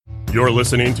You're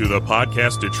listening to the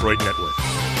Podcast Detroit Network.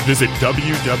 Visit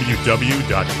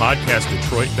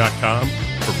www.podcastdetroit.com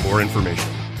for more information.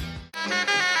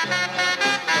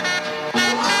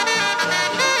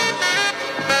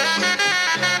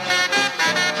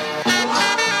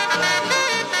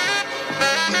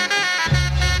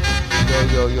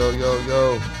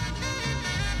 Yo.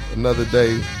 Another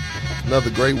day, another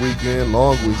great weekend,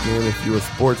 long weekend if you're a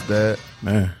sports dad.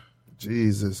 Man.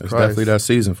 Jesus It's Christ. definitely that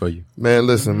season for you. Man,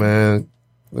 listen, man.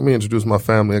 Let me introduce my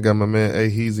family. I got my man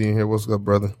Aheezy in here. What's up,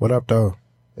 brother? What up, though?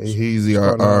 Aheezy,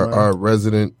 our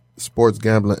resident sports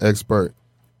gambling expert.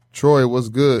 Troy, what's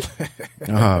good?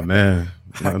 Oh, man.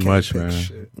 Not much, man.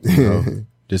 You know,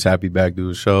 just happy back to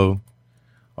the show.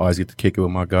 Always get to kick it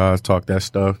with my guys, talk that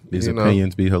stuff. These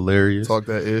opinions be hilarious. Talk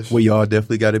that ish. We all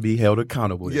definitely got to be held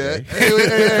accountable Yeah. today. Hey,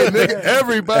 nigga,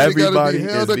 everybody got to be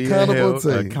held is being accountable held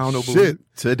to accountable shit.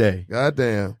 today.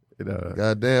 Goddamn. It,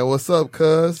 Goddamn. What's up,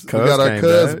 cuz? We Cuz got our came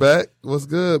cuz back. back. What's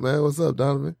good, man? What's up,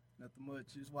 Donovan? Nothing much.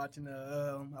 Just watching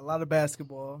a lot of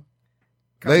basketball.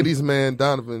 Ladies man,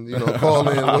 Donovan, call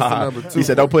in. What's the number? he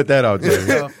said, don't put that out there.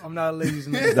 No, I'm not a ladies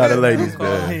man. Not a ladies Call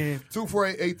man. in.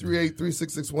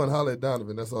 248-838-3661. Holla at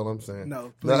Donovan. That's all I'm saying.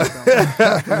 No, please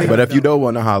don't. But if you don't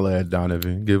want to holler at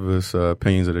Donovan, give us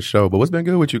opinions of the show. But what's been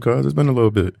good with you, cuz? It's been a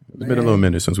little bit. It's been a little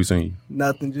minute since we seen you.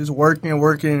 Nothing. Just working.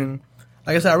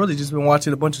 Like I said, I really just been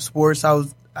watching a bunch of sports.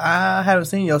 I haven't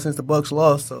seen y'all since the Bucks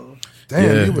lost. So Damn,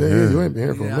 Yeah, you ain't been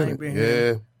here for a Yeah, I minute. ain't been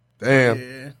here. Damn.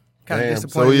 yeah, kind of Damn.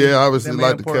 disappointed. So, obviously Them like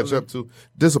man to Portland. catch up to.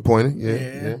 Disappointing. Yeah.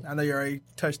 Yeah. I know you already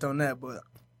touched on that, but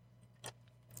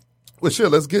Well, sure,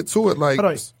 let's get to it. Like,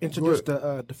 Hold on, introduce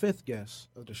the fifth guest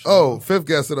of the show. Oh, fifth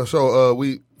guest of the show.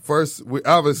 We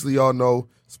obviously all know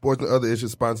Sports and Other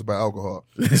Issues sponsored by alcohol.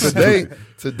 Today,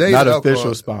 Not alcohol,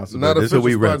 official sponsor, not but this is official what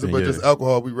we sponsor, repping, but yeah. just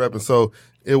alcohol we repping. So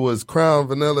it was Crown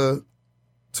Vanilla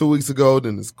 2 weeks ago.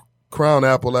 Then it's Crown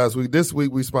Apple last week. This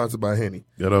week we sponsored by Henny.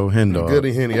 Good old hen dog.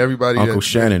 Goody Henny. Everybody, Uncle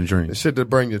Shannon the drink. shit that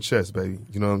burn your chest, baby.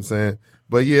 You know what I'm saying?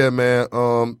 But yeah, man.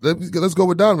 Let's go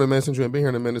with Donovan, man. Since you ain't been here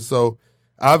in a minute, so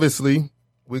obviously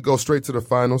we go straight to the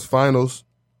finals. Finals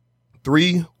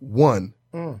 3-1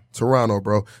 Toronto,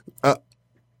 bro.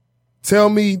 Tell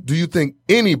me, do you think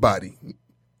anybody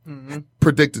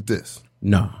predicted this?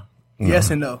 No. yes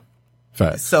and no.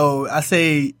 Facts. So I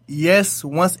say yes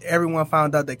once everyone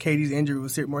found out that KD's injury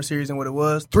was more serious than what it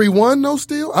was. 3-1, no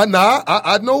steal?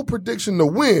 I know prediction to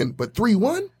win, but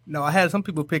 3-1? No, I had some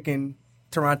people picking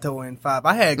Toronto in 5.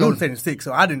 I had Golden State in 6,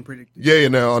 so I didn't predict it. Yeah,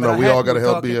 no, But I we had all got to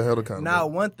people help be talking. held accountable. Now,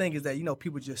 one thing is that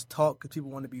people just talk because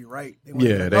people want to be right. They want Yeah,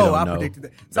 to be like, they don't I know. predicted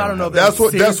that. So I don't know if That's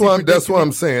what seriously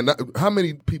I'm saying. How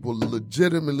many people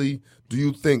legitimately do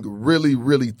you think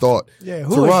really thought Yeah,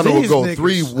 who Toronto is would these go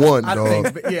niggas? 3-1, I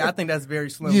dog? think, I think that's very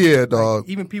slim. Yeah, Like, dog.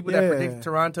 even people that Yeah. predicted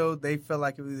Toronto, they felt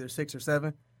like it was either 6 or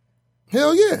 7.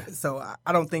 Hell yeah. So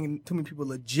I don't think too many people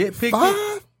legit picked it.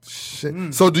 5?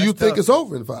 Shit. So do you that's think tough. it's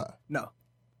over in 5? No.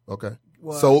 Okay.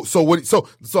 Well-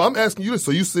 So I'm asking you this.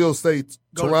 So you still say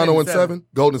Golden Toronto State in in 7?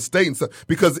 Golden State in 7?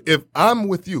 Because if I'm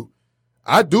with you,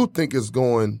 I do think it's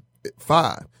going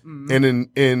 5. And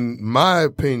in my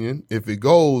opinion,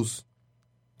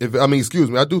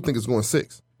 I do think it's going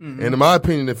 6. And in my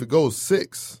opinion, if it goes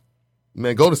 6,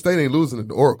 man, Golden State ain't losing at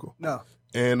the Oracle. No.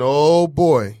 And oh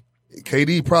boy,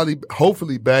 KD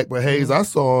hopefully back, but Hayes, I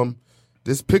saw him.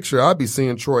 This picture, I'll be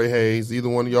seeing Troy Hayes. Either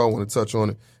one of y'all want to touch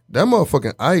on it. That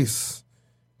motherfucking ice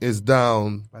is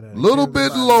down a little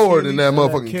bit lower than that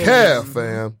motherfucking calf,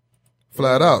 fam.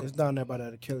 Flat out. It's down there by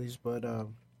that Achilles, but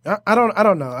I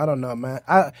don't know, man.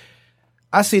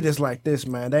 I see this like this,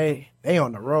 man. They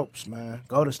on the ropes, man.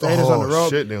 Golden State is on the ropes,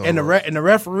 shit, they on and the and the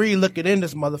referee looking in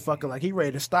this motherfucker like he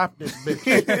ready to stop this bitch.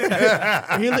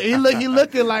 he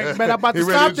looking like, man, I'm about to He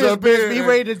ready stop to this jump bitch. in. He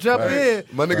ready to jump Right. in.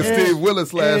 My nigga Steve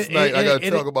Willis last night, I gotta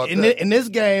talk about that. In this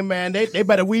game, man, they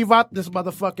better weave out this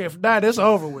motherfucker. If not, it's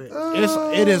over with.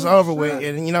 It is over with.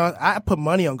 And I put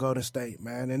money on Golden State,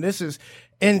 man. And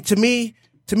to me,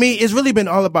 it's really been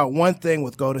all about one thing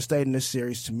with Golden State in this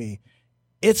series. To me,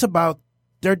 it's about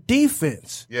their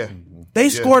defense. Yeah. They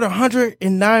scored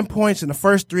 109 points in the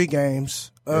first 3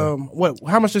 games. How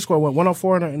much they scored?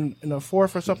 104 in the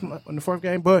fourth or something in the fourth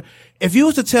game? But if you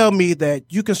was to tell me that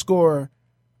you can score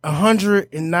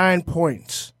 109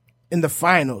 points in the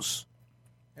finals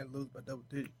And lose by double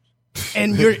digits.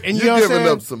 and you're You're know what I'm giving saying?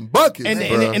 up some buckets,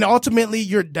 bruh. and ultimately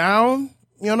you're down.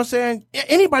 You know what I'm saying?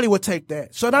 Anybody would take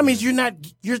that. So that means you're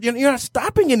not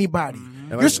stopping anybody.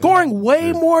 You're scoring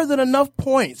way more than enough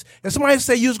points. If somebody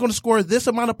say you was going to score this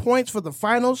amount of points for the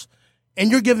finals,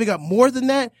 and you're giving up more than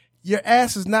that, your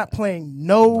ass is not playing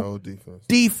no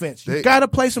defense. You got to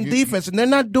play some defense, and they're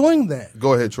not doing that.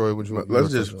 Go ahead, Troy.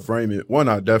 Let's just frame it. One,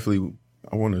 we're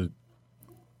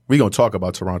going to talk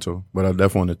about Toronto, but I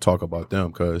definitely want to talk about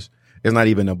them because it's not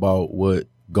even about what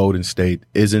Golden State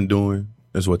isn't doing.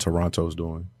 It's what Toronto's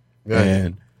doing. Yeah.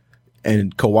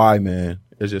 And Kawhi, man,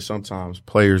 it's just sometimes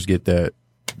players get that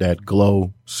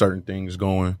glow, certain things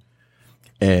going.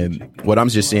 And what I'm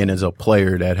just seeing is a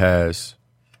player that has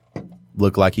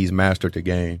looked like he's mastered the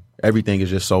game. Everything is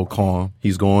just so calm.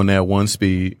 He's going at one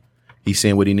speed. He's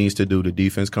seeing what he needs to do. The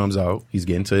defense comes out. He's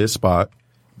getting to his spot,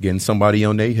 getting somebody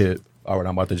on their hip. All right,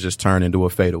 I'm about to just turn into a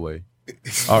fadeaway.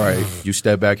 All right, you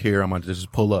step back here. I'm going to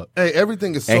just pull up. Hey,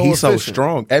 everything is so efficient. And he's efficient. so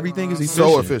strong. Everything is efficient.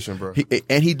 So efficient, bro.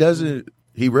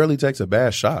 He rarely takes a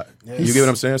bad shot. Yes. You get what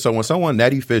I'm saying? So when someone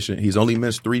that efficient, he's only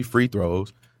missed 3 free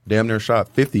throws, damn near shot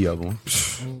 50 of them.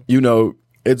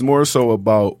 It's more so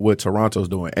about what Toronto's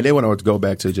doing. And then when I go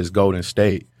back to just Golden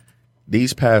State,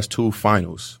 these past 2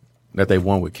 finals that they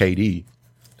won with KD,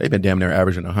 they've been damn near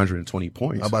averaging 120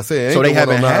 points. I'm about to say, so they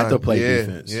haven't had to play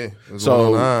defense. Yeah,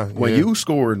 so when you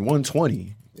scored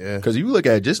 120, because you look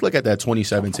at that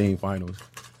 2017 finals,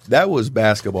 that was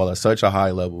basketball at such a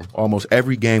high level. Almost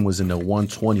every game was in the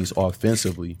 120s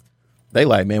offensively. They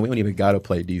like, man, we don't even got to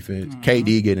play defense. Mm-hmm.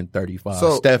 KD getting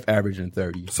 35, Steph averaging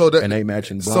 30, and they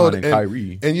matching Bron and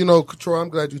Kyrie. And Troy, I'm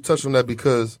glad you touched on that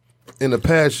because in the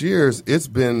past years, it's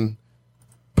been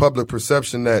public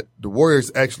perception that the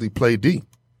Warriors actually play D.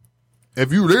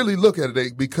 If you really look at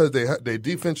it, because their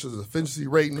defense's efficiency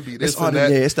rating to be this and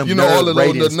that, it's the all the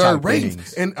nerd ratings.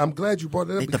 Ratings. And I'm glad you brought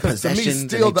it up because to me,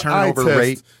 still the eye test.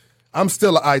 Rate. I'm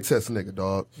still an eye test nigga,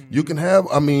 dog. Mm-hmm. You can have,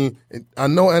 I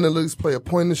know analytics play a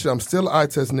point in this shit. I'm still an eye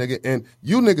test nigga, and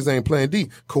you niggas ain't playing D.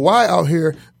 Kawhi out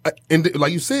here, and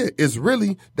like you said, is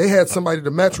really, they had somebody to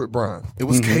match with Bron. It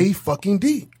was K fucking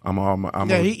D. I'm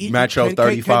match out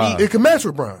 35. It can match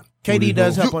with Bron. KD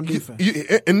does help on defense.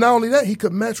 And not only that, he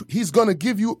could match, he's going to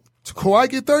give you, Kawhi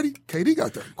get 30, KD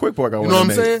got 30. Quick point. You know what I'm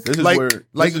saying?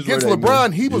 Against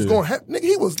LeBron, he was going, nigga,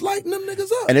 he was lighting them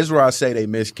niggas up. And this is where I say they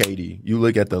miss KD. You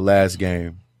look at the last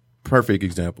game, perfect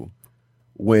example.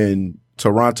 When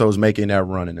Toronto's making that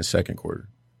run in the second quarter,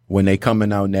 when they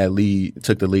coming out in that lead,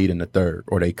 took the lead in the third,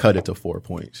 or they cut it to 4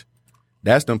 points.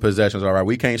 That's them possessions. All right,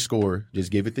 we can't score.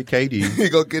 Just give it to KD. He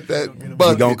gonna get that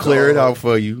bucket. He gonna clear it out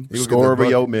for you. Score over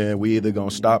your man. We either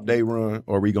gonna stop they run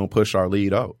or we gonna push our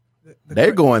lead out.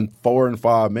 They're going 4 and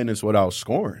 5 minutes without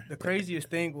scoring. The craziest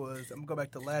thing was, I'm gonna go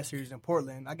back to last series in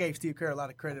Portland. I gave Steve Kerr a lot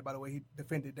of credit by the way he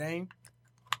defended Dame.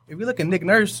 If you look at Nick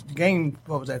Nurse game,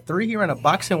 what was that, 3? He ran a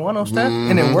boxing 1 on Steph,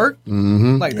 and it worked.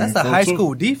 Mm-hmm. Like that's a high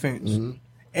school defense. Mm-hmm.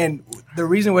 And the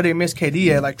reason why they missed KD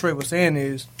at, like Troy was saying,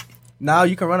 is now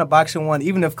you can run a boxing 1,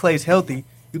 even if Clay's healthy.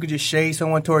 You could just shade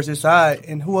someone towards his side,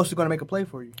 and who else is going to make a play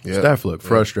for you? Yeah. Steph looked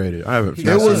frustrated. I haven't seen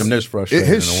him this frustrated.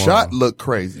 His shot looked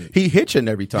crazy. He hitching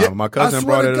every time. Yeah, My cousin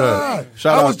brought it up.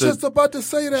 I was just about to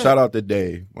say that. Shout out to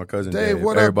Dave, my cousin Dave.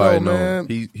 What Everybody up, though, man?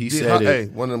 He said it. Hey,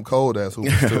 one of them cold ass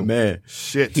hoopers too. Man,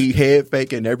 shit. He head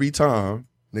faking every time.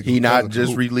 He not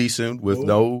just releasing with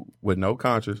no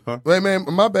conscience. Huh? Wait, man,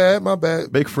 my bad.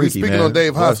 Big freaky, Speaking on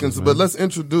Dave Hoskins, but let's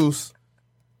introduce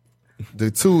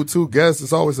the two guests.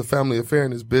 It's always a family affair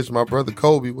in this bitch. My brother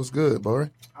Kobe, what's good,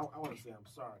 boy? I want to say I'm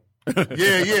sorry.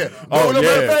 Yeah.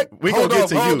 We gonna get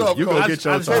to you. You gonna get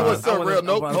your time. Say what's up, real.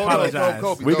 Nope. Hold on,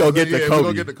 Kobe. We gonna get to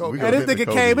Kobe. And this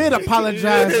nigga came in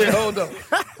apologizing. Hold on.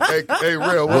 Hey,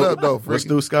 real. What up, though? What's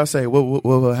Stu Scott say? What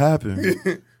will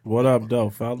happen? What up,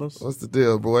 though, fellas? What's the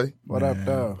deal, boy? What up,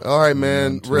 though? All right,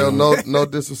 man. Real, no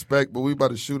disrespect, but we about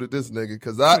to shoot at this nigga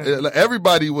because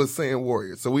everybody was saying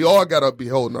Warriors, so we all gotta be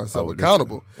holding ourselves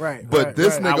accountable. Right. But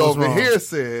this nigga over here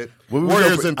said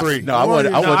Warriors in 3. No, I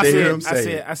want to hear him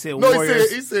say it. I said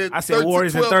Warriors. He said I said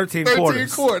Warriors in 13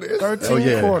 quarters.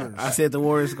 13 quarters. I said the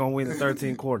Warriors gonna win in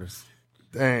 13 quarters.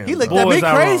 Damn. He looked at me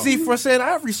crazy for saying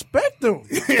I respect them.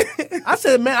 I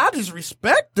said, man, I just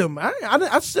respect them.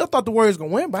 I still thought the Warriors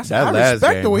gonna win, but I said I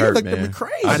respect them. He looked at me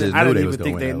crazy. I didn't even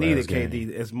think they needed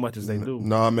KD as much as they do.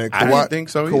 No, man. I didn't think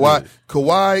so either.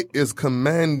 Kawhi is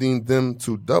commanding them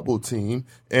to double team,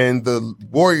 and the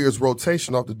Warriors'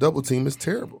 rotation off the double team is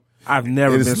terrible. I've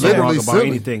never been so wrong about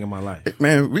anything in my life.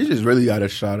 Man, we just really got to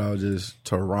shout out just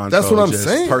Toronto. That's what I'm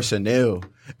saying. Personnel.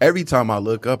 every time I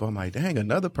look up, I'm like, dang,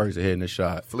 another person hitting the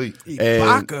shot. Fleet. And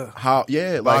Ibaka. how,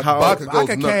 like how Ibaka goes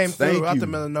Ibaka nuts. came Thank through out you. the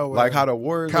middle of nowhere. Like how the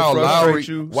Warriors Kyle frustrate Lowry.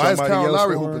 you. Why is somebody Kyle else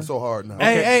Lowry scoring. hooping so hard now?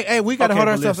 Hey, we got to Okay, hold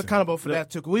but ourselves listen. accountable for that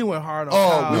too. 'Cause we went hard on Oh,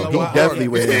 Kyle. we a He while definitely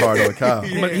back. went hard on Kyle.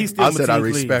 But he's still I said I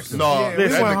Matisse respect Cleaves. him. No, Yeah, that we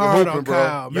nigga went hard hooping, on bro.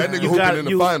 Kyle, That man. nigga You hooping got- in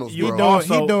the you- finals, you bro. don't-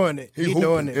 He doing it. He He hooping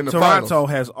doing it. in the Toronto finals.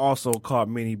 has also caught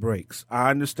many breaks. I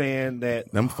understand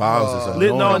that. Them fouls is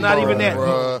No, annoying. not even that.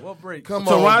 Bruh. What break? Come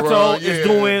on, Toronto bro. is Yeah.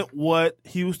 doing what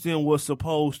Houston was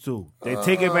supposed to. They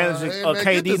take advantage hey, of man, get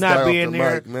KD this guy not off being the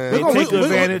there. mic, man. They We're take gonna-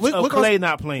 advantage we're of gonna- Klay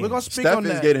not playing. We're going to speak Steph on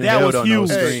is that. getting That held was on huge. those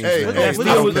Hey, screens. hey, man. hey, It's we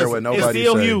still, don't I don't care what it's nobody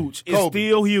still say. huge. It's Kobe.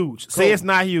 still huge. Say Kobe. it's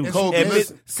not huge. Kobe, Admit,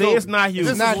 listen, say Kobe, it's not huge.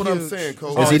 This is not what I'm huge. saying,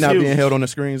 Kobe. Is he it's not huge. being held on the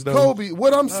screens though? Kobe,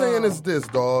 what I'm saying is this,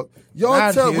 dog. Y'all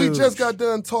Not tell we huge. just got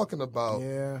done talking about.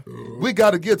 Yeah. We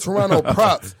got to get Toronto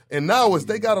props, and now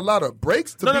they got a lot of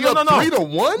breaks to be up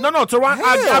 3-1. No, Toronto.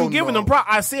 Hell I'm giving no. them props.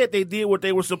 I said they did what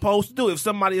they were supposed to do. If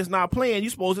somebody is not playing, you're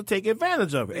supposed to take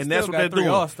advantage of it, and that's still what they're got three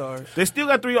doing. All-Stars. They still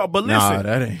got 3 all. But listen, Nah,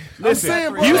 that ain't. listen.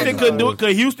 saying, bro, Houston they- couldn't do it.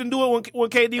 Could Houston do it when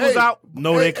KD was Hey, out?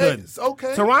 No, they hey, couldn't. hey,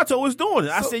 okay. Toronto is doing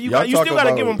it. I said y'all you talk still got to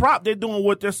about- give them props. They're doing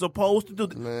what they're supposed to do.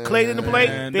 Clay didn't play.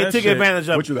 Man, They that took shit- advantage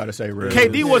of What it. you got to say, Red?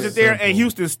 KD wasn't there, simple. and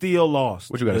Houston still lost.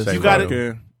 What you got to say, You got Red?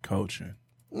 it. Coaching.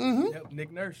 Yep,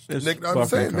 Nick Nurse. It's Nick, I'm fucking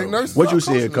saying, Nick coach. Nurse. is What our you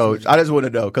see, coach Coach? this I just want to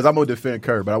know because I'm gonna defend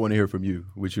Kerr, but I want to hear from you.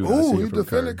 What you? Ooh, see you from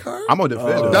defended Kerr? I'm gonna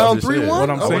defend him. Down I'm just saying. 3-1. What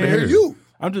I'm I want to saying hear is- you.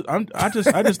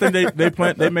 I just think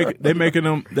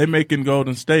they making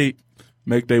Golden State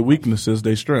make their weaknesses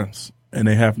their strengths, and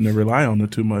they having to rely on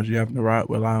it too much. You have to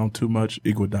rely on too much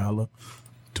Iguodala,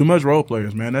 too much role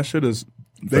players. Man, that shit is.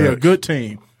 They're a Facts. good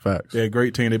team. Facts. They're a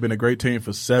great team. They've been a great team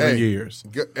for 7 years.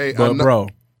 Hey, But bro,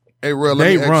 hey, real.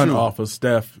 they let me run ask you. off of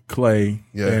Steph, Clay,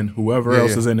 Yeah. and whoever Yeah,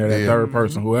 else yeah. is in there, that Yeah. third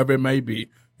person, whoever it may be.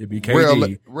 It'd be KD. Real,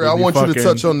 it'd I be want you to fucking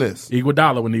touch on this.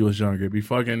 Iguodala when he was younger. It'd be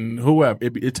fucking whoever.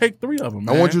 It take 3 of them.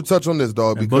 I want you to touch on this,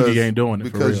 dog, And because Boogie ain't doing it for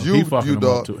because real. He fucking you him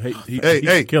dog. up too. He's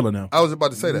Hey, killing him. I was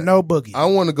about to say that. No Boogie. I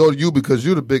want to go to you because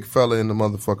you the big fella in the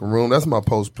motherfucking room. That's my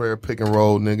post player, pick and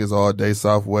roll niggas all day,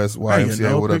 Southwest, Hey, YMCA,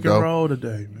 no what up, pick and dog? roll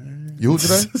today, man. You who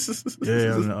today?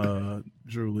 Yeah, and,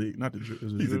 Drew League, not the Drew.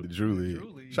 Is it He's Drew? at the Drew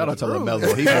League. Shout out to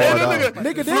LaMelo. He balled out.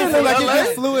 Nigga did look like he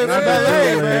just flew in from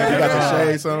LA, LA, man. He got the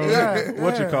shades on. Yeah.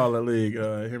 What you call the league?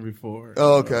 Henry Ford.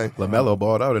 Oh, okay. LaMelo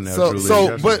balled out in that So, Drew League. so,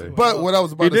 yesterday. but what I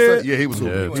was about He to say, did? yeah, he was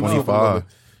hooping. Yeah, He was hooping 25. a little bit.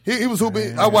 He was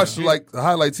hooping. I watched like the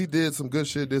highlights. He did some good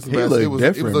shit. Did some He bad looked shit. It was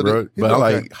different, a- bro. he But looked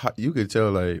okay. like, you could tell,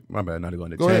 like, my bad, not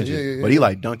going to Go ahead, tangent. yeah. But he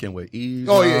like dunking with ease.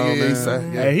 Oh, now, yeah, man. he's sad.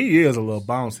 Yeah. Hey, he is a little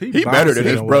bounce. He better than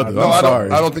his bouncing brother. in No, a while. I'm I sorry.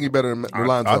 don't think he better than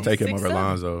Lonzo. I'll take him over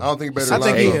Lonzo. I don't think he better I than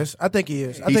think Lonzo. he is. I think he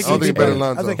is. I He's- think I don't he'd think be better better. than I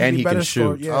think Lonzo. And he'd he be better can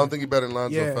score. shoot. Yeah. I don't think he better than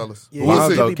Lonzo, Yeah. fellas. Yeah. We'll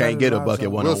Lonzo see. can't get a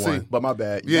bucket We'll 1-on-1. see. But my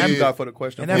bad. Yeah, You yeah. got for the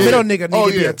question. And that Yeah. middle nigga need Oh,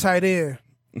 to be yeah. a tight end.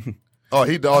 Oh,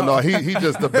 he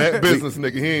just a business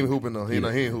nigga. He ain't hooping though. He ain't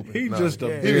hooping. He Nah. just a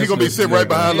He gonna be business sitting right nigga.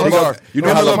 behind He LeVar. gonna- You know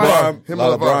Him how and LeBron, Him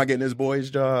how and LeBron getting his boys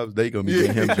jobs? They gonna be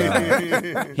getting him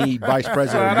jobs. He vice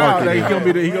president of He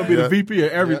marketing. gonna be the VP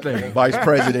of everything. Vice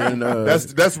president.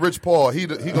 That's Rich Paul. He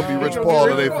gonna be Rich Paul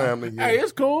of their family. Hey,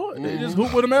 it's cool. They just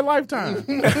hoop with him at Lifetime.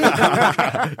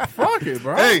 Fuck it,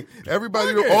 bro. Hey,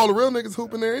 everybody, all the real niggas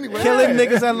hooping there anyway. Killing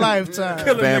niggas at Lifetime.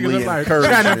 Killing family niggas at Lifetime.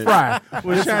 encouragement. Shannon Fry.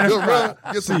 With Shannon Good Fry. run.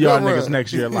 Get some See y'all good niggas run.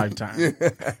 next year at Lifetime.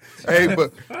 Hey,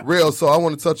 but real. So I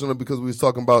want to touch on it because we was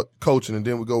talking about coaching, and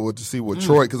then we go with to see what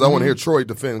Troy, because I want to hear Troy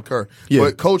defend Kerr. Yeah.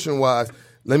 But coaching wise,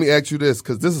 let me ask you this,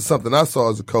 because this is something I saw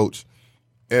as a coach,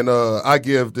 and I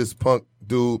give this punk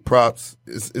dude props.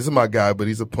 It's my guy, but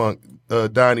he's a punk.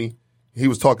 Donnie. He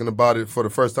was talking about it for the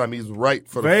first time. He's right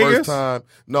for the Vegas? first time.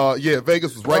 No, yeah,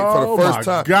 Vegas was right for Oh, the my first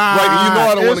time. God. Right, and you know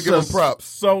I don't want to It's give him a props.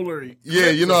 Solar. Yeah,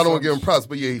 you know I don't want to give him props,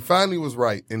 but yeah, he finally was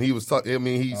right, and he was talking. I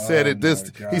mean, he said it.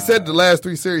 He said the last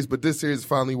 3 series, but this series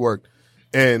finally worked.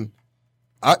 And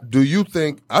I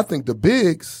think the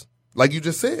bigs, like you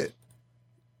just said,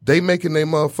 they making their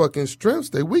motherfucking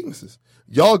strengths their weaknesses.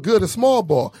 Y'all good at small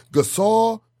ball.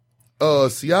 Gasol,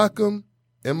 Siakam,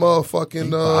 and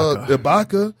motherfucking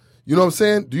Ibaka. You know what I'm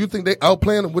saying? Do you think they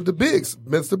outplaying them with the bigs?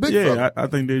 Mr. Big Yeah, fella. I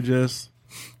think they just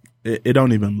it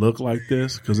don't even look like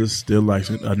this because it's still like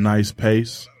a nice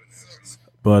pace,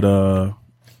 but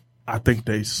I think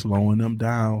they slowing them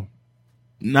down,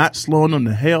 not slowing them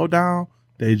the hell down.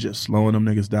 They just slowing them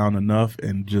niggas down enough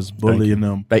and just bullying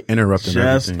them They interrupting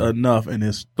just everything. enough, and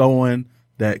it's throwing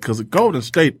that because Golden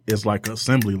State is like an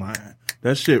assembly line.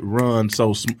 That shit runs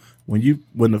so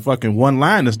when the fucking one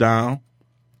line is down.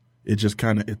 it just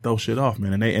kind of it throws shit off,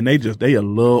 man. And they a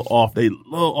little off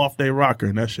their rocker,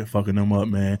 and that shit fucking them up,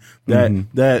 man.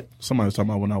 That somebody was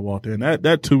talking about when I walked in. That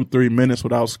 2-3 minutes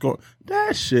without score,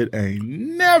 that shit ain't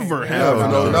never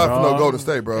happened. Not for no Golden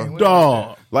State, bro.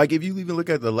 Dog. Like if you even look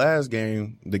at the last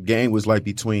game, the game was like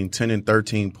between 10 and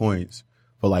 13 points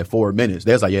for like 4 minutes.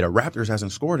 There's like, the Raptors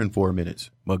hasn't scored in 4 minutes,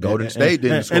 but Golden State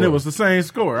didn't score. And it was the same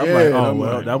score. I'm like, oh,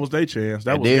 well, that was their chance.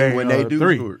 That was game when they do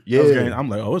 3. score. I'm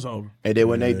like, oh, it's over. And then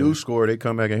when they do score, they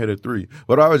come back and hit a 3.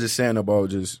 But I was just saying about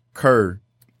just Kerr,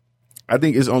 I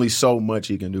think it's only so much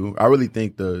he can do. I really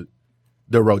think the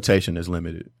rotation is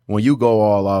limited. When you go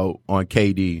all out on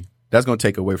KD, that's going to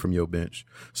take away from your bench.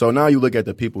 So now you look at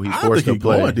the people he forced to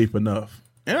play. Going deep enough.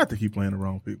 And I think he's playing the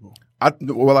wrong people.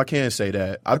 I can't say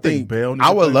that. I think Bell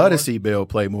I would love to see Bell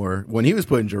play more. When he was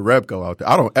putting Jerebko out there,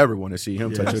 I don't ever want to see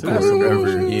him touch a court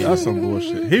ever again. That's some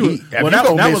bullshit.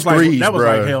 That was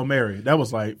like Hail Mary. That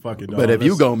was like fucking. But if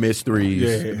you gonna miss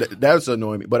threes, that's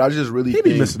annoying me. But I just really he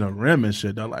be missing a rim and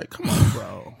shit. Though, like, come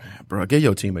on, bro. Give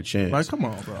your team a chance. Like, come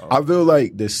on, bro. I feel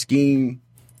like the scheme,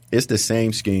 it's the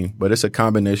same scheme, but it's a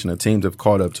combination of teams have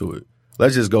caught up to it.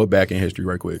 Let's just go back in history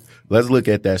right quick. Let's look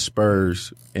at that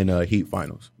Spurs in Heat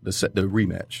finals, the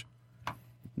rematch.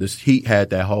 This Heat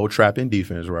had that whole trap-in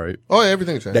defense, right? Oh, yeah,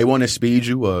 everything changed. They want to speed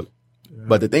you up. Yeah.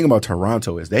 But the thing about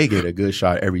Toronto is they get a good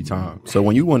shot every time. So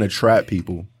when you want to trap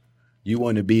people, you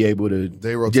want to be able to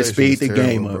just speed the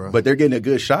game up. Bro. But they're getting a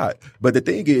good shot. But the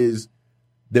thing is,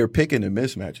 they're picking the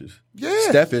mismatches. Yeah.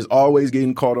 Steph is always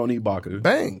getting caught on Ibaka.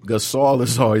 Bang. Gasol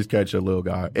is always catching a little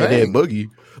guy. Bang. And then Boogie.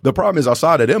 The problem is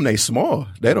outside of them, they small.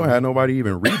 They don't have nobody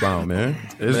even rebound, man.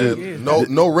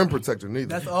 No rim protector neither.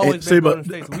 That's always been Golden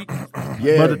State's weakness.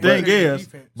 Yeah, but the thing is,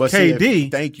 KD,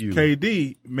 thank you.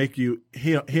 KD make you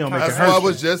he don't make it hurt. That's why I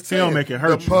was just saying. He don't make it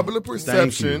hurt. The public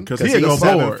perception, because he'll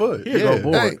go bored. He'll go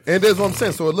bored. Hey, and that's what I'm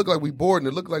saying. So it looked like we bored,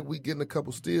 and it looked like we getting a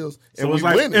couple steals, and we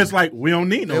winning. It's like we don't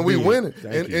need no. And we winning.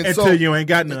 Until you ain't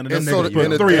got none. And them niggas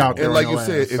put 3 out there. And like you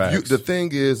said, the thing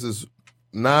is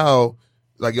now.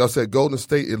 Like y'all said, Golden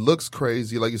State, it looks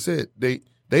crazy. Like you said, they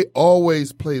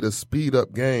always play the speed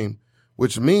up game,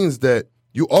 which means that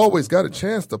you always got a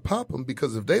chance to pop them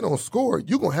because if they don't score,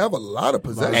 you're going to have a lot of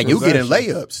possessions. And you getting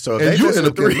layups. So if they in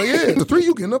the 3. The 3,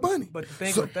 you getting a bunny. But the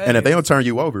thing with that and if they don't turn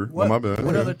you over, what bad.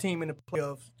 Other team in the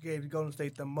playoffs gave Golden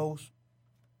State the most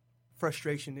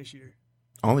frustration this year?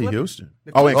 Only Houston.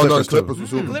 The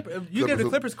Clippers. You give the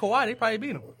Clippers Kawhi, they probably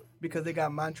beat them. Because they got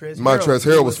Montrezl Harrell. Montrezl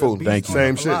Harrell was fooling. Thank you.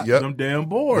 Same shit. Yep. Them damn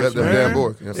boards. Them damn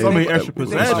boards. Yes. So many extra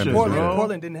possessions.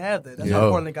 Portland didn't have that. That's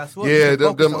how Portland got swept. Yeah, who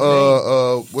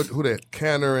that?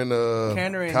 Canner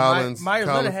and Collins. Myers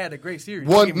Leonard had a great series.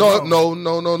 No. He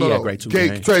had great 2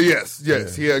 games.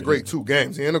 Yes. He had great 2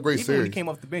 games. He had a great series. When he came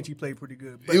off the bench, he played pretty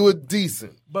good. He was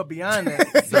decent. But beyond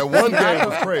that, that one game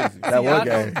was crazy. That one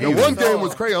game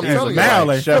was crazy. I'm telling you.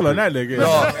 Mal ain't feeling that nigga.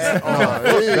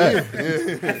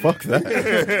 Fuck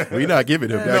that. We not giving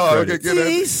him that credit.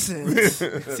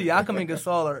 Siakam and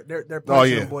Gasol they're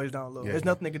pushing them boys down low. There's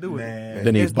nothing they can do with it.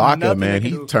 Then Ibaka, man,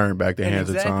 he turned back the hands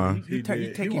of time. You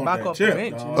take Ibaka off the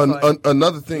bench.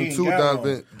 Another thing too,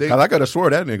 Donovan. I could have swore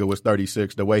that nigga was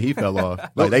 36 the way he fell off.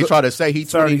 Like they try to say he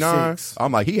 29.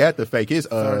 I'm like, he had to fake his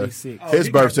birth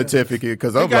certificate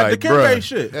because I'm like,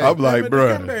 bruh. I'm like,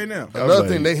 bruh. Another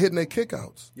thing, they hitting their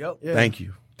kickouts. Yep. Thank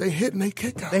you. They hitting their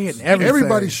kickouts. They hitting everything.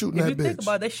 Everybody's shooting if that you bitch. Think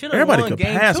about it, they should have won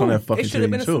game 2. On that fucking it should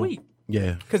have been a too. sweep.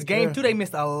 Yeah. Because game 2, they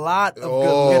missed a lot of good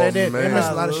Oh, looks. man. They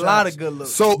missed a lot of good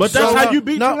looks. But that's how you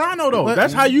beat Toronto, though.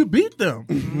 That's how you beat them.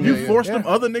 You forced them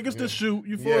other niggas to shoot.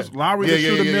 You forced Lowry to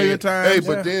shoot a million times. Hey,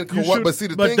 but then Kawhi. But see,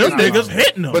 the thing them is, niggas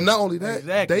hitting them. But not only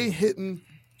that, they hitting.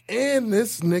 And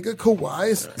this nigga Kawhi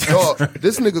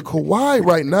this nigga Kawhi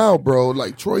right now, bro,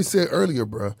 like Troy said earlier,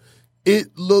 bro,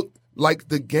 it looked like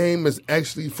the game is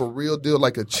actually for real deal,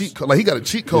 like a cheat code. Like he got a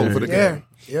cheat code for the game.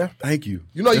 Yeah. Thank you.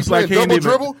 You know, you playing double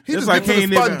dribble? He just get to the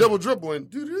spot and double dribble and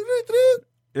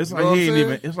It's like he ain't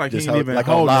even. It's like he ain't even like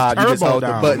hold the turbo just hold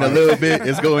down. the button a little bit.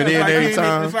 It's going in every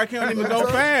time. It's like he don't even go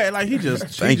fast. Like he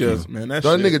just. Man, that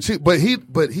nigga cheat. But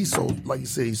he's so, like you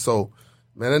said, he's so.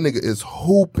 Man, that nigga is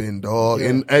hooping, dog,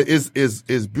 and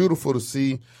it's beautiful to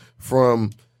see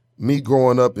from me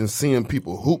growing up and seeing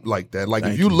people hoop like that. Like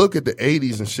if you look at the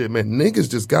 80s and shit, man, niggas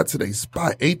just got to their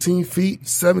spot, 18 feet,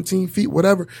 17 feet,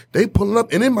 whatever. They pulling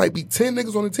up, and it might be 10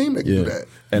 niggas on the team that can do that.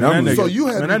 And that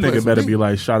nigga better me. be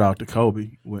like, shout out to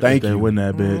Kobe. Thank you. Win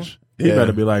that bitch. He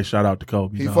better be like, shout out to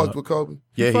Kobe. He fucked with Kobe?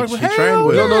 Yeah, he trained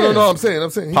with him. No, I'm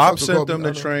saying. Pop sent them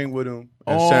to train with him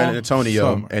in San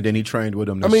Antonio, and then he trained with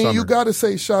him this summer. You got to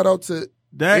say shout out to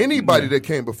anybody that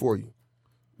came before you.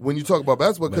 when you talk about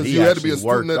basketball, But because he you had to be a actually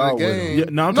student of worked the out with him. game. Yeah,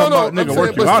 no, I'm talking about nigga saying,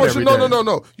 work you but out for every sure, day.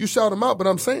 no. You shout him out, but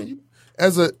I'm saying, you,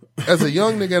 as a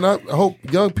young nigga, and I hope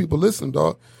young people listen,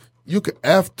 dog. You could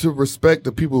have to respect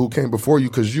the people who came before you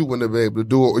because you wouldn't have been able to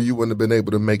do it, or you wouldn't have been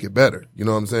able to make it better. You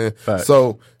know what I'm saying? Fact.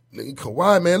 So,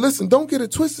 Kawhi, man, listen, don't get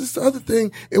it twisted. It's the other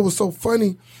thing. It was so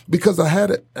funny because I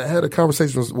had a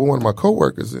conversation with one of my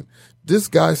coworkers, and this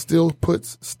guy still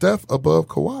puts Steph above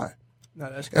Kawhi. No,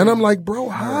 that's And I'm like, bro,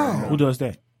 how? Who does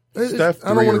that? Steph,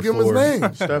 I don't want to give him his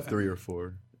name. Steph 3 or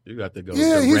 4. You got to go.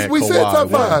 Yeah, Durant, we said Kawhi, top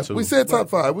 1 and five. 2. We said top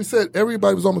five. We said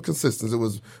everybody was almost consistent. It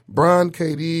was Bron,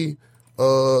 KD,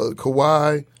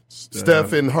 Kawhi,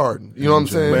 Steph, and Harden. You know what I'm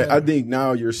saying? But I think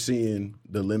now you're seeing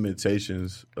the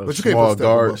limitations of But you can't small put Steph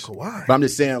above guards. Kawhi. But I'm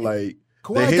just saying, like,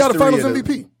 Kawhi got a Finals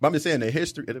MVP. But I'm just saying the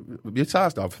history.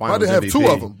 Besides the About Finals to have MVP, two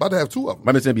of them.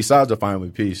 I'm just saying, besides the Final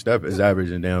MVP, Steph is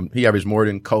averaging them. He averaged more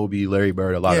than Kobe, Larry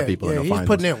Bird, a lot of people in the he's Finals.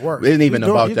 putting in work. It isn't even He's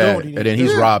doing- about he's that. doing what he And then he's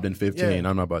needs to do. robbed in 15. Yeah.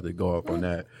 I'm not about to go up on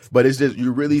that. But it's just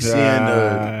you're really seeing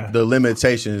the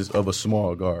limitations of a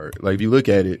small guard. Like if you look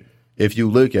at it,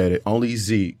 only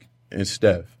Zeke and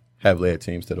Steph have led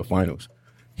teams to the Finals.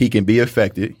 He can be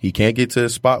affected. He can't get to the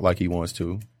spot like he wants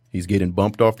to. He's getting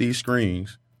bumped off these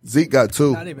screens. Zeke got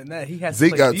two. Not even that. He has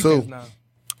Zeke to play got defense two. now.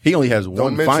 He only has Don't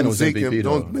one mention Finals Zeke. MVP.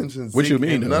 Don't though. mention Zeke. What you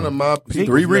mean? in none of my people's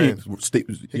 3 rings. names.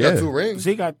 He Yeah. got 2 rings.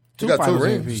 He got two He got 2 Finals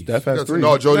rings. MVPs. Steph has 3.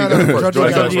 No, Jody got it first. Jody Jody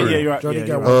got got it it Yeah, first. yeah, you're right. Jody Yeah,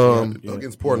 got you're one. right.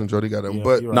 Against Portland, Jody got him. Yeah,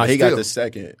 But you're No, right. he got still, the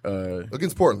second.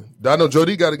 against Portland. I know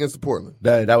Jody got against the Portland.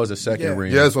 That was a second Yeah.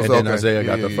 ring. Yeah, that's what's and then okay. Isaiah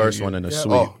got Yeah, the yeah, first yeah. one in the Yeah.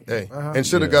 sweep. Oh, hey, and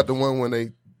should have got the one when they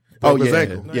Oh, broke his yeah.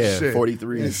 ankle. Yeah, Shit.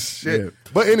 43. Shit. Yeah.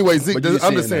 But anyway, Zeke, But you I'm just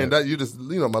seeing saying that. that you just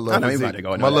my I love know for he's about Zeke. to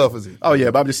go into My that. love for Zeke. Oh, yeah,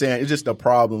 but I'm just saying, it's just the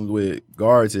problem with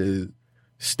guards is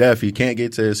Steph, he can't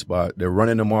get to his spot. They're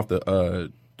running him off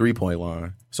the 3-point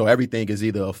line. So everything is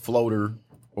either a floater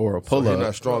or a So pull-up. he's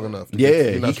not strong enough. Yeah,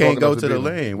 He's he not strong can't go enough to the beat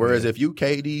him. lane. Whereas if you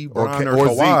KD, Or Bron, or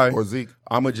Zeke, Kawhi, or Zeke.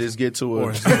 I'm going to just get to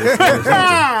a this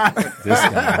guy.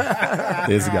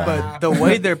 This guy. But the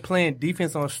way they're playing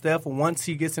defense on Steph once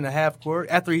he gets in the half court,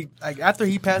 after he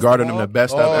passes Guarding the him ball, the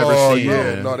best I've Oh, ever seen.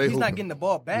 yeah. No, they he's hooping. not getting the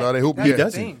ball back. No, they hoop. That's He the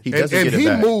doesn't. thing. He And doesn't get it he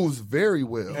back. moves very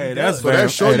well. Hey, that's So that Van,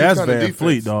 show hey, you that's kinda Van defense.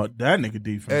 Fleet, dog. That nigga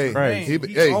defense Hey, crazy.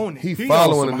 he He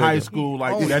following some a high nigga. school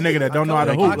like He that nigga that don't know how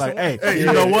to hoop. Like, hey, you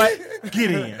know what?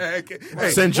 Get in.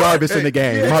 Hey, Send Jarvis in the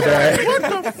game. My bad.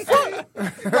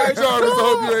 Right, Jarvis, I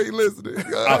hope you ain't listening.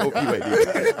 I hope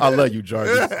you ain't. I love you,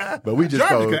 Jarvis. But we just Jarvis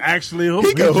told could actually hoop.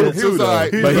 he could hoop He too, was though. all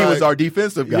right. But He was he all was right. our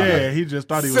defensive guy. Yeah, he just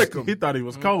thought he was. Sick 'em. He thought he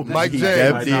was Kobe. Mike He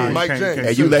James. like, did. nah, Mike can't James.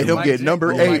 And you let him Mike get James- number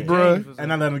Mike 8, James bruh. was-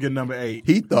 and I let him get number 8.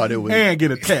 He thought it was. And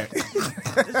get a tech.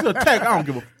 It's a tech. I don't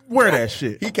give a wear that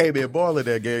shit. He came in balling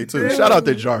that game too. Shout out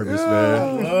to Jarvis,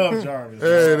 man. Love Jarvis.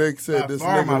 Hey, they said By this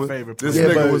far my nigga, favorite this player.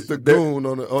 Yeah, nigga but was the goon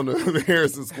on the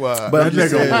Harrison squad. But That I'm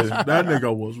just saying,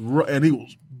 nigga was and he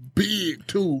was big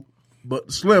too,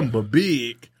 but slim but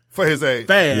big, for his age,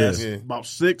 fast. Yeah. About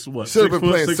 6 what? Should have 6 been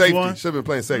foot, playing 6'1"? safety. Should have been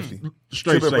playing safety. Straight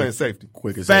Should have been playing safety. safety.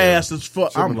 quick as Fast as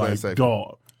fuck. Should've I'm been playing like, safety.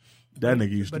 dog. That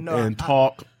nigga used to But no, and I-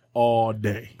 talk all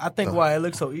day. I think why it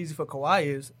looks so easy for Kawhi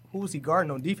is who's he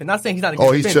guarding on defense? Not saying he's not a good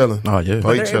Oh, he's defender, chilling. Oh, yeah. But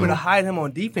Oh, he they're able chilling. to hide him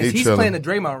on defense. He He's chilling. playing the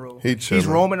Draymond role. He He's chilling.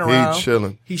 roaming He around.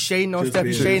 chilling. He's shading on Just Steph.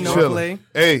 He's being shading on Chilling.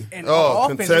 Clay. Hey, And oh,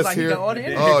 on offense, it's contest like he here. got all the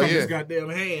energy. Oh, His yeah. goddamn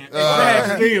hand.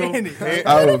 Still.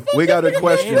 Oh, we got a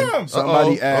question. Damn.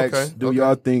 Somebody Uh-oh. asked, Okay. do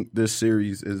y'all think this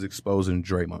series is exposing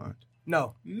Draymond?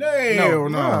 No. No,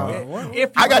 no. If you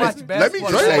I got watch to let me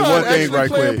basketball, just say Draymond one thing actually right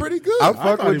playing quick. pretty good. I I fuck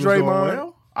thought he with was doing Draymond.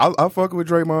 well. I fuck with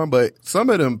Draymond, but some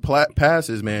of them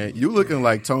passes, man, you looking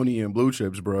like Tony and Blue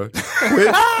Chips, bro.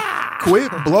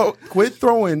 Quit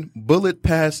throwing bullet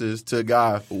passes to a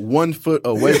guy 1 foot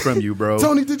away from you, bro.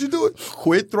 Tony, did you do it?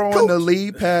 Quit throwing the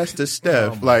lead pass to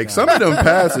Steph. Like some of them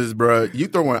passes, bro. You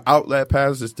throwing outlet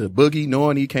passes to Boogie,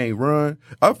 knowing he can't run.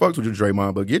 I fucked with you,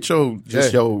 Draymond, but get your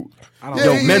mental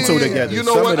together. You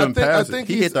know some what? of them passes, I think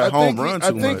he hit that home run too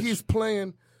I much. think he's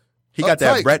playing. He got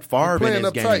that uptight. Brett He Favre in playing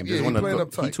his uptight. game. Yeah, Just he wanna playing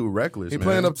look- uptight. He too reckless, He man.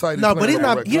 playing uptight. No, but he's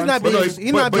not being he's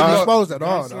not being exposed at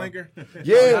all. though.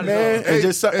 Yeah, man. Hey, And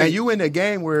just hey. and you in a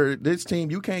game where this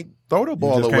team you can't throw the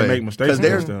ball just away can't make mistakes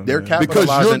they're against them, they're yeah.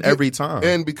 capitalizing gi- every time.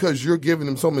 and because you're giving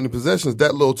them so many possessions,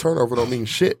 that little turnover don't mean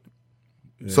shit.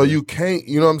 So you can't,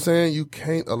 you know what I'm saying? You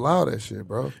can't allow that shit,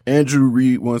 bro. Andrew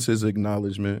Reed wants his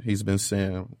acknowledgement. He's been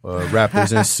saying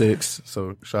Raptors in 6.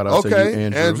 So shout out to you, Okay,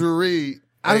 Andrew. Andrew Reed.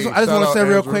 I just shout want to out say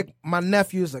real Andrew. quick, my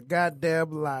nephew's a goddamn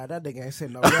lie. That nigga ain't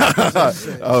saying no rap.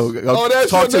 Shit. Oh,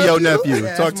 that's talk to your your nephew? nephew.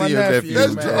 Yeah, Talk that's to my your nephew, nephew.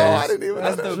 That's man. true. Oh, I didn't even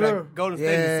That's know. still Sure. got Golden State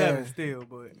Yeah. in 7 still,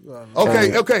 but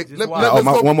Okay. Just wild. Let's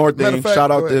go. One more Matter thing. of fact, Shout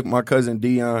go out ahead. to my cousin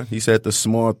Dion. He said the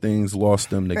small things lost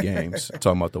them the games.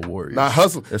 Talking about the Warriors. Not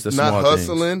hustling. It's the not small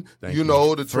hustling. things. Thank You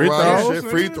know, the Free Toronto throws,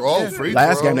 shit. Free throws.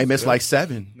 Last game they missed like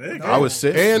 7. I was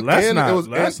 6. And Let's and not- it was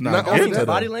let's and not not get only to that.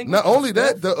 body language. Not only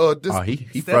that,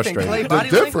 He Steph and Clay frustrated. The body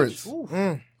difference. language,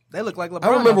 ooh, they look like LeBron. I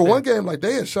remember out one there. game like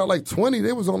they had shot like 20.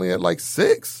 They was only at like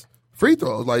 6 free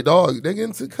throws. Like dog, they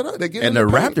getting to cut out. They getting And in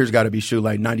the paint. Raptors got to be shooting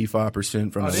like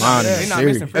 95% from the they- line. they in not the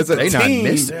missing series. free As a They not team,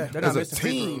 missing. They're not as a missing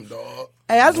free team, throws. dog.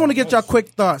 Hey, I just want to get y'all quick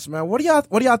thoughts, man. What do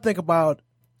y'all think about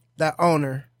that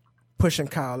owner pushing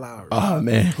Kyle Lowry? Oh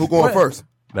man, Who going first?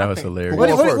 that was hilarious. What-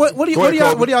 Who going what- first? what do you- Go what do ahead, y'all-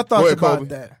 Kobe. what do y'all thoughts Go ahead, about Kobe.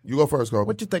 that? You go first, Kobe.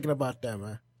 What you thinking about that,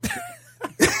 man?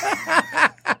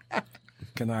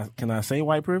 Can I say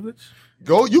white privilege?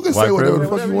 Go. You can say White whatever the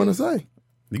privilege. fuck you want to say.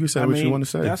 You can say I what mean, you want to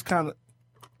say. That's kind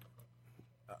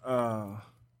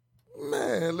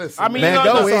Man, of. listen. I mean, Man, no,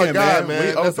 go that's our in, guy, man.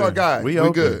 man. We That's our open. guy. We We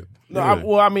open. good.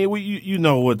 No, I mean, you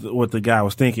know what the guy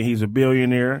was thinking. He's a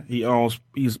billionaire.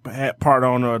 He's part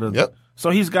owner of the. Yep. So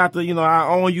he's got the I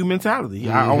own you mentality.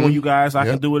 I own you guys. I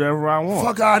can do whatever I want.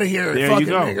 Fuck out of here. There fucking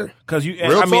you go. nigga. Because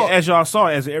Real talk. as y'all saw,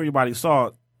 as everybody saw,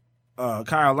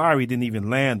 Kyle Lowry didn't even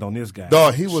land on this guy.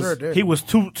 Dog, he was Sure did. He was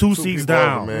two seats people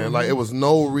down. over, man. Like it was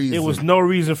no reason. It was no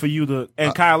reason for you to.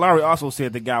 And Kyle Lowry also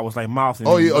said the guy was like mouthing.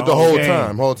 Oh him yeah, the whole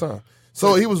game. time.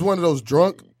 So he was one of those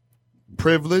drunk,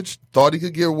 privileged, thought he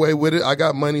could get away with it. I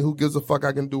got money. Who gives a fuck?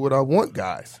 I can do what I want,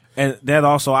 guys. And that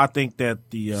also, I think that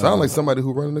the Sound like somebody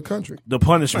who running the country. the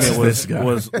punishment This guy.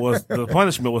 was the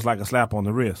punishment was like a slap on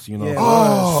the wrist. You know, Yeah, it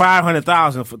was.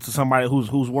 500,000 to somebody who's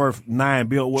worth $9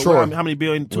 billion. Troy. How many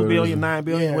billion? 2 billion, 9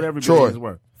 billion, Yeah. whatever billion Troy, is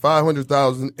worth.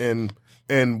 500,000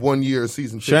 in 1 year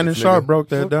season. Shannon tickets, Sharp nigga. broke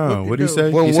that down. What did he say?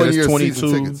 One- He said one it's year 22.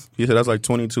 season tickets. He said that's like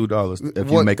 $22. If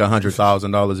you What- make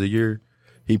 $100,000 a year,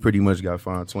 he pretty much got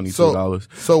fined $22.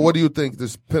 So what do you think?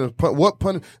 This what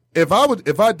pun? If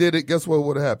I did it, guess what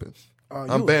would have happened?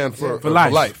 I'm banned for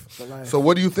life. So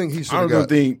what do you think he should I have don't got?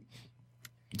 think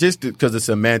just because of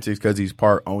semantics, because he's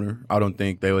part owner, I don't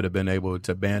think they would have been able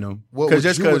to ban him. What Because would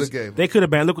just you would because have gave? They could have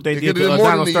banned. Look what they They did could've to did more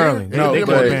Donald than a year. Sterling. They No, could've they did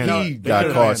could more have than banned. a he They got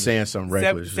could've caught banned. saying some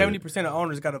reckless shit. 70% of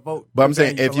owners got to vote. But I'm to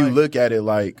saying ban you if for you life. look at it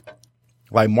like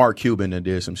Mark Cuban and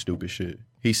did some stupid shit.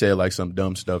 He said like some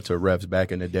dumb stuff to refs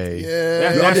back in the day.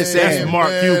 Yeah, I'm just saying. That's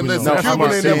Mark Cuban. Listen, though. That's Cuban,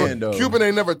 Mark ain't saying, never, though. Cuban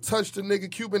ain't never touched a nigga.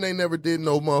 Cuban ain't never did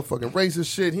no motherfucking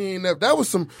racist shit. He ain't never. That was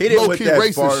some He didn't low went key that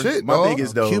racist far. shit, My dog. thing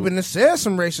is though, Cuban has said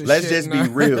some racist let's shit. just be now.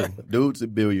 real. Dude's a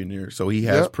billionaire, so he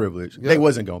has Yep. privilege. Yep. They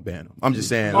wasn't gonna ban him. I'm just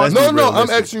saying. Let's No, be no, I'm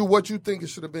realistic. asking you what you think it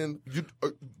should have been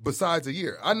besides a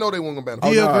year. I know they weren't gonna ban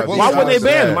him. Oh, no, What Why was would they yours?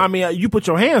 ban him? I mean, you put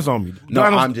your hands on me. No,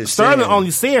 I'm just Sterling saying. only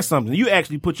said something. You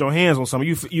actually put your hands on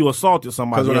something. You assaulted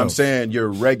somebody. Because what I'm else. saying,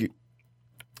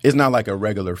 it's not like a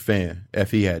regular fan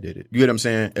if he had did it. You get what I'm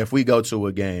saying? If we go to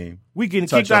a game, We getting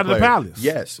touch kicked out of the player- palace.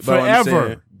 Yes, but I'm forever.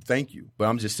 saying, thank you. But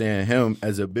I'm just saying him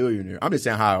as a billionaire. I'm just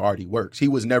saying how it already works. He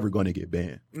was never going to get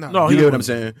banned. No, You he get what I'm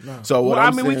wasn't. saying? So what Well,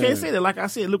 I'm I mean, we saying, can't say that. Like I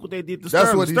said, look what they did to That's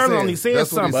Sterling. what he Sterling said. only said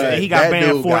That's what he something. said. And he got that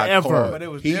banned dude got forever. caught. But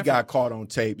it was He different. got caught on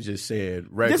tape. Just said This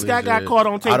reckless guy got shit. caught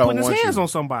on I tape don't putting his want hands you. on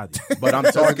somebody. But I'm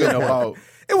talking about.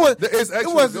 It's actually It a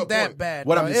wasn't good that point. bad.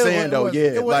 What I'm though. just saying, though,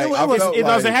 yeah, like, I felt It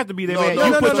doesn't like- have to be that No, way. no,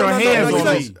 You no, put your hands no, on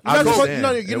no, me. I'm You're not just supposed- saying,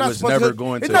 no, it you're not was supposed never to.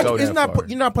 going it's to not, go it's that not. far.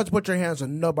 You're not supposed to put your hands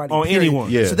on nobody. On period. anyone.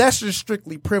 Yeah. So that's just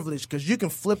strictly privilege because you can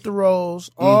flip the roles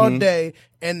all day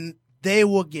and they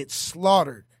will get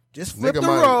slaughtered. Just flip Nigga the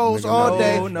might- roles nigga all might.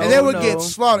 day, No, and they would no. get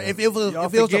slaughtered. If it was Y'all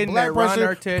if it was a forgetting black that Ron person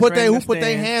Artest who ran the put their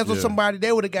stands. hands on Yeah. somebody,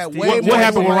 they would have got way What more.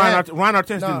 happened than when what Ron Artest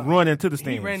didn't run into the He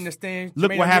stands? ran the stands.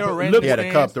 Look Jermaine what happened. O'Neal ran Look- the He had a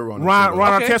stands. cup to run. Ron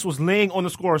Okay. Artest was laying on the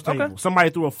scorer's table. Okay. Somebody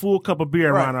threw a full cup of beer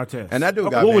at Ron Artest. And that dude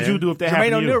got What would banned. you do if that Jermaine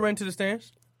happened to O'Neal you? ran to the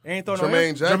stands. Ain't throwing no Jermaine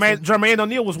hands. Jackson. Jermaine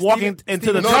O'Neal was walking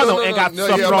into the No, tunnel no, no, and got no,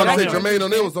 stuff yeah, I'm thrown about on to say him. Jermaine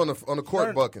O'Neal was on the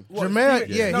court bucking. Jermaine,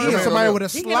 yeah, No, he no, hit no, somebody no. with a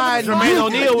He slide. get Jermaine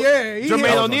O'Neal. he Jermaine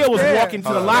hit- O'Neal was yeah. walking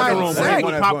to the locker room when they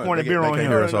exactly. put popcorn and beer on They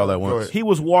can hear him. us all at Go once. ahead. He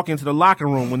was walking to the locker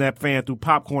room when that fan threw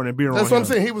popcorn and beer on him. That's what I'm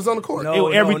saying. He was on the court. No,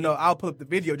 every- no, I'll pull up the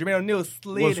video. Jermaine O'Neal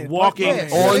slid Was and walking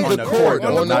punched on him. the court. though,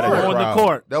 On the not in court. On the crowd.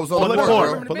 court. That was on On the the court, court.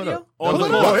 bro. Remember the Pull it video? up. On the Go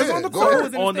court. ahead. Who was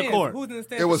in the On the stands? court. Who was in the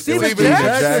stands? It was Steven Steven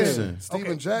Jackson. Jackson. Okay, Steven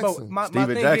but Jackson. my Steven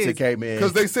thing Jackson is, came in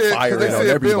Because they said firing on Ben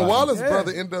everybody. Wallace's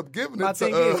brother ended up giving My it to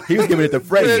thing is- He was giving it to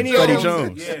Freddie, Freddie Freddie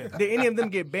Jones. Jones. Did any of them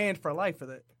get banned for life for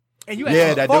that? And you Yeah,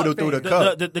 actually that fought dude who threw fans. the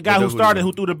cup. The guy who started,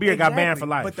 who threw the beer, got banned for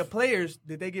life. But the players,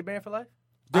 did they get banned for life?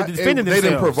 They're defending They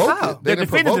didn't themselves. provoke How? it. They They're didn't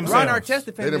defending provoke Ron it. themselves. Artest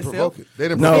They defended didn't himself. provoke it. They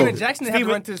didn't No. provoke Steven it. Jackson had to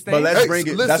run to the stand. But let's Hey, bring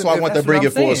it. listen, That's why I want to that's bring what it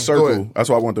I'm full saying. Go circle. ahead. That's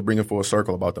why I want to bring it full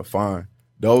circle about the fine.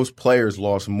 Those players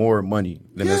lost more money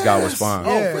than this guy was fined.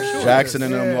 Oh, for sure. Jackson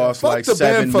and them lost Fuck like the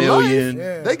ban $7 for life.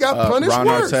 million. They got punished Ron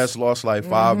worse. Artest lost like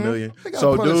 $5 million. They got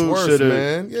So punished worse,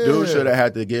 man. Yeah. dude should have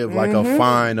had to give like a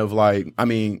fine of like, I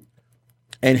mean,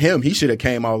 and he should have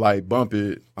came out like, bump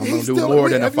it. I'm gonna He's do still- more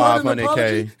than a have you heard an 500K.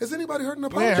 apology? Has anybody heard an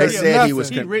apology? They Yeah, said he nothing. was.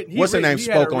 He written- What's the name? he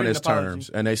had a Spoke on written his apology. terms,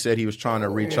 and they said he was trying to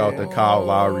reach out to Kyle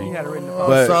Lowry. He had a written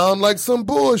But Sound like some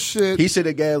bullshit. he should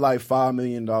have gave like $5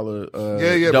 million bro.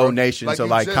 donation Like to you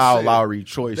like just Kyle said. Lowry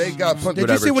choice. They got punished. Did you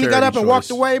whatever see when he got charity up and walked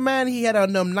choice. away, man? He had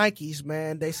on them Nikes,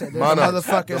 man. They said them Monarchs.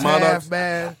 motherfuckers The Monarchs. half,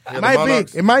 man. Yeah, the Might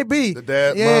Monarchs. be. It might be. The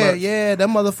dad Yeah, Monarchs. yeah.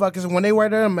 Them motherfuckers, when they wear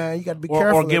them, man, you got to be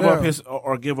careful. Or give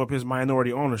of up them. his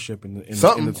minority ownership in the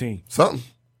Something. team. Something.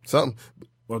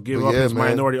 Or give But up yeah, his man.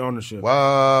 minority ownership.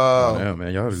 Wow. Yeah,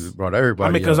 man, y'all just brought everybody.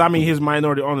 I mean, because up. his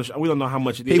minority ownership. We don't know how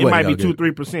much it is. He It wasn't might be gonna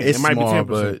 2-3%. It's It might small, be 10%.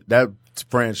 but that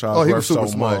franchise Oh, he worth was super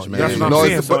so small, much, man. That's what I'm No,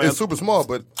 saying. it's, So but it's super small,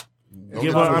 but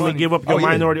Give up your Oh, yeah.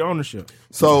 minority ownership.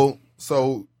 So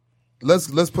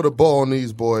let's put a ball on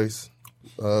these boys.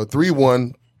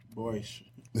 3-1. Boys.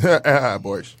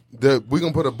 Boys. We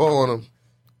gonna put a ball on them.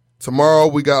 Tomorrow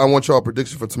I want y'all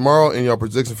prediction for tomorrow and y'all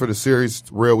prediction for the series.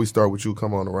 Real, we start with you.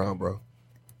 Come on around, bro.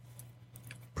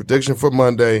 Prediction for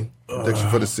Monday. Prediction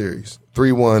for the series.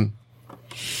 3-1.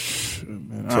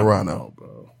 Man, Toronto.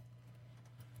 bro.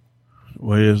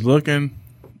 Way it's looking.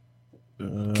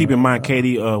 Keep in mind,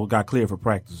 KD got cleared for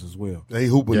practice as well. He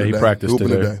hooping Yeah, he today. practiced Hooping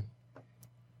today.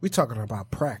 We talking about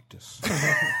practice.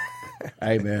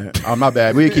 Hey, man, I'm not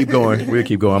bad. We'll keep going. I'm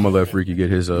gonna let Freaky get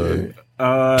his.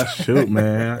 Shoot,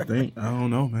 man. I don't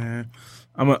know, man.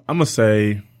 I'm gonna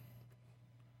say.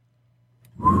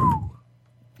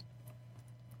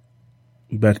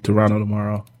 Back to Toronto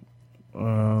tomorrow.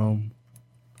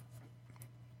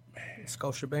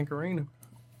 Scotiabank Arena.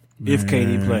 If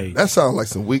KD plays. That sounds like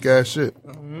some weak ass shit.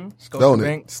 Don't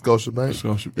Scotiabank. it? Scotiabank.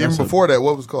 Scotia- Even that's a- before that,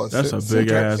 what was it called? That's a Centrex? big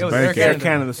ass It was bank. Air Air Canada.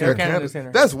 Canada Air Center. Canada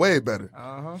Center. That's way better.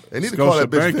 They need to call that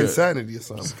bitch Scotiabank is- Insanity or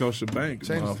something. Scotia Bank.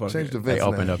 Change the They Vince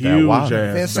opened name. up that Huge wallet.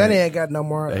 ass Vincennes bank. ain't got no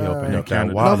more. They opened up that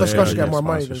Canada. wallet. Nova Scotia got Yeah, more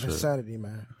money than sponsorship. Insanity,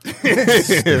 man.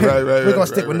 right. We're gonna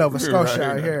stick with Nova Scotia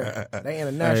out here. They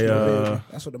international, Hey, baby.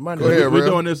 That's what the money Go is. ahead, We're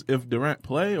Real. doing this if Durant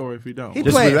play or if he don't. He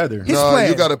Just playing. leather. He's No,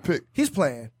 playing. you got to pick. He's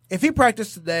playing. If he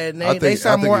practiced today, and I they think-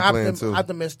 sound I think more he playing too.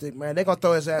 optimistic, man. They gonna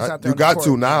throw his ass out there. You on the got court.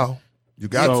 to now. You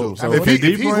got So- to. so if he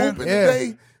KD playing? hooping Yeah.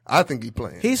 today, I think he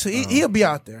playing. He'll be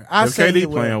out there. I If say he KD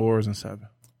will. playing Warriors in 7.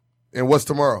 And what's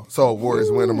tomorrow? So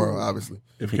Warriors win tomorrow, obviously.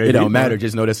 If It don't matter. playing-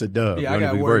 Just know that's a dub. Yeah, I You don't got need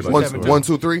to be Warriors worried One, about seven. that. 1,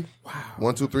 2, 3.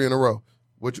 1, 2, 3 in a row.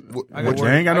 Which I got Which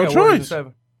Warriors- ain't got I no got Warriors in choice.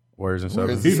 7. Warriors and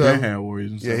Warriors 7. He Seven. been had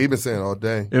Warriors in 7. yeah, he been saying all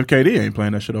day. If KD ain't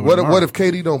playing, that shit over What tomorrow. if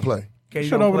KD don't play? KD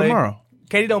Shit don't over play. tomorrow.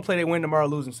 KD don't play. They win tomorrow,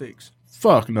 losing 6.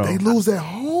 Fuck no. They lose at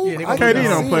home. Yeah, they I gonna lose KD at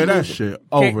don't home. play that shit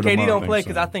over KD tomorrow. don't play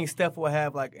because so. I think Steph will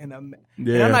have like Yeah, and I'm not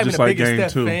even just the like biggest game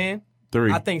Steph 2. fan.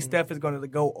 3. I think Steph is going to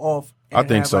go off. I and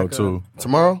think have so like too.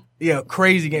 Tomorrow? Yeah,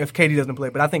 crazy game if KD doesn't play,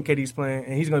 but I think KD's playing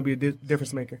and he's going to be a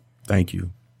difference maker. Thank you.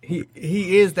 He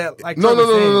is that like No.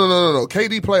 Trevor said.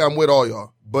 KD play, I'm with all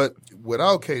y'all. But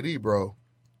without KD, bro,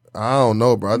 I don't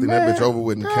know, bro. I think that bitch over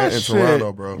with in that Toronto,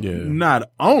 shit- bro. Yeah. Not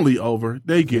only over,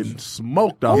 they getting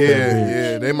smoked off Yeah, that bitch.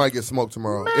 yeah, they might get smoked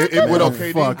tomorrow. Without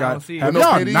KD, Fuck, I don't see it. have No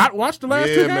y'all KD? not watched the last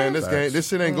yeah, 2 man, games? this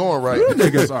shit ain't going right. You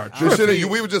niggas are This shit tripping.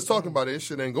 we were just talking about it. This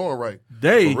shit ain't going right.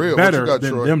 They For real, what better you got,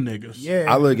 than Troy? them niggas. Yeah.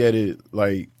 I look at it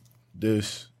like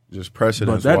this, just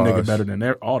precedence. But that nigga better than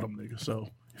all them niggas. So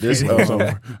This, if it goes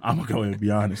over, I'm gonna go ahead and be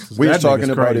honest. 'cause We that was talking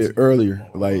nigga's about crazy. it earlier,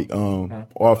 like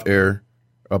off air,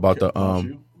 about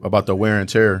the wear and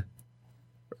tear,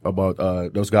 about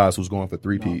those guys who's going for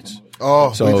 3-peats.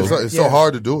 Oh, So- it's so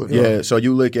hard to do it. Yeah, so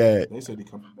you look at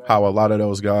how a lot of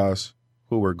those guys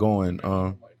who were going,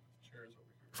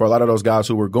 for a lot of those guys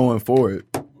who were going for it,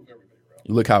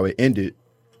 you look how it ended.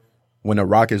 When the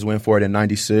Rockets went for it in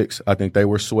 '96, I think they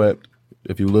were swept.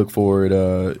 If you look for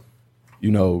it,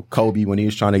 Kobe, when he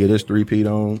was trying to get his 3-peat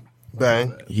on,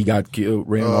 Bang. he got killed,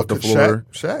 ran off the floor.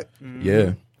 Shaq.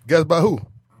 Yeah. Guess by who?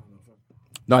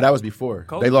 No, that was before.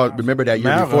 Kobe? They lost. Remember that year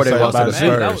Man, I was before they gonna lost say to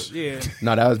the about Man, Spurs. that was, yeah.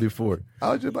 No, that was before. I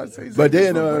was just about to say. But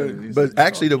then, but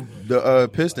actually, the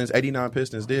Pistons, '89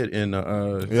 Pistons did in the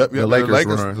the Lakers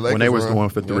Lakers run run. when they was going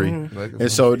for 3. Lakers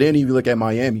And so then you look at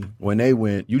Miami when they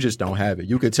went, you just don't have it.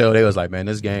 You could tell they was like, man,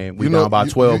 this game we down by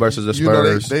 12 versus the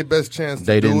Spurs. They best chance to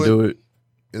They didn't do it.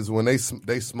 is when they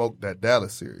smoked that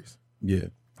Dallas series. Yeah.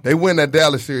 They win that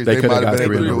Dallas series. They They coulda might have got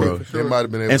been able 3 to in a do row. it. They might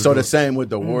have been able. And to so do the it. same with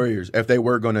the Warriors. If they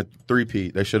were going to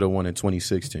 3-peat, they should have won in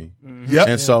 2016. Yep.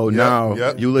 And so now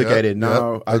you look at it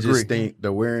now. Yep. I just Agree. think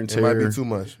the wear and It tear. might be too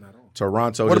much.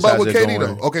 Toronto. What just about has with it KD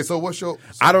going. though? Okay, so what's your?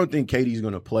 I don't think KD's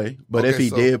going to play, but if Okay, he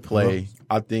so- did play,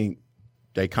 I think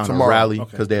they kind of Tomorrow. rally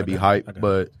because they'd be hyped.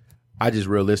 But I just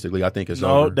realistically, I think it's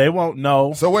No, over. they won't.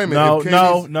 No. So wait a minute, No, if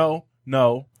KD's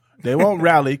no. They won't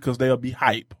rally because they'll be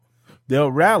hype.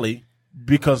 They'll rally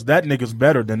because that nigga's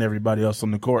better than everybody else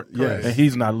on the court. Yes. And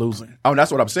he's not losing. Oh,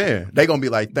 that's what I'm saying. They gonna be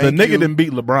like, The thank nigga you. didn't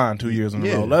beat LeBron 2 years in a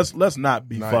Yeah. row. Let's not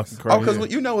be fucking Oh, crazy.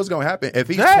 because you know what's gonna happen if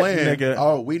he's That playing. nigga,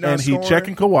 Oh, we not and he scoring.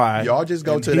 checking Kawhi. Y'all just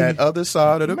go and to he- that other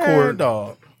side of the Man, court.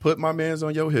 dog. Put my man's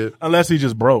on your hip. Unless he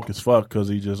just broke as fuck because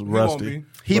he just rusty. be.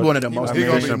 He one of the most He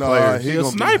gonna be efficient nah, players. he He a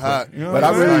gonna be sniper. hot. You know But what I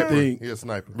I'm really saying? think, He a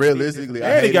sniper. realistically, I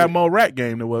And he hate got it. more rack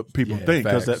game than what people Yeah, think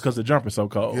facts. because the jumper's so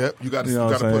cold. Yep, you gotta- know you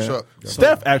what gotta I'm push saying? up.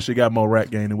 Steph actually got more rack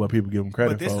game than what people give him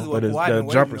credit But this for. is what But Kawhi the been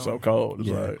jumper's waiting so on. cold. It's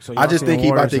like, So I y'all just seeing think he.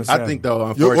 Warriors I in think seven. though,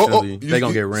 unfortunately, they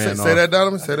gonna get ran off. Say that,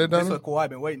 Donovan. Say that, That's Donovan. what Kawhi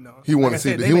been waiting on. He want to Like I see.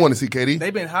 said, He they want been- to see KD.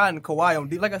 They've been hiding Kawhi on.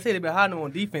 Like I said, they've been hiding him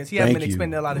on defense. He hasn't Thank been you.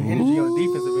 expending a lot of energy on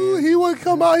defensive Ooh, end. he would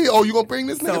come out here. Oh, you gonna bring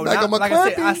this nigga So back now, on my like I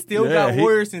said, I still Yeah, got he-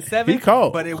 Warriors in 7. he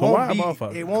cold. But it Kawhi won't be.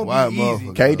 motherfucker. It won't Kawhi be easy.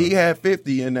 motherfucker. KD had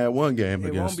 50 in that one game It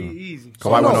against won't be them. easy.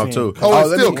 Kawhi went Oh, off too. Oh, it's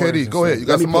let still me- KD. Go ahead. You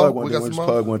got Let me some plug more? one We thing. got Let's some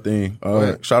plug more. one thing.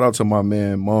 ahead. Shout out to my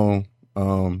man Moan.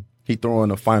 He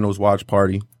throwing a finals watch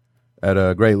party at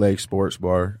a Great Lakes Sports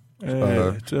Bar. What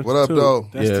up, though?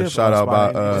 That's Yeah, tip shout out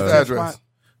spot. by What's the address?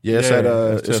 yeah, it's Yeah, at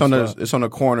that's it's Tip on the spot. it's on the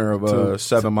corner of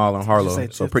 7 Mile and Harlow. say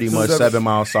So Tip- pretty much 7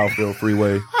 Mile Southfield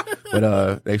Freeway.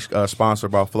 But they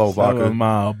sponsored by Flow 7 Vodka.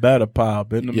 Mile, better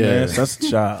pop in the Yeah. mess. That's a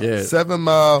child. Yeah. 7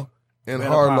 Mile in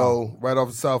Better Harlow, right off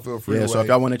the Southfield Freeway. Yeah, so if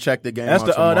y'all want to check the game That's out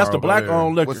the tomorrow, that's the go black there.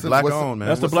 owned liquor. What's the- Black what's- owned, man.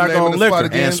 That's the what's black name of owned the spot liquor.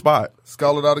 again? And Spot.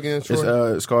 Spell it out again,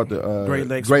 Troy. It's called the Great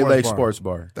Lakes Great Sports Lakes Bar. Sports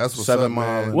Bar. That's what's 7 up, Mile.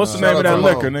 man. and, What's the Shout name of out that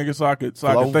to liquor, Mo. nigga? So I could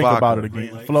Flow think Vodka. about it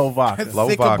again. Flow vodka. Flow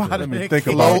Think Vodka. about it, Let me nigga. think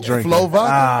Flow- about drinking. Flow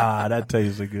vodka? Ah, that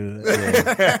tastes good.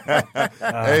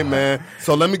 Yeah. Hey, man.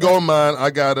 So let me go on mine.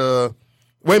 I got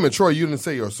wait a minute, Troy. You didn't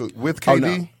say yours. So with Oh, KD.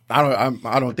 no.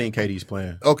 I don't think KD's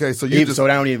playing. Okay, so you Even, just so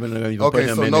they don't even put okay.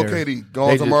 him So in no there. KD. Go on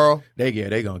They just- tomorrow. They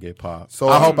gonna get popped. So,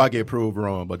 I hope I get proved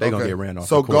wrong, but they gonna Okay. get ran off.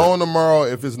 So the court. go on tomorrow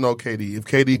if it's no KD. If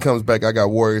KD comes back, I got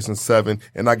Warriors in 7,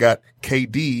 and I got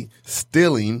KD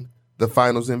stealing the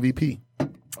Finals MVP.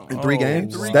 in 3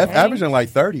 games. Steph averaging like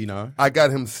 30 now. I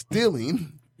got him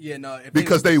stealing Yeah, no. If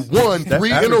because they won That's 3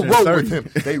 in a averaging row 30. with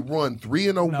him. They won 3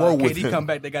 in a no, row with KD him. come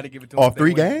back, they got to give it to him. Off if they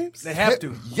 3 win. games? They have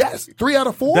to. Yes, 3 out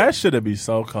of 4. That should be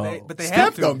so cold. But they have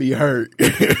Steph to. gonna be hurt.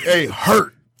 Hey,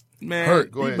 hurt. Man,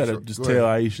 Hurt. Go you ahead, better Troy. just Go tell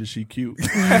Aisha she cute.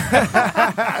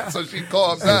 So she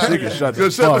calmed down. She can shut the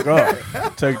fuck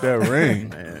up. Take that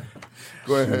ring.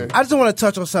 Go ahead. I just want to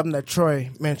touch on something that Troy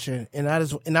mentioned, and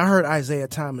I heard Isaiah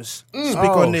Thomas speak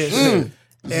on this.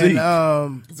 And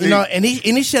you know, and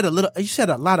he shed a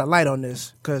lot of light on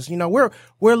this because you know we're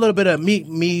a little bit of me,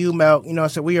 you, Mel. You know,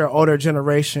 so we are an older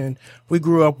generation. We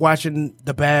grew up watching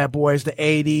the Bad Boys, the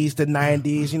 '80s, the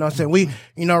 '90s. You know, what I'm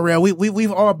saying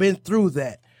we've all been through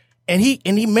that. And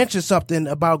he mentioned something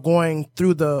about going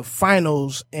through the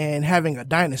finals and having a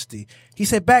dynasty. He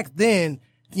said back then,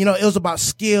 you know, it was about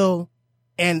skill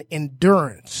and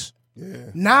endurance. Yeah.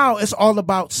 Now it's all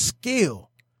about skill.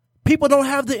 People don't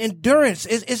have the endurance.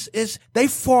 It's they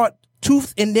fought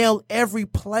tooth and nail every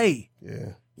play. Yeah. You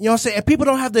know what I'm saying? And people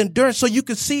don't have the endurance. So you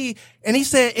could see, and he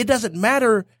said it doesn't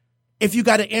matter if you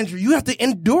got an injury. You have to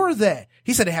endure that.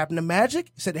 He said it happened to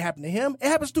Magic. He said it happened to him. It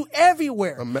happens to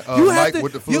everywhere. You have Mike to,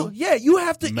 with the flu? you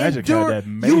have to Magic endure. had that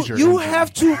major You injury.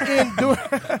 have to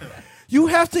endure. You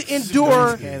have to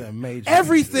endure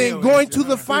everything going to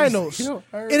the finals.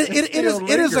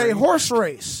 It is a horse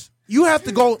race. You have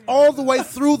to go all the way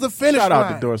through the finish Shout line.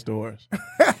 out to Doris Doors.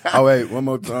 Oh wait, one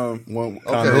more time.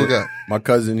 who got? My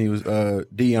cousin, he was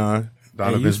Dion,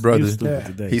 Donovan's you brother. stupid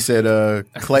today. He said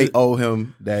Clay owe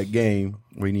him that game.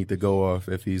 We need to go off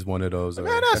if he's one of those. Man,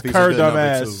 that's if he's a Kerr good number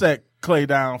dumbass. 2. Set Clay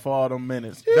down for all them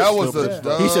minutes. That was Stupid. a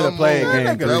dumb He should have played move. game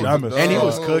That 3. was a dumb And he dumb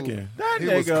was move. cooking. That He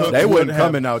was nigga cooking. They would wasn't have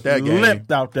coming out that game.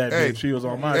 Limped out that Hey, bitch. She was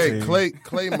on my Hey, team.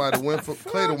 Clay might have went for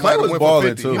Clay was might have went for balling,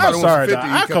 50. too. He I'm might I'm have sorry, went for dog.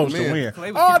 50. I He kept coached him to in. win.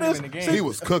 Clay was All keeping him this. in the game. see, He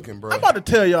was cooking, bro. I'm about to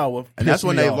tell y'all what. And that's pissed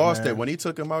when me they off, lost man. it. When he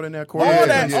took him out in that court. All Yeah,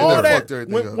 that, yeah, all they that. fucked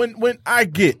everything up. When I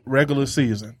get regular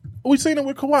season, we seen it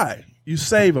with Kawhi. You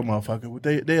save a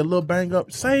motherfucker. They a little bang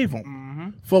up. Save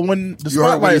them for when the You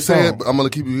heard what he spotlight's said? on. I'm gonna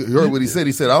keep you. You heard what he said?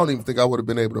 He said, "I don't even think I would have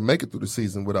been able to make it through the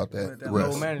season without that That low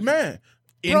rest." management. Man,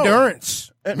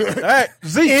 Endurance. Hey,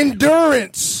 Zeke.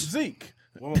 Endurance. Zeke.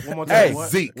 One more time. Hey, what?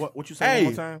 Zeke. What you say one Hey,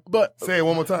 more time? but Say it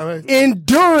one more time. Hey.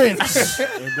 Endurance.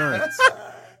 Endurance.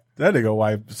 That nigga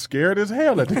wife scared as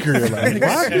hell at the crib. Like,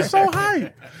 why you so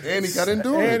hype? And he got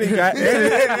endurance. And he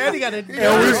got and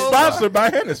we sponsored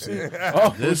by Hennessy.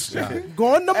 Oh, This shit.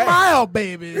 Going the mile,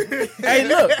 baby. hey,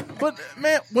 look, but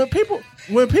man, when people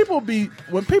be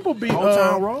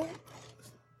Town Road.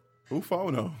 Who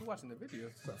phone on? Watching the video.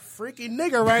 Freaky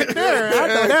nigga right there. I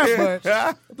know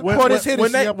that much. Pour this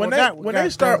Hennessy up on that one. when they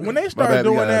start bad,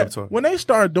 doing we gotta that, talk. when they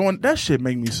start doing that shit,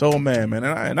 make me so mad, man.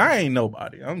 And I ain't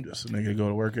nobody. I'm just a nigga go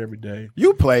to work every day.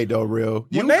 You played though, real.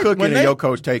 You cooking and your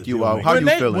coach take you out. How when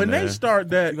you feeling, when man? they start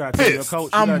that, You gotta tell your coach.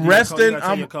 I'm resting.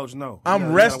 Tell your coach no.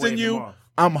 I'm resting you.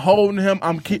 I'm holding him.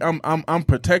 I'm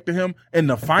protecting him in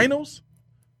the finals.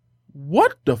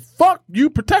 What the fuck you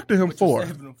protecting him for?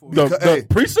 The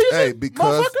preseason? Hey,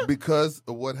 motherfucker? because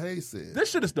of what Hayes said. This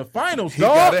shit is the finals, He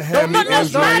dog. got a hammy Nothing else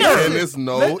injury matters. and there's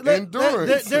no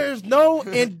endurance. There's no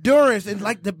endurance, and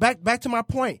like back to my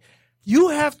point. You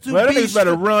have to Well, that be niggas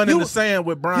better run in you- the sand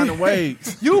with Brian and Wade.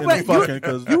 You, in bet- the fucking,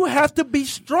 'cause you have to be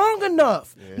strong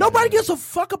enough. Nobody gives a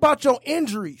fuck about your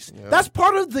injuries. That's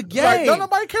part of the game. Like, don't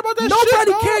nobody care about that shit,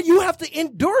 Nobody dog. care. You have to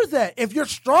endure that. If you're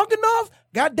strong enough,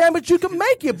 God damn it, you can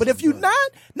make it. But if you're not,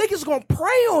 niggas gonna prey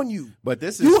on you. But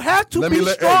this is You have to Let me be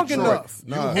let- strong hey, Troy, enough.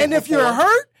 you And if before- you're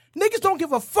hurt, niggas don't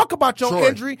give a fuck about your Troy,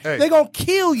 injury. hey. They gonna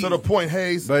kill you. To the point,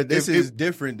 Hayes. But this if- is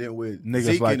different than with Niggas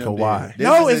Zeke like and them Kawhi. did. This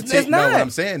No, is a it's team- No, not. what I'm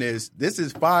saying is this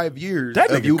is 5 years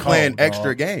That of nigga you cold, playing dog.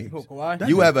 extra games. Kawhi?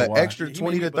 You have an Kawhi. extra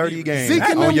 20 to 30 games Zeke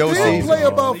and on them your did season. play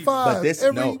about 5 But this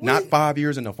every not week. 5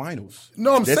 years in the finals.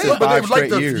 No, I'm This saying, is but they 5 was like straight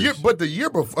the years. year, but the year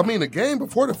before. I mean, the game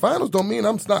before the finals don't mean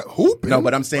I'm not hooping. No,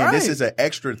 but I'm saying this Right. is an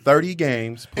extra 30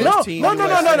 games plus No, Team no, no, no,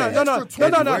 USA. no, no, no, no,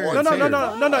 no, no, no,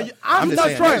 no, no, no. I'm just not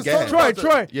saying, Troy. that's gas.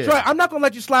 Troy. Yeah. I'm not gonna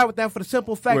let you slide with that for the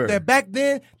simple fact Where? that back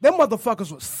then, them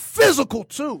motherfuckers was physical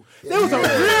too. They was a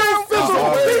real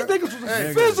physical. These niggas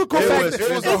was physical It back was- then.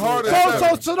 it was the hardest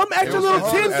So ever. them extra was little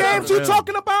the 10 hardest games you ever.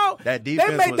 talking about? That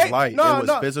defense was light. No, it was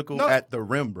no, physical no. at the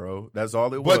rim, bro. That's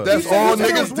all it was. But that's said all it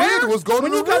niggas was did where? was go to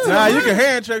When the you got to rim. Nah, you can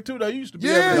hand check too though. You used to be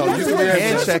Yeah, able to. you You can can hand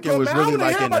hand check. checking was Man, I really don't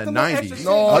like hear in the about them 90s. extra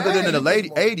No, Other I than in the ain't.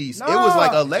 late 80s, No. it was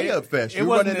like a layup fest. It You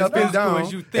wasn't running as up and physical down,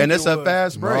 as you think and it's it a was.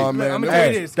 fast break. Nah, man, I'm they- gonna tell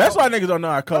you Hey, this. that's why niggas don't know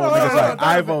how cold niggas like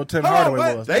Ivo, Tim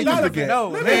Hardaway was. They used to Donovan, get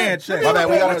no, hand check. My bad,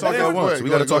 we gotta talk Go at once. ahead, We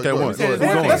gotta go talk ahead, at go once. ahead. Keep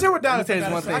going. Let's hear what Let me Donovan tell you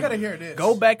got one to say. I thing. gotta hear this.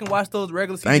 Go back and watch those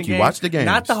regular season Thank you. games. Watch the games.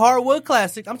 Not the Hardwood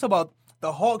Classic. I'm talking about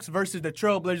the Hawks versus the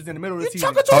Trailblazers in the middle of the You season.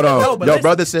 talking to Hold No, on. but Your listen.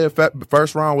 brother said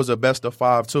first round was a best of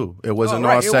 5 too. It wasn't Oh,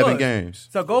 right, all it 7 was. games.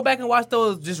 So go back and watch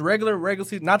those just regular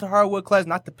season, not the Hardwood Classic,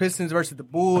 not the Pistons versus the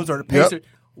Bulls or the Pacers.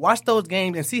 Watch those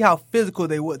games and see how physical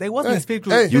they were. They wasn't as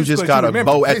physical. hey, physical You just as got a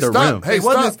remember. bow at the stop. rim. Hey, It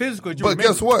wasn't stop. as physical as you But remember.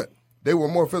 guess what? They were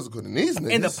more physical than these niggas.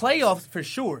 In the playoffs for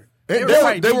sure. They probably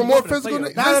were beat more you up in the physical.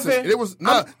 playoffs. Listen, it was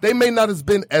not. They may not have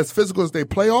been as physical as their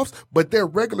playoffs, but their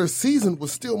regular season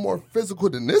was still more physical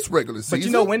than this regular season. But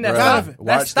you know when that Bruh, stopped?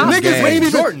 watch That stopped. this Niggas game. ain't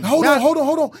even. Jordan. Hold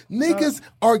on. Niggas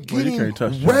are getting can't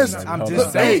touch rest. Jordan. I'm Hold just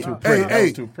on. saying. That was too pretty. That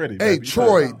was too pretty, Hey, baby.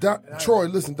 Troy,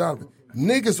 listen, Donovan.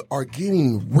 Niggas are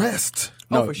getting rest.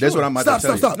 No, for that's sure. what I'm about Stop.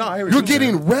 to tell you. No, I hear what You're you're saying.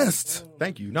 getting rest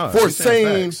Thank you. No, for you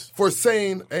saying, facts.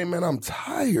 hey man, I'm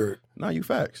tired. No, you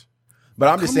facts. But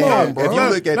I'm just Come saying, on, bro. if you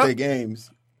look at No. the games,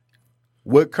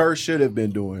 what Kerr should have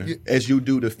been doing as you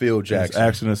do to Phil Just Jackson.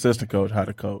 asking the assistant coach how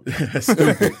to coach.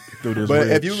 Stupid. Do this But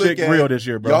real. if you look Shit at real this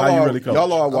year, bro. How you really coach?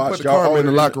 Y'all all I watch. put the Y'all karma in older the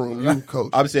than- locker room. You coach.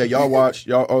 I'm saying y'all watch.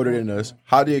 Y'all older than us.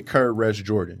 How did Kerr rest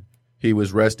Jordan? He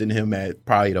was resting him at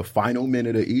probably the final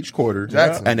minute of each quarter,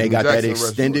 Jackson. and they got Jackson that rest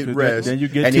extended Jordan. rest. Then you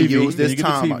get and TV, he used then this you get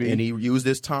the time, TV. and he used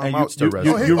his And timeouts to rest.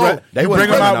 you, Oh, you, he- they you wasn't bring them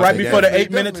running out out right the before game. the He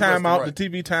 8-minute definitely timeout, rested the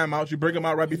TV timeouts. You bring them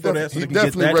out right before that, so He they can get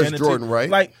definitely that rests energy. Jordan, right?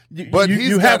 Like, But you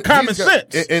he's have got- common he's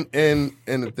got- sense.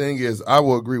 And the thing is, I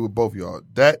will agree with both of y'all.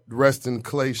 That resting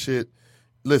Clay shit.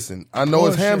 Listen, I know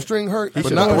his hamstring hurt, but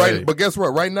should've not right. played. But guess what?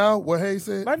 Right now, what Hayes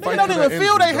said, Like, fight they don't through even that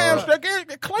feel injury, their dog.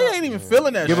 hamstring. Clay ain't even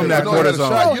feeling that Give shit. him that You know he had a cortisone.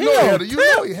 shot. You know he had. Oh, You know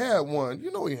hell, he had one.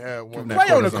 You know he had one. that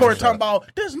Clay on the cortisone court shot. talking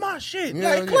about this my shit. Yeah,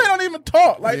 Like yeah. Clay don't even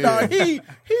talk. Like Yeah. dog, he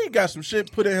got some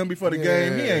shit put in him before the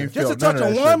game. He ain't Just to felt touch none on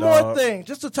of that one shit, more dog. thing.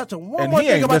 Just to touch on one And more he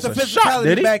thing ain't about the missed a shot, physicality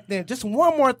did he? back then. Just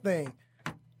one more thing.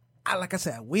 Like I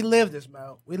said, we live this,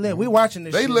 man. We watching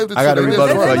this. They shit. lived it. I got a till they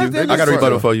rebuttal lived for it. you. They I got a lived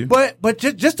rebuttal it. for you. But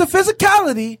just the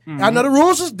physicality. I know the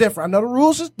rules is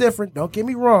different. Don't get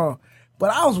me wrong. But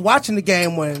I was watching the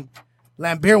game when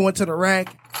Lambert went to the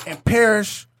rack and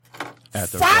Parrish At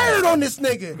the fired on this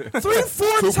nigga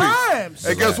 3-4 times.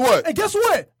 Hey, guess what? And guess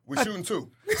what? We're shooting two.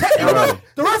 The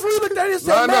referee looked at it and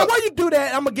said, Line "Man, up. why you do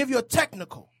that? I'm gonna give you a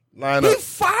technical." Line He up.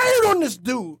 fired on this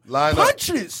dude. Line up.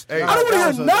 Punches. Hey, I don't that want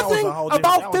was to a- hear that was nothing a whole different-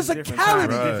 about that was a different time.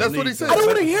 physicality. That's what he said. I don't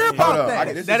want to hear Hold about up.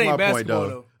 that. This That is ain't my point, basketball, though.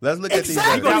 though.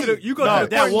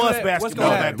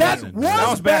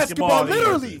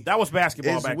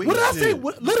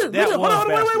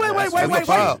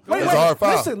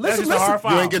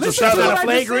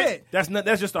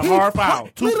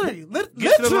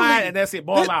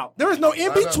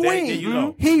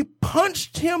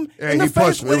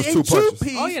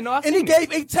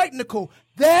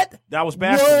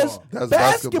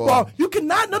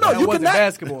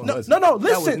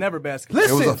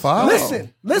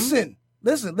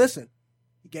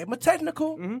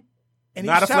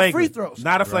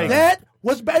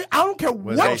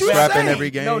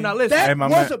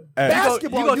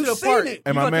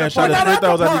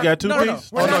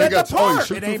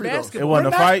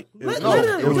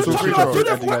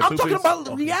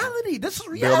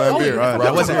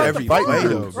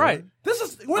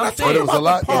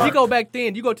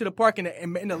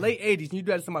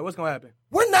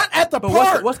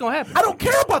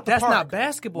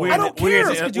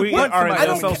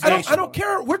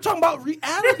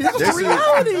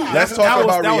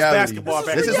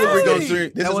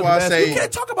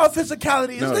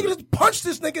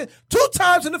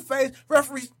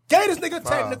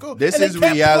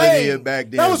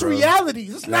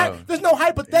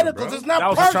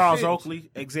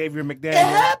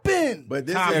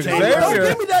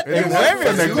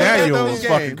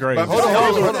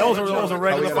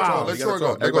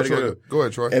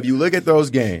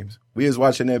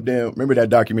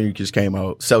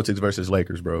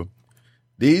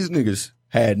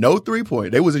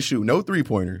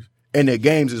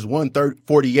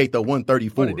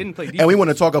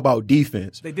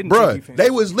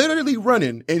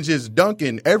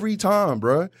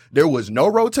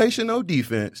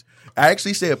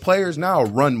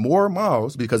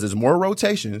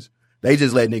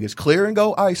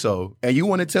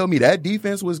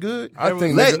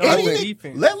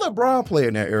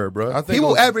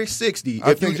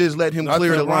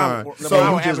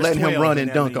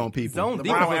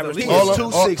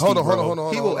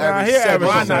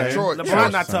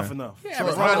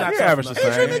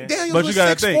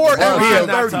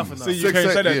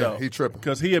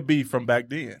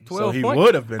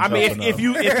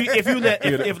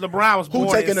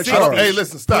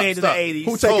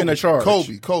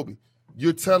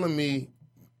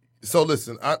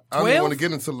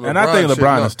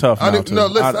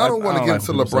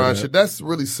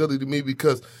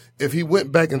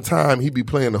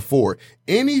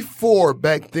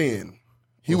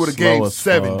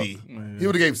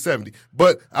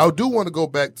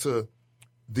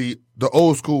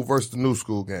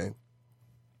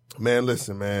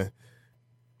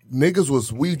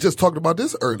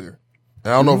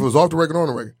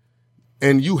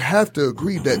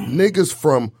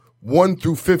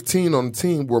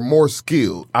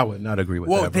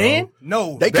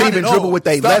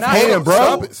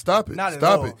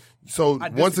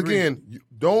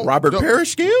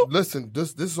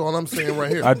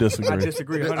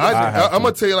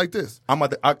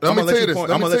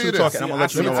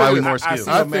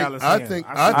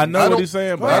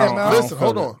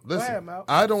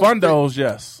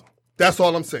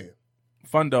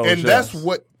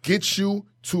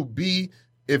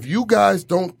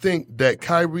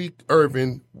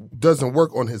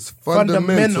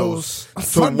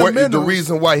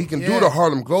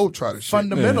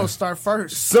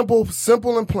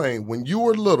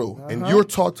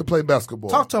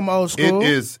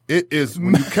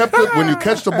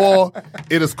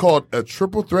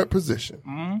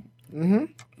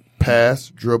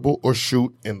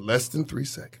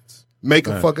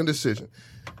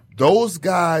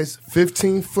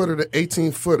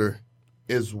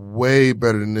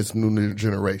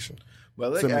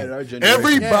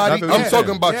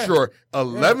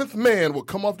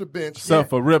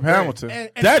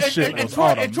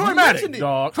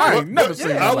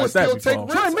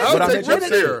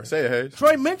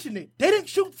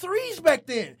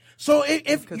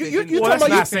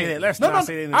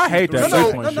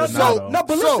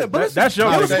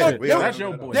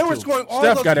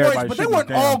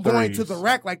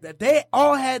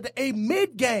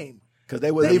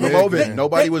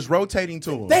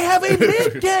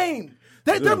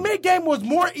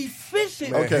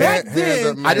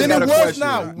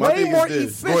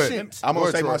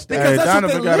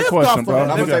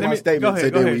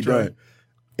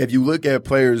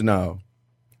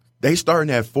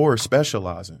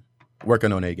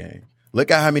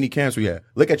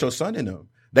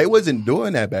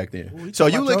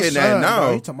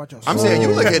 talking about your I'm saying you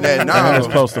looking at And now. it's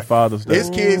close to Father's Day. His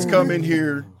kids come in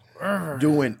here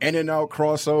doing in and out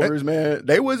crossovers, man.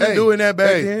 They wasn't doing that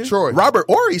back then. Troy. Robert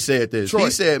Ory said this. Troy.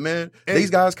 He said, man, these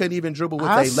guys couldn't even dribble with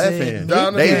I their left said hand.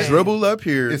 Donovan. They dribble up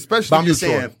here. Especially but I'm you, just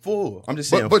saying Troy. full. I'm just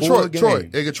saying But full Troy,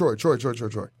 game.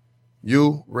 Troy.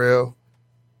 You, Rail,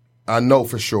 I know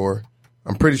for sure.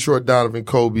 I'm pretty sure Donovan,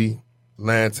 Kobe,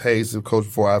 Lance, Hayes have coached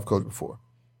before. I've coached before.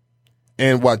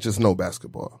 And watch us know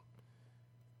basketball.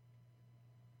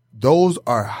 Those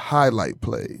are highlight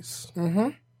plays. Mm-hmm.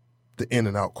 The in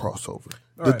and out crossover.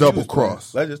 The double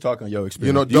cross. Let's just talk on your experience.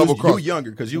 You know, double cross. You younger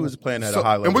because you was playing at a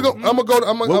high level. And I'm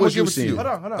gonna was give you it to you. seeing? Hold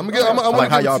on. I'm gonna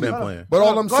how give it y'all to you. been playing. But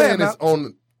all I'm Go saying ahead, is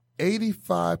on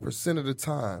 85% of the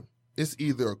time, it's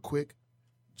either a quick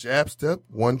jab step,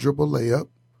 one dribble layup.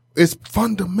 It's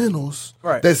fundamentals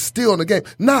that's still in the game.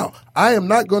 Now, I am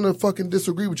not going to fucking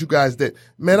disagree with you guys that,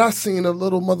 man, I seen a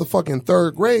little motherfucking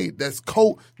third grade that's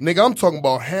cold. Nigga, I'm talking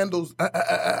about handles.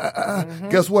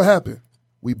 Guess what happened?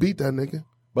 We beat that nigga.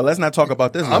 But let's not talk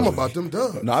about this. I'm level. about them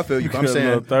dubs. No, I feel you. But I'm Little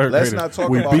saying third let's grader. not talk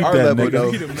We about beat our that level nigga.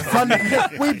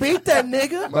 though. We beat that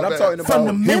nigga. But I'm talking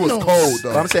about He was cold,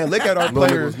 though. But I'm saying, look at our Little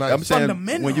players. was nice. I'm saying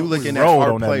Fundamentals. when you looking at Rolled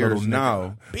our on that players little nigga.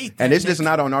 now, Beat that and it's just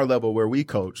not on our level where we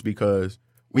coach because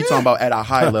we talking about at a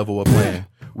high level of playing.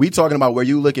 We talking about where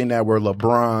you looking at where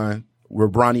LeBron, where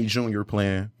Bronny Jr.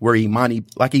 playing, where Imani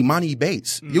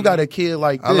Bates. You got a kid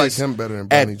like this. I like him better than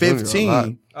Bronny at Jr. a lot.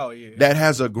 15. Oh yeah. That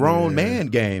has a grown man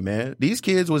game, man. These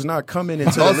kids was not coming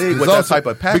into the league with that type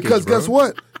of package. Because bro. guess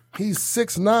what? He's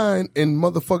 6'9", and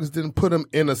motherfuckers didn't put him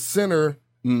in a center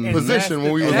position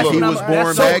when we was that's If he looking. was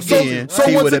born So- back so- then,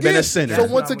 he would have been a center. So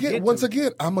That's once what I'm again, getting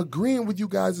to. I'm agreeing with you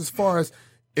guys as far as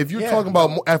if you're talking about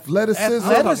more athleticism,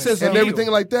 Athleticism. and everything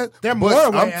like that. They're but more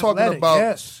I'm way talking athletic, about.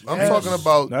 yes, I'm yes. talking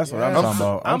about. That's what I'm talking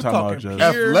about. I'm talking about just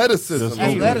athleticism. Just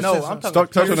Athleticism. No, I'm talking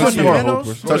Touch on the Touch skill. more Fundamentals.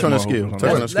 hoopers. Touch on the Touch more skill. hoopers. Touch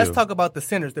on the Let's skill. talk about the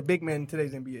centers, the big men in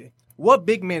today's NBA. What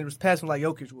big man was passing like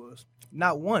Jokic was?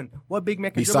 Not one. What big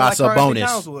man can dribble like Besides Karl-Anthony Sabonis.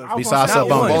 Towns was? Besides Not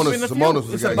one. Sabonis. Sabonis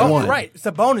was It's the a guy. bonus, right? It's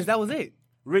a bonus. That was it.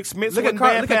 Rick Smith Look at wasn't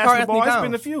Carl- bad look at past the Karl-Anthony ball. It's Towns.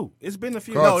 been a few. It's been a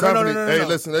few. Carl No. Anthony- Hey,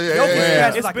 listen. Hey, Jokic hey,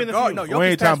 passes It's like been a a guard. few. No, We Jokic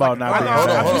ain't talking passes about like a not guard. being Hold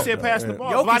on, You hold on. said pass the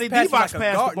ball. Jokic Vlade passes Divac like a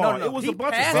passed guard. the ball. No, It was he a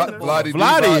bunch of passed centers. the ball. Vlade is closer.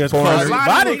 Vlade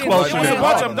It closer was than a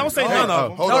bunch of them. Carl. Don't say none of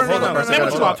them. Hold on. No.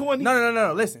 Never about 20.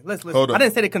 No. Listen. Hold on. I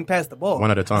didn't say they couldn't pass the ball.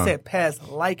 One at a time. I said pass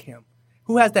like him.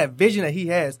 Who has that vision that he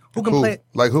has? Who can Who? play?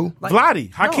 Like who? Like,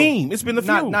 Vlade, Hakeem. It's been a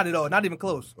few. Not at all. Not even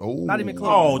close. Oh. Not even close.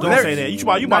 Oh, don't Larry- say that. You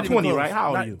about not even 20, close. right? How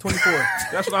old are Not you? 24.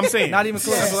 That's what I'm saying. Not even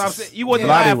close. That's what I'm saying. You wasn't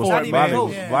Vlade alive was for Not it. even Vlade close.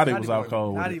 was Not Vlade even was out close.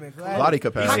 cold. Not even close. Vlade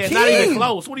could He pass. said not even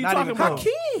close. What are you Not talking even about?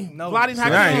 close. No. Vlade and See, I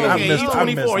Hakeem. ain't- I Okay, missed- he's I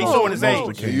 24. He's missed showing his all age.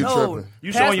 those. Yeah, you tripping.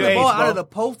 You Passing showing your the ball age, out of bro. the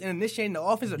post and initiating the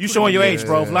offense. are You two showing your different age,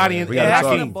 bro. Vlade and We gotta Passing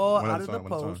talk. the ball One at out a of the time,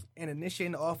 one at a post and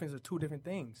initiating the offense are two different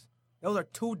things. Those are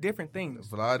two different things.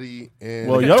 Vlade and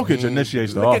Well, Jokic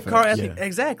initiates the Look at offense. Carl Anthony. Yeah.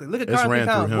 Exactly. Look at It's Carl ran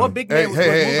Anthony through Towns. him. What big Hey, man was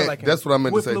moving like him? that's what I meant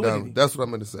to With say, fluidity. Don. That's what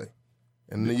I meant to say.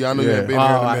 And y'all know you Yeah. ain't been here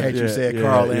in Oh, a I minute. hate you said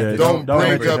Carl Anthony. Don't bring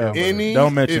mention up him. any.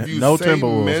 Don't mention if you no say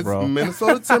Timberwolves, bro.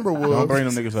 Minnesota Timberwolves. Don't bring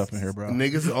them niggas up in here, bro.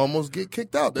 Niggas almost get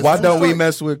kicked out. That's Why true don't we story.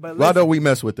 mess with? But Why listen- don't we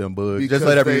mess with them, bud? Just Because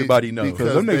let they- everybody know.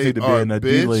 Because them niggas they need to be are in the D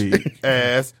bitch League.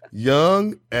 ass,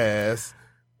 young ass,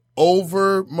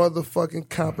 over motherfucking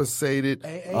compensated,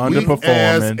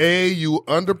 Underperforming. ass, you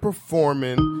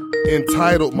underperforming,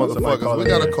 entitled motherfuckers. We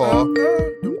got a call.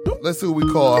 Let's see what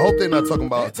we call. I hope they're not talking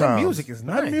about That time. music is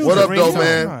nice. What up, though, Ringtone.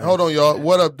 man? Hold on, y'all.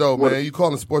 What up, though, man? You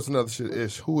calling sports and other shit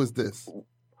ish. Who is this?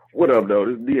 What up, though?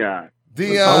 This is Dion.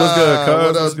 Dion. Oh, what's good, cuz?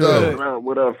 What What's up, good? though?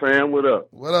 What up, fam? What up?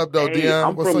 What up, though, Hey, Dion?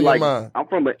 I'm What's from on your mind? I'm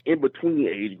from an in-between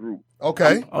age group.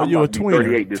 Okay. Oh, you a about to be tweener.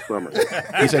 38 this summer.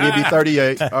 He said he'd be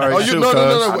 38. All right, Oh, you shoot, no.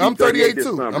 cuz. I'm 38 this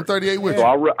too. summer. I'm 38 with So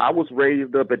you. I was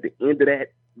raised up at the end of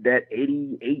that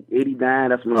 88, 89.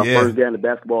 That's when I Yeah. first got into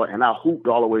basketball, and I hooped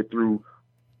all the way through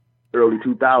early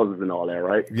 2000s and all that,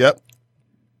 right? Yep.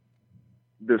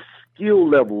 The skill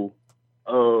level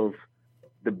of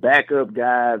the backup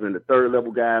guys and the third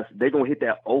level guys, they're going to hit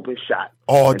that open shot.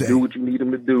 All and day. do what you need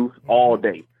them to do all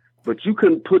day. But you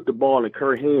couldn't put the ball in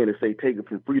Kerr hand and say take it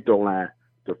from free throw line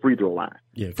to free throw line.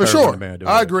 Yeah, For Curry sure. and Van do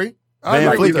I that. agree. Van I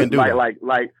agree Fleet with can that. do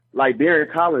that. Like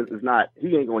Darren Collins is not.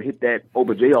 He ain't gonna hit that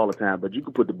OBJ all the time. But you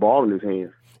could put the ball in his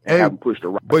hands and Hey, have him push the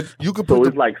right. But you could So put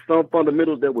it's like some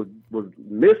fundamentals that was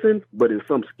missing, but it's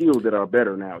some skills that are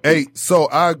better now. Hey, so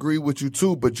I agree with you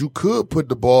too, but you could put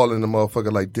the ball in the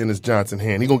motherfucker like Dennis Johnson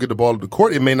hand. He gonna get the ball up the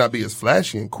court. It may not be as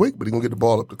flashy and quick, but he gonna get the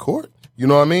ball up the court. You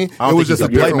know what I mean? I don't It was think just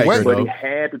a he's a different playmaker, way. But though. he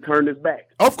had to turn his back.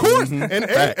 Of course. And hey,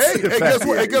 guess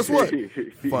what? Hey, guess what?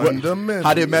 He Fundamentals.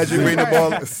 How did Magic bring the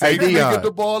ball? Hey, Safely Dion. get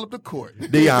the ball up the court.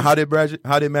 Dion, how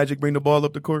did Magic bring the ball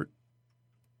up the court?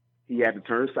 he had to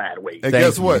turn sideways. And Thank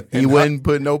guess you. what? He And wouldn't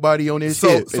put nobody on his So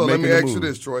hip. so let me ask you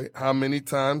this, Troy. How many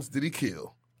times did he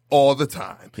kill? All the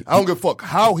time. I don't give a fuck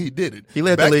how he did it. He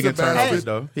led the league in Back-to-back turnovers, hits.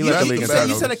 though. He Back led the to league in back.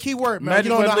 You said a turnovers. key word, man. Magic You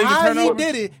don't led know the league in how he turnovers?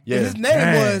 did it. Yeah. His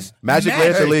name was Magic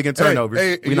led the league in Hey, turnovers.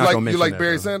 hey, We're you not like gonna mention you like that,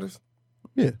 Barry though. Sanders?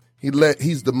 Yeah.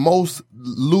 He's the most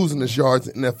losingest yards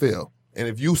in NFL. And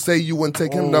if you say you wouldn't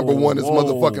take him number one as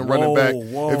motherfucking running back,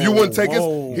 if you wouldn't take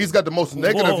he's got the most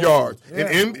negative yards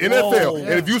in NFL.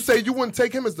 And if you say you wouldn't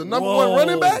take him as the number one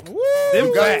running back,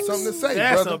 you got facts. something to say,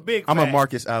 That's brother. a big I'm a fact.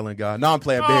 Marcus Allen guy. Now I'm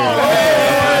playing Barry.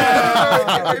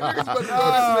 Niggas better throw this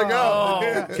nigga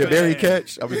out. Can Barry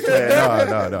catch? I'm just playing.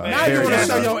 No. now you Barry want to catch.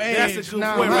 show your That's a age. good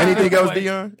Now, point. Anything else,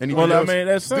 Dion? Anything Well, I else? mean,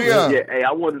 that's simple. Dion. Yeah, hey,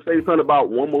 I wanted to say something about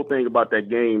one more thing about that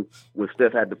game when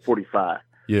Steph had the 45.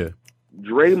 Yeah.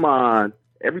 Draymond,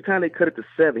 every time they cut it to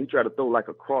 7, he tried to throw like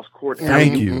a cross court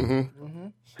Thank alley you.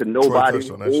 to nobody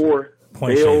touched on that or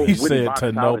Point Bell shaving. He wouldn't said box to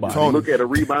out nobody. and look at a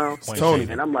rebound. Tony.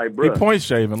 And I'm like, He bro, point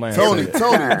shaving, Lance. Tony.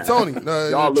 y'all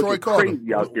Troy looking called crazy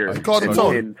him. out there. He called him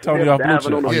Tony. And Tony Steph off blue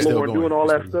diving on the chip. Yeah, floor still and doing going. all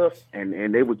that stuff,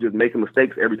 and they was just making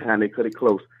mistakes every time they cut it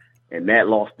close, and that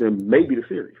lost them maybe the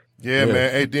series. Yeah,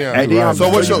 man. Hey, Dion. Hey, Dion, So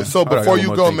what's your? man. So Hold on, I before got you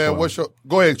one go, more thing man, for what's your?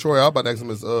 Go ahead, Troy. I'm about to ask him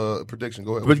his prediction.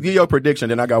 Go ahead. But give your prediction,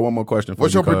 then I got one more question for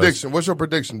What's you. your prediction? What's your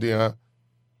prediction, Dion?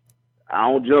 I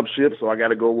don't jump ship, so I got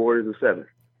to go Warriors in 7.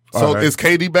 So All right. is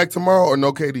KD back tomorrow or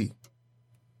no KD?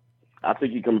 I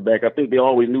think he coming back. I think they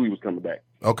always knew he was coming back.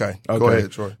 Okay. Okay. Go ahead,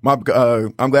 Troy.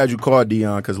 I'm glad you called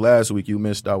Dion because last week you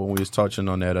missed out when we was touching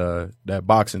on that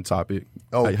boxing topic.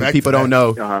 Oh, Like, back people to don't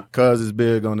back. know Cuz is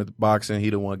big on the boxing. He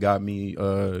the one got me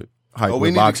hyped Oh,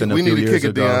 with boxing we a few need to years kick it,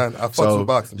 ago. Dion. I fucks So with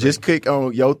boxing. just kick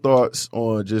on your thoughts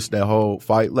on just that whole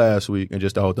fight last week and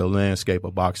just the landscape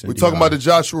of boxing. We're talking about the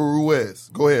Joshua Ruiz.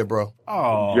 Go ahead, bro.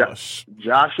 Oh,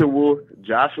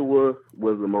 Joshua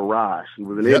was a mirage. He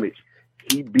was an Yep. image.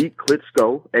 He beat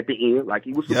Klitschko at the end like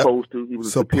he was Yep. supposed to. He was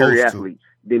a Supposed superior to. athlete.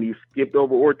 Then he skipped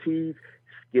over Ortiz,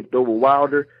 skipped over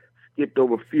Wilder, skipped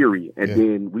over Fury, and Yeah.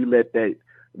 then we let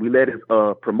his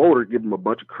promoter give him a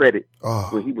bunch of credit Oh,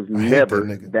 when he was I hate never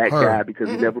that nigga. that Her. guy because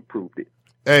he never proved it.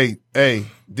 Hey,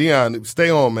 Dion, stay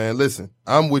on, man. Listen,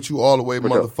 I'm with you all the way,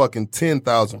 What's up? motherfucking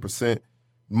 10,000%.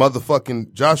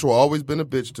 Motherfucking Joshua always been a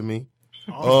bitch to me.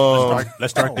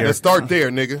 let's start there. Let's start there,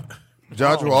 nigga.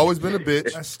 Joshua always been a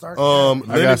bitch. Let's start I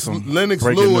got some Lennox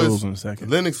breaking Lewis. news in a second.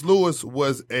 Lennox Lewis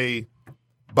was a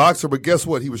boxer, but guess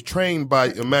what? He was trained by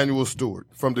Emmanuel Stewart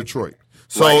from Detroit.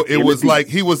 So Right. it was like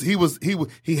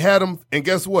he had him, and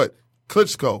guess what?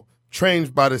 Klitschko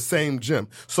trained by the same gym.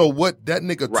 So what that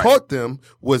nigga Right. taught them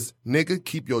was, nigga,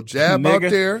 keep your jab out Nigga.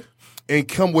 there and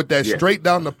come with that Yeah. straight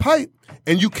down the pipe,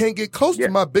 and you can't get close Yeah.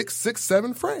 to my big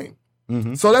 6'7" frame.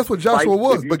 So that's what Joshua Fight-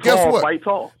 was. if you But guess tall, what? Fight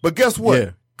tall. But guess what? Yeah.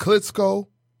 Klitschko,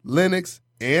 Lennox,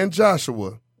 and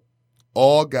Joshua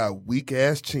all got weak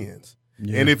ass chins.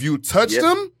 And if you touched Yep.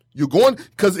 them, you're going,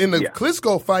 because in the Yeah.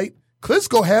 Klitschko fight,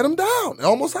 Klitschko had him down,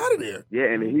 almost out of there. Yeah,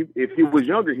 and if he was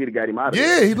younger, he'd have got him out of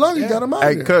there. Yeah, he got him out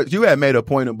Hey, of there. Cuz, you had made a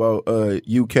point about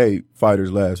UK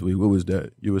fighters last week. What was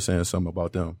that? You were saying something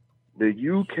about them. The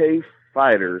UK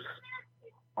fighters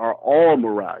are all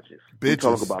mirages. We Bitches.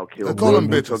 talk about Kill Let's call them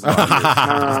Bill. bitches. We talk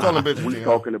about Let's call them bitches, We Dion.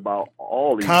 talking about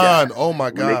all these Khan, guys. oh my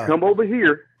When they God. come over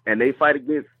here and they fight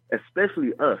against,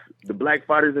 especially us, the black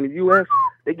fighters in the U.S.,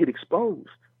 they get exposed.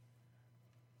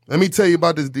 Let me tell you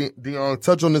about this, Dion.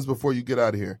 Touch on this before you get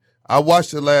out of here. I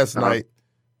watched it last night.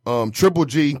 Triple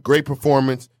G, great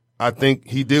performance. I think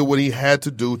he did what he had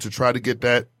to do to try to get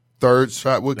that third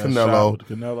shot with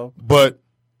Canelo. But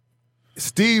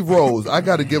Steve Rose, I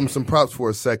got to give him some props for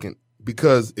a second,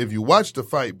 because if you watch the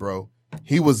fight, bro,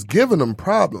 he was giving him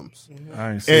problems.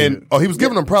 I ain't seen it. And he was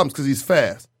giving him problems because he's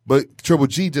fast. But Triple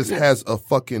G just has a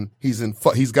fucking,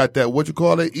 he's got that, what you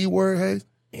call that E word, Hayes?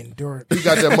 endurance. He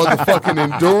got that motherfucking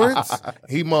endurance.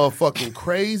 He motherfucking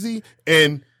crazy,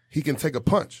 and he can take a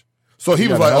punch. So he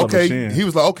was got a like, hell of a okay. chin. He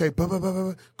was like, okay,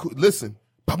 cool, listen,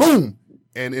 ba-boom.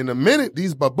 And in a minute,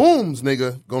 these ba-booms,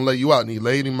 nigga, gonna lay you out. And he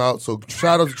laid him out. So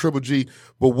shout out to Triple G.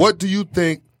 But what do you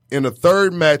think in the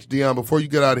third match, Dion, before you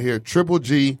get out of here, Triple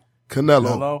G, Canelo,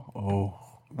 Hello?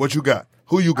 Oh. what you got?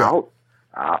 Who you got?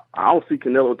 I don't see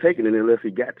Canelo taking it unless he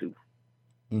got to.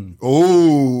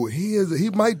 Oh, he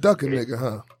might duck a nigga,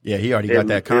 huh? Yeah, he already got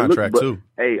that contract too.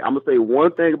 Hey, I'm gonna say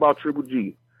one thing about Triple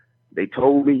G. They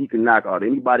told me he can knock out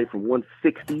anybody from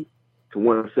 160 to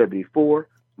 174.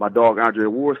 My dog Andre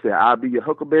Ward said, "I'll be your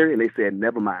Huckleberry," and they said,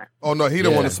 "Never mind." Oh no, he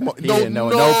didn't want to smoke. He didn't know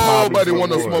no problems Nobody with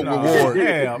want no Ward. smoke with Ward.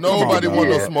 Yeah, Nobody come want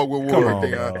no on, smoke with Come Ward. on,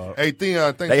 Theon. dog. Hey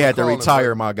Theon, thanks They for had to calling,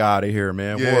 retire bro. my guy out of here,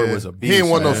 man. Yeah. Ward was a beast. He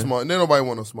didn't want no man. smoke. Nobody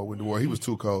want no smoke with the Ward. He was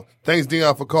too cold. Thanks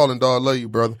Dion for calling, dog. Love you,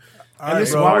 brother. And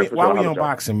listen, bro. while we on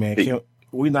boxing, man,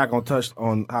 we not gonna touch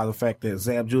on how the fact that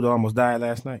Zab Judah almost died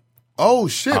last night. Oh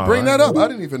shit! Bring that up. I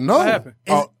didn't even know. What happened?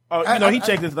 He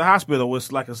checked into the hospital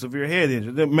with like a severe head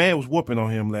injury. The man was whooping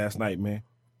on him last night, man.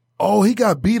 Oh, he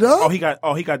got beat up. He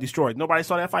got destroyed. Nobody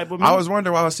saw that fight but me. I was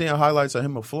wondering while I was seeing highlights of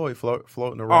him and Floyd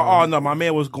floating around. Oh no, my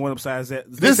man was going upside Zab.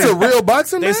 This is a real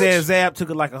boxing They match? said Zab took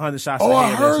like 100 shots. Oh, to the I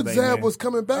head heard yesterday, Zab man. was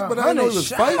coming back, but I didn't know he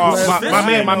was 100 fighting. Oh, last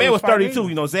night. my man was 32.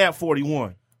 You know, Zab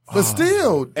 41. But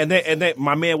still, And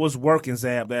my man was working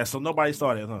Zab there, so nobody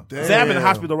saw that, huh? Damn. Zab in the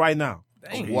hospital right now.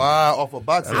 wow, off of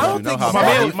boxing. I don't think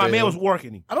My man was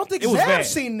working him. I don't think It was Zab bad.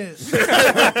 seen this. No,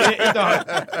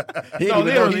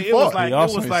 literally, it was like He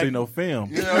also it was ain't like seen no film.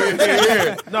 it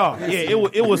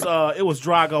was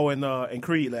Drago and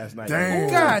Creed last night. Damn.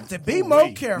 God, to be more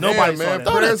careful. Nobody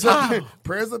Damn, saw man. that.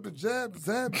 Prayers up to Zab.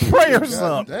 Prayers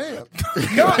up. Damn.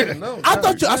 I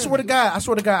thought I swear to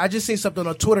God, I just seen something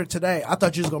on Twitter today. I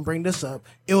thought you was gonna bring this up.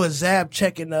 It was Zab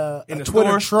checking a the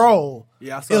Twitter store? troll.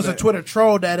 Yeah, I saw it was a that. Twitter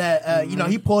troll that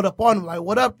he pulled up on him like,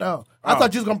 "What up, though?" I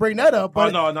thought you was gonna bring that up,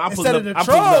 but no, I'm instead of putting the up- I'm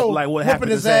putting up, troll like, what whooping happened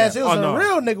to his ass, Zab. it was Oh, no. a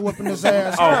real nigga whooping his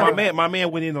ass. Oh, my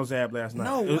man went in on Zab last night.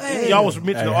 No It was- way. Y'all was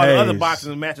mentioning Hey, all the other Hayes.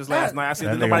 boxing matches last night. I said,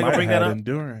 That did nigga nobody might gonna bring have that up?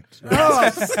 endurance.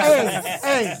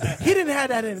 Hey, he didn't have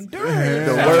that endurance.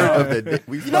 The word of the day.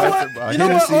 We know what? talked about You know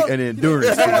what? Hennessy and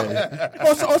endurance today.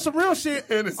 on some real shit.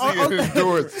 Hennessy on- and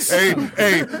endurance. Hey,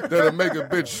 that'll make a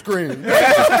bitch scream.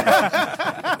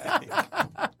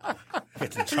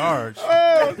 It's in charge.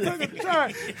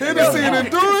 Hennessy and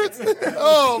endurance?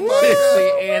 Oh,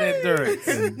 my and endurance.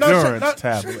 Endurance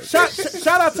tablet.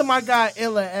 Shout out to my guy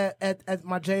Illa at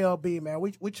my JLB, man.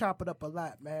 We chop it up a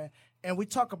lot, man, and we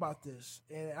talk about this.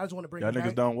 And I just want to bring Y'all it back.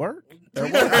 niggas don't work?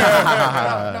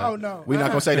 No. We're not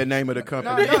gonna say the name of the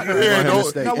company. No. We want him to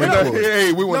stay employed.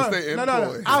 Hey, we want to stay No.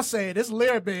 employed. I'll say it. It's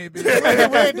Lear, baby. We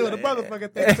ain't doing the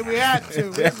motherfucking thing so we had to.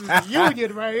 This is a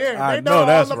union right here. I They know know all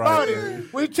that's about right.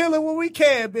 it. We chilling when we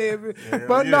can, baby.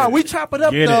 But no, we chop it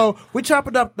up Get though. We chop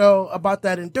it up though about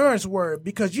that endurance word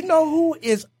because you know who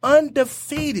is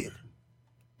undefeated?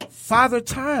 Father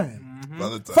Time.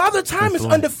 Father Time is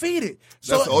undefeated.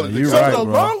 So, That's the only You thing. right, the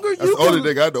bro. longer That's you the only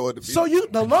can, thing I know what to be. so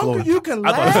the longer you can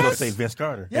I thought you were going to last. say Vince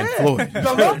Carter. Yeah. Floyd. The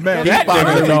longer, Man, He's that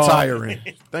finally nigga retiring.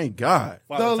 Thank God.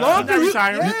 the longer you,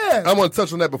 yeah. I'm going to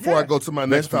touch on that before I go to my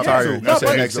next Vince topic. retired. too. I said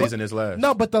but- next season is last.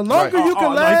 No, but the longer Right. you can No,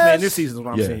 he's last, playing this season is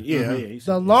what I'm Yeah. saying. Yeah, yeah.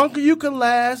 the longer you can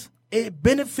last, it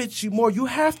benefits you more. You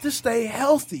have to stay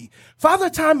healthy. Father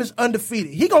Time is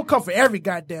undefeated. He gonna come for every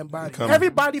goddamn body.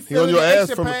 Everybody He on feeling your the ass aches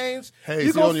and from pains. Hey, You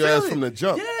he gonna on your feel ass it. from the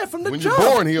jump. Yeah, from the When jump.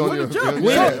 you're born, he on When your the jump.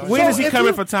 jump. When is he if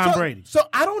coming for Tom Brady? So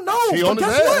I don't know. He But on his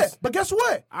guess ass. what? But guess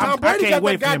what? I Tom Brady can't got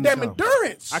wait that for him to goddamn come.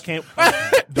 endurance. I can't.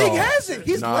 He has it.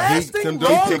 He's Nah, lasting Tim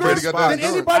longer Brady got that than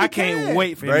endurance. anybody I can't can.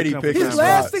 wait for him Brady to come. picked for He's his Tom.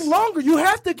 lasting longer. You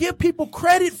have to give people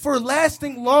credit for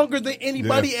lasting longer than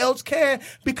anybody else can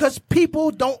because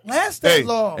people don't last that Hey,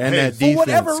 long. And that for defense,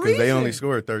 whatever because reason. they only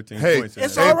scored 13 Hey, points. in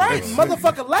It's that all game. right.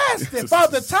 Motherfucker lasting.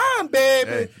 Father Time,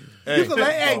 baby. You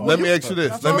can Let me ask you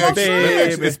this. That's Let me all ask you, I'm let me ask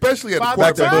you, saying. especially at the Father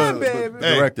quarterback. Time, baby.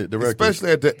 Hey, Directed.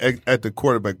 especially at the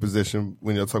quarterback position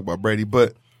when y'all talk about Brady.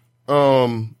 But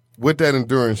with that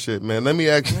endurance shit, man, let me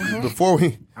ask you before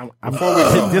we go.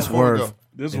 This Before we word. go.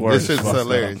 This word This is shit is fucked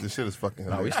hilarious. up. This shit is fucking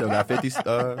No, we hilarious. still got 50.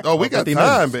 Oh, we got 50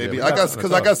 time, minutes. baby. Yeah, I got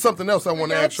because I got something else I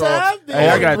want to ask y'all. time, baby. Hey,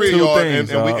 I All got three of two y'all,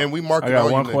 things. and we marked I it got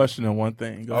on one you. question and one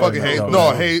thing. Go Fuck it, ahead. hey, Go no,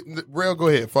 ahead. hey, real, go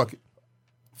ahead. Fuck it.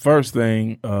 First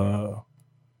thing,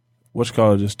 what's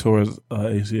called just tore his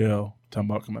ACL. Talking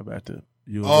about coming back to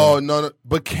you. Oh no,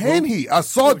 but can he? I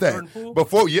saw Jordan that Poole?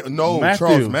 before. Yeah, no,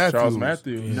 Charles Matthews. Charles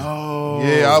Matthews. No.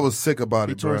 Yeah, I was sick about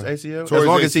He it, tore bro. his ACL? Tore As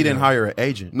long his as he didn't ACL. hire an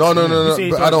agent. No, You say he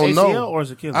but tore I don't his know. ACL or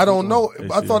his Achilles? I don't know. I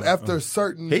ACL. thought after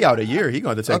certain. He out a year. He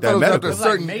going to I take thought it that was after medical.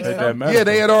 certain. Like Take that Yeah, medical. Yeah,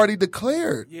 they had already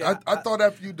declared. Yeah, I thought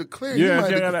after you declared, Yeah, you if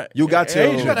might you have got You got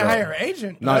to. You gotta hire an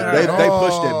agent. No, they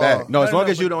pushed it back. No, as long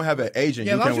as you don't have an agent,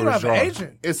 Yeah, you as long as can you don't have withdraw. an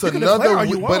agent. It's You can declare another, all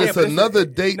you but want. it's Yeah, but another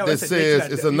date no, that it's a date you says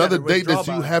gotta- it's you another gotta date that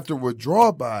withdraw you by. have to withdraw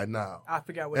by now. I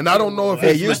forgot what. And I don't know if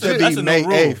It it's used to legit. be That's a new May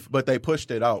rule. 8th, but they pushed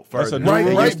it out That's further. a new Right,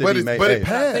 rule. It right, used to but be it's May but it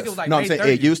 8th. I think it was passed. like No, I'm May saying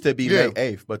 30th. it used to be Yeah. May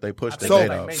 8th, but they pushed the So,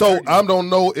 date out. so I don't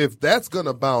know if that's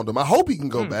gonna bound him. I hope he can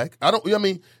go back. I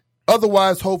mean,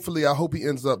 otherwise, hopefully, I hope he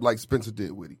ends up like Spencer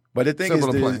did with him. But the thing Simple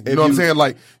is, and this, plain. if You know what I'm saying?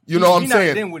 Like, you know what I'm He not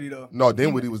saying? Dinwiddie, though. No,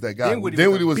 Dinwiddie was that guy. Dinwiddie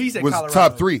Dinwiddie was was a beast at was Colorado.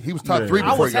 top 3. He was top 3 I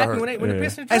before was he got happy hurt. when the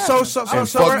Pistons And drafted so him.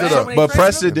 fucked it up. but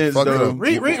precedents, Fuck it though. up.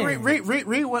 Read Yeah, what what you it read.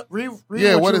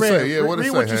 say? Yeah, what it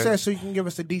read say, what you Hank? said so you can give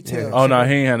us the details. Oh no,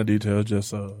 he ain't had the details.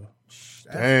 Just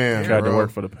Damn, tried to bro.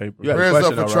 work for the paper. You had a Prayers question,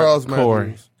 up for all right. Charles Corey.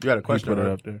 Matthews. You had a He question put it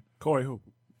right? up there. Corey who?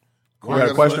 We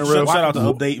got a question, real? Shout out to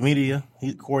Update Media.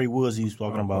 Corey Woods, he's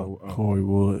talking about. Corey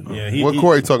Wood. Yeah, What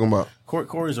Corey talking about?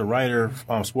 Corey's a writer,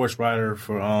 sports writer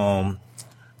for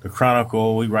the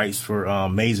Chronicle. He writes for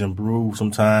Maize and Brew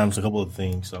sometimes, a couple of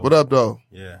things. So What up, though?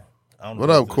 yeah. I don't know What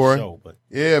if up, it's a Corey? show, but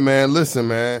Yeah, man. Listen,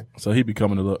 man. So he be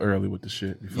coming a little early with the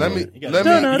shit. Let me. he got, Let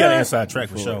he me. got an inside track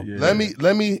for sure. Yeah. Let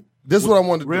me. This is what I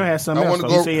wanted to do. Real had something I else.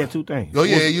 want Though. to He said he go. had 2 things. Oh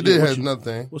yeah, What's- you did what have another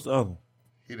thing. What's the other?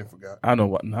 He didn't forgot. I know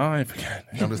what. No, I ain't forgot.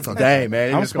 I'm just talking. Dang, man.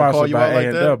 He I'm just gonna call sponsored you by out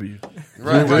like that? A&W.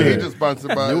 Right. He Yeah. just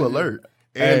sponsored by New alert.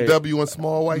 A&W and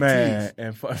small white Man,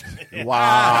 tees. and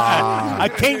Wow. I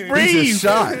can't He breathe. just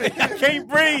shot. I can't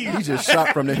breathe. He just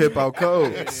shot from the hip hop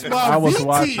code. I was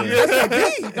watching.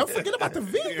 Don't forget about the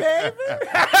V, baby.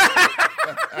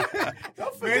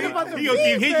 Don't forget about the He gonna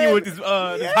keep hitting you with this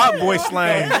hot boy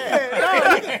slang.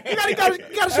 You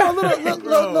gotta show a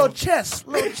little chest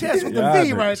with the Yeah,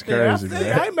 V right it's there. crazy, I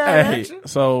man. ain't mad Hey, at you.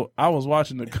 so I was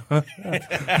watching the.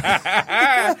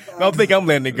 Don't think I'm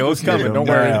letting it go. It's coming. Don't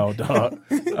worry. Now, dog.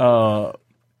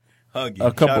 Hug you.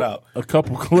 A couple, Shout out. a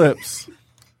couple clips.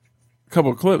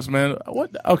 Man.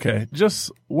 What? Okay,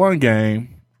 just one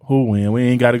game. Who win? We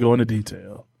ain't got to go into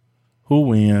detail. Who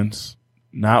wins?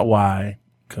 Not why,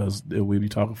 because we be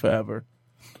talking forever.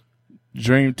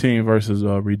 Dream Team versus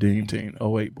Redeem Team.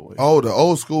 08 boys. Oh, the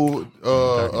old school Who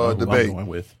I'm debate. going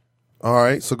with. All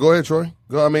right, so go ahead, Troy.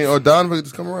 Go. I mean, or Donovan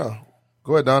just come around.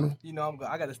 Go ahead, Donovan. You know,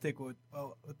 I got to stick with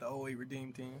the 08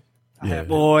 Redeem team. Yeah.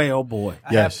 Boy, oh boy.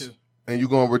 I Yes. have to. And you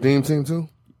going redeem team too?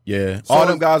 Yeah. So- All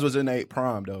them guys was in their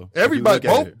prime, though. If you Everybody,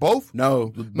 look at it. both. No,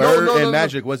 Bird no, and no.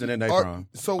 Magic wasn't in their Are- prime.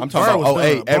 so I'm talking Bird was about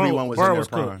 08. done. Everyone was Bird in their was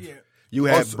prime. cooked. Yeah. You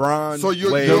had Bron, So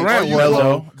you're Wade, Durant was, Melo.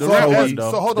 though. Durant was, Kobe.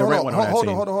 though. So hold Durant on, went on that hold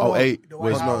team. on, hold on. 08 was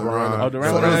Dwight Howard. Bron. Oh, Durant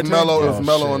So went on there's that Melo, team? there's Oh,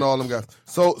 Melo shit. and all them guys.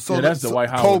 So Yeah, that's Dwight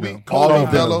Howard, Kobe, though. All Kobe,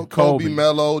 of them. Melo, Kobe. Kobe,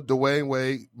 Melo, Dwayne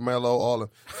Wade, Melo, all of them.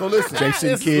 So listen, Jason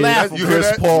It's Kidd, laughable. You hear Chris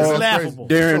that? Paul, It's laughable.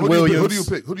 Darren So Williams. Who do you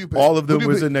pick? Who do you pick? All of Who them do you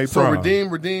was pick? in their So prime.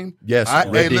 redeem. Yes, Hey,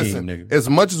 redeem, listen. nigga. As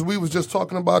much as we was just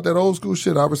talking about that old school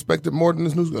shit, I respect it more than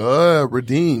this new school.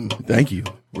 Redeem. Thank you.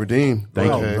 Redeem.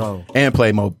 Thank Okay. No. And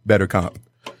play more better comp.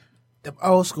 Them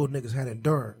old school niggas had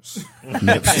endurance.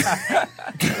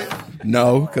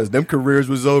 No, because them careers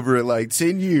was over in like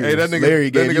 10 years. Hey, that nigga, Larry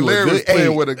that gave nigga you Larry a was good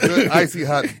playing 8. with a good icy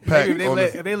hot pack. Maybe on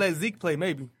if the, they let Zeke play,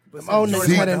 maybe. But old since niggas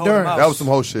Jordan had went to hold him endurance. out. that was some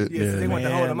whole shit. Yeah, they went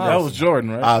to hold him out. That was Jordan,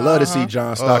 right? I love to see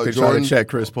John Stockton try Jordan. to check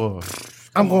Chris Paul.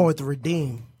 I'm going with the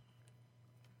redeem.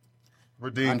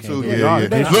 Redeem too. Yeah, Yeah, y'all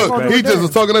yeah. Look, he just was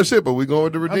talking that shit, but we going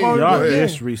with the redeem. going Go Y'all ahead.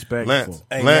 disrespectful. Lance.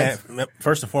 Hey, Lance. man,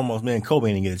 first and foremost, me and Kobe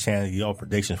didn't get a chance to get y'all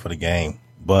predictions for the game,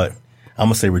 but I'm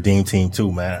gonna say Redeem Team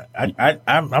too, man.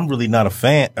 I'm really not a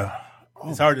fan.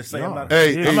 It's hard to say. I'm not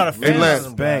a fan. Lance,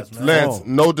 of them guys, man. Lance,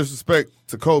 no disrespect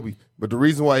to Kobe, but the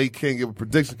reason why he can't give a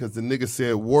prediction because the nigga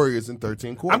said Warriors in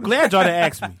 13 quarters. I'm glad y'all didn't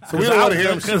ask me. So we don't want to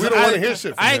hear him. We don't want to hear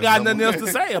shit. From I ain't him got no nothing more.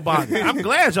 else to say about it. I'm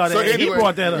glad y'all So didn't. anyway, He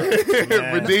brought that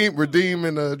up. redeem,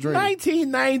 and dream.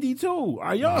 1992.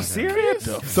 Are y'all serious?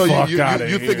 So Fuck you outta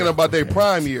you're here. thinking about their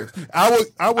prime years. I would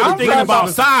I'm agree thinking with about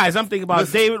you. size. I'm thinking about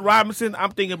Listen. David Robinson.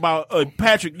 I'm thinking about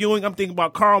Patrick Ewing. I'm thinking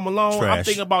about Karl Malone. I'm Trash.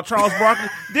 thinking about Charles Barkley.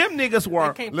 Them niggas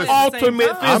were can't play at the same ultimate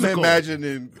time. I'm physical.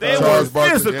 imagining They Charles were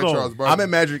Barkley and physical. Charles Barkley. I'm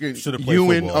imagining Should've played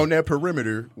Ewan football. on that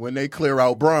perimeter when they clear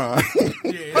out Bron. Wait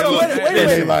a And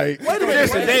they minute. like,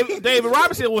 Listen, David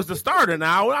Robinson was the starter.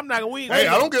 Now I'm not. Hey,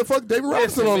 I don't give a fuck. David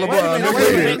Robinson on LeBron.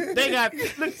 minute, nigga. They got.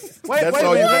 that's wait a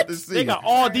all you minute. have to see. They got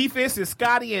all defense and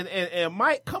Scotty and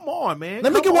Mike. Come on, man.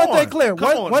 Let me Come get one on. thing clear. Come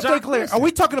One on, thing John, clear. listen. Are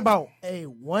we talking about a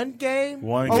one game?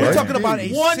 One Or are game. we talking about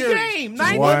a One series? game?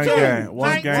 One 92. game.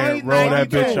 One game. Roll that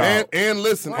bitch out. And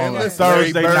listen, and Larry listen.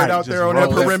 Thursday Bird night, out just there on that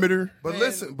roll it. perimeter. But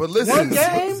listen, One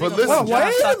game? but Well, listen.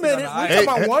 wait a minute. We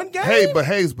talking about one game? Hey, but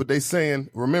Hayes, but they saying,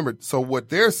 remember, so what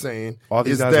they're saying All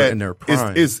these is guys are that in their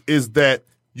prime. is that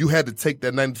you had to take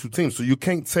that 92 team, so you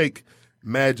can't take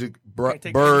Magic, Can't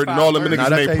take Bird, and all them 85 niggas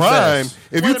Bird. in their Nah, prime. that's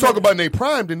If you talk about in their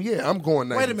prime, then yeah, I'm going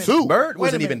Wait a 92. minute. Bird Wait a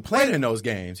wasn't minute. even playing in those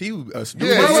games. He was Yeah, start he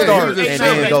and was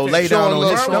then go lay down showing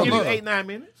on his love. Bird will give shoulder. you 8-9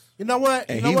 minutes. You know what?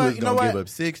 And You know he what? was You know going to give what? up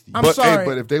 60. I'm but, sorry. Hey,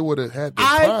 but if they would have had the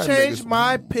I prime changed niggas,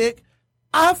 my pick.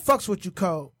 I fucks with you,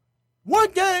 Cole.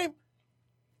 One game.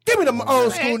 Give me the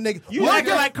old school niggas. You One acting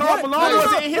game. like Karl What? Malone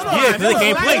wasn't in his prime. Yeah, 'cause they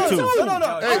can't play too. No. Hey, I'm gonna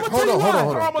hold tell you on, why. hold on,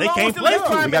 hold on. Karl They Malone can't was in play his too.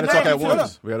 prime We got to in talk at 92.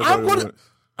 once. We gotta go at once.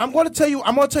 I'm going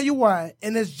to tell you why,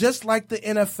 and it's just like the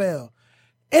NFL.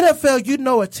 NFL, you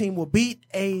know, a team will beat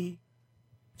a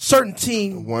certain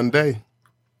team one day.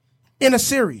 in a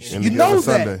series. And You the know other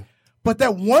that. Sunday. But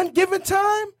that one given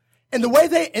time and the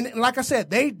way and like I said,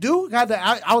 they do got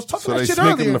that. I was talking So that they shit sneak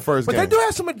 'em earlier. in the first but game. they do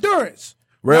have some endurance.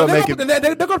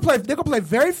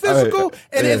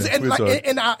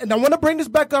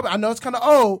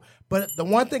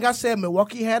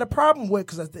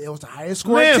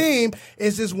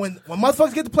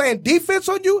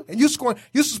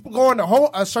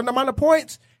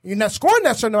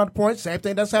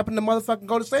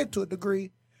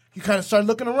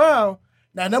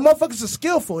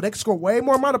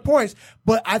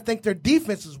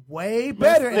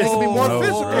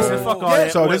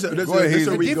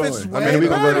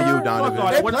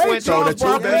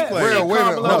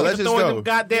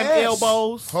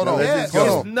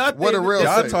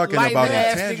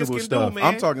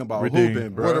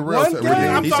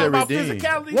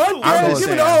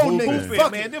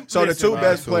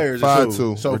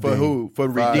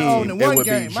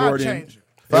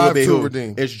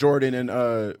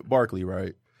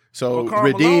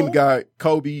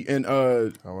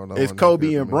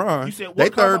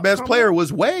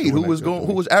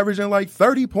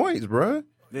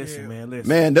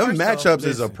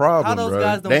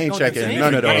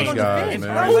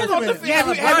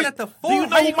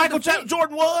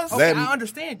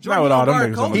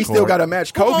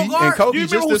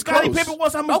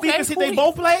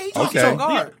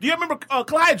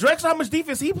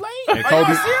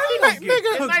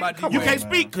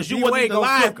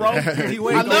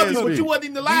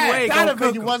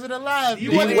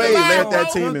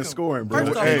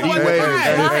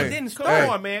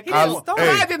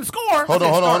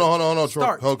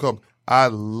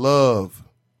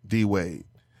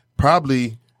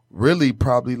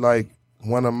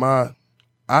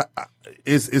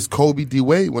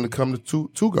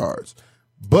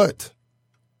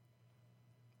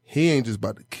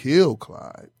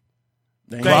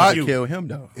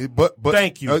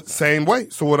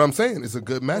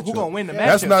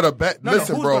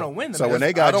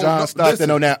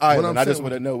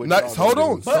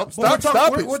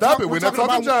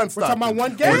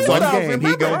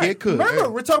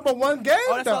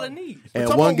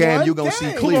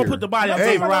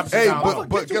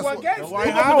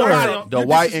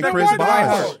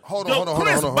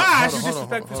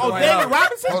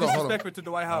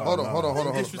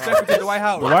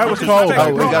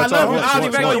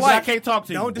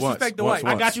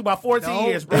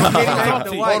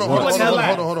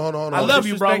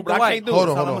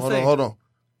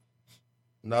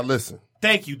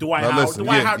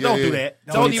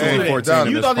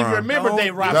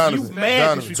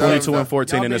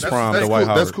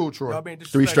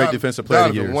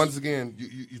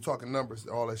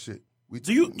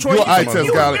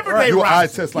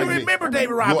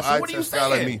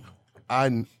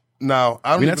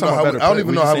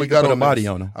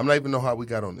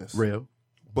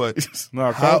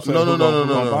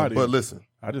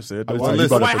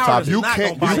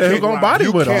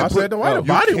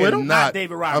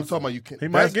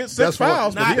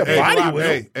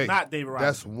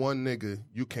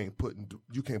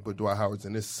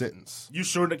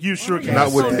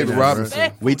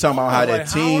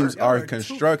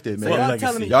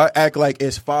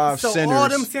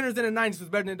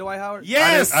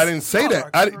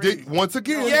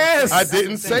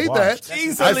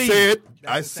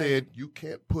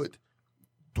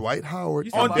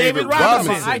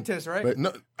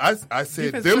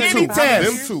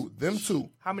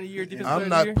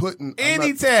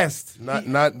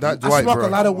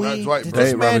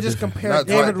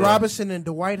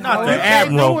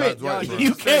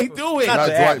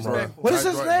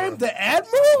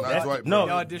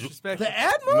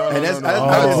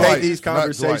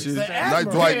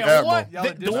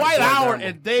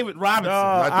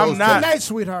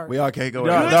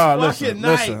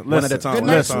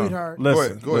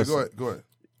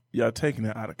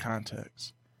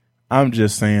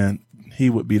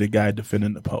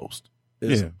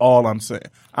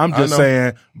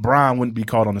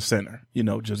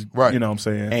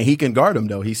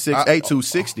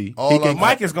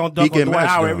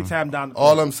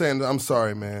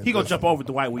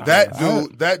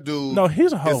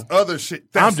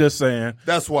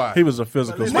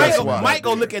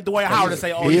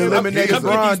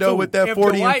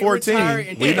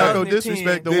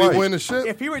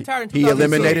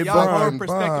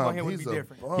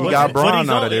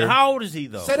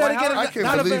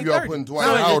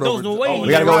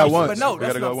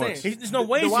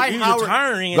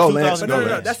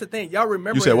 That's the thing. Y'all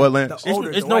remember? You said what, Lance? The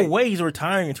older There's Dwight. no way he's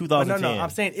retiring in 2010. No. I'm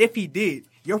saying if he did,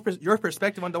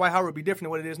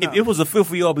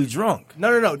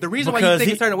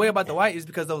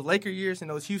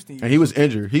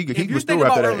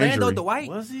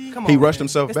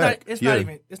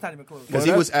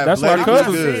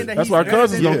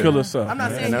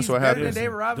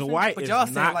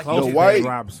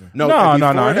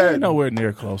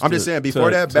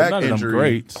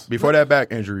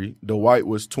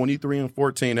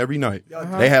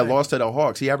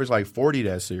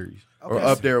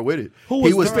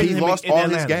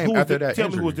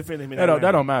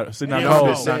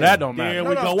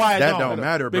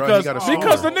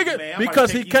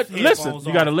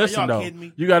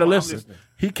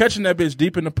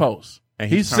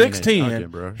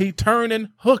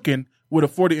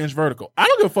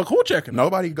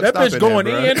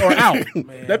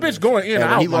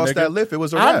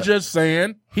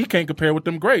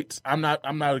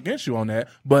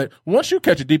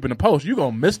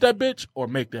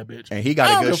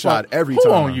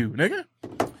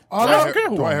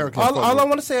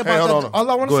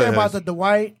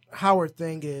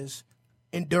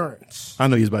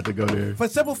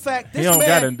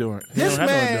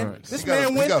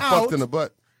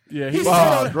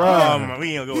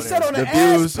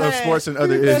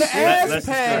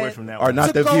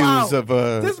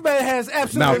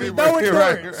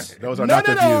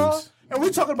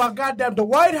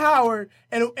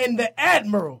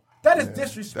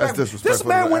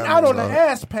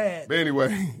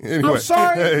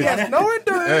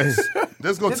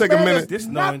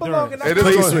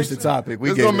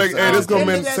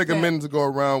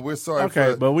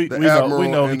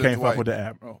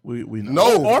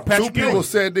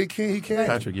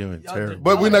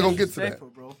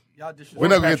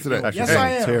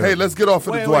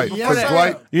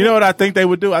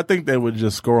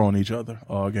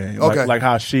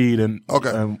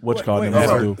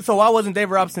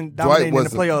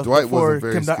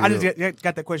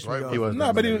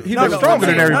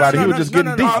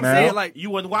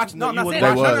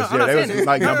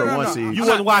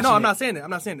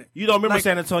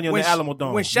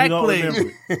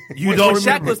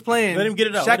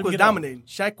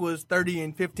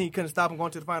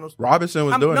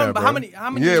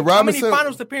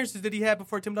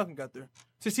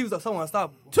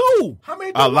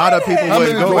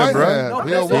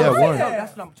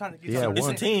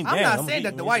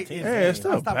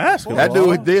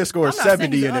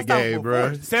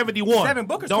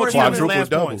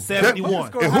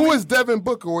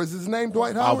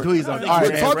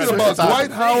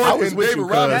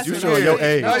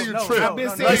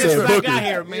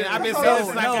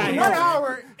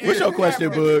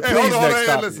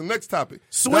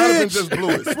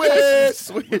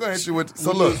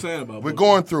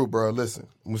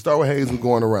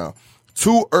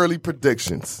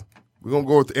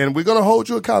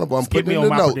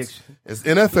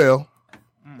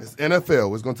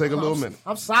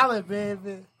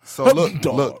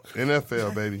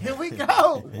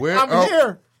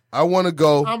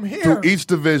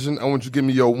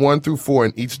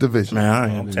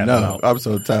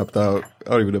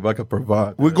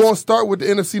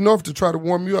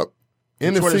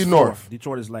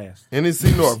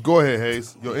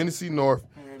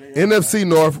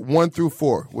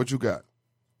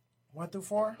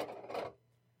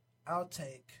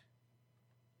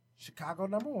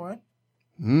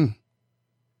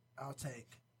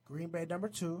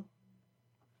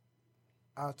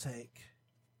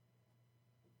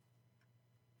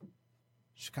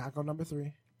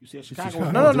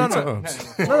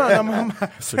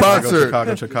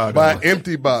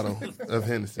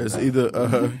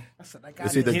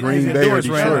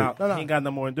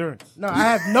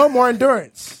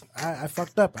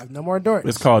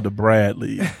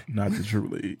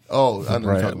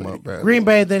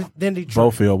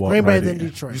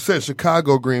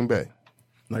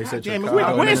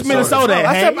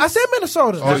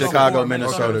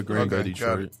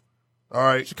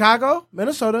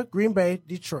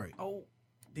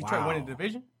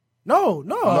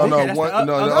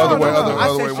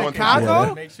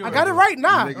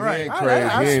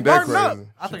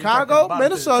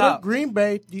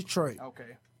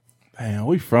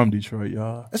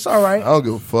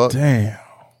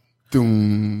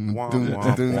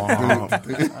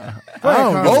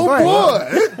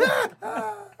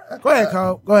 Go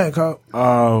ahead, Cole.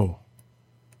 Oh.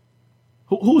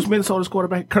 Who's Minnesota's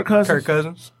quarterback? Kirk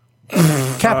Cousins?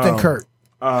 Captain Kirk.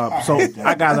 So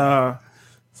I got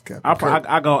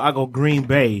I go Green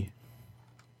Bay.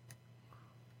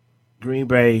 Green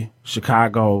Bay,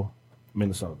 Chicago,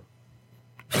 Minnesota.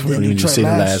 We need to see the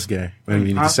last game. We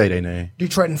need to say their name.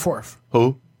 Detroit in fourth.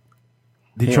 Who?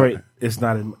 Detroit is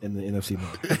not in the NFC.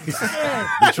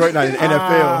 Detroit not in the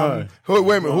NFL, huh?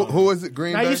 Wait a minute. Who is it?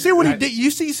 Green Now Bay? you see what he did.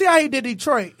 You see how he did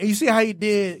Detroit, and you see how he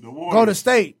did Golden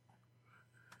State.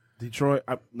 Detroit.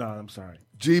 I'm sorry.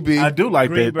 GB. I do like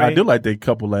Green that. Bay. I do like their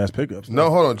couple last pickups. No,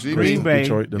 hold on. GB. Green Bay.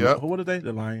 Detroit. Yep. What are they?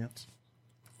 The Lions.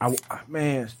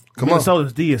 Man, Come on.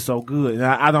 Minnesota's D is so good, and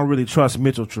I don't really trust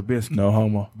Mitchell Trubisky. No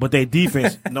homo. But their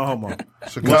defense, no homo.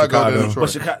 Chicago. to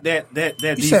Detroit. But that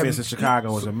said- defense in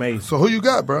Chicago is amazing. So who you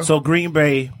got, bro? So Green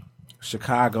Bay,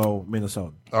 Chicago,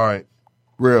 Minnesota. All right.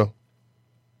 Real.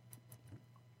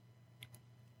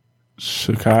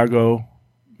 Chicago,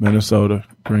 Minnesota,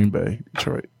 Green Bay,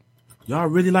 Detroit. Y'all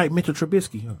really like Mitchell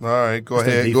Trubisky, huh? All right. Go What's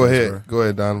that ahead. Go defense, ahead. bro? Go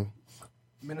ahead, Donovan.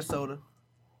 Minnesota,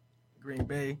 Green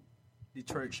Bay,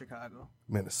 Detroit, Chicago.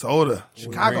 Minnesota.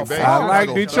 Chicago Green Bay. falling. I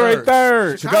like Detroit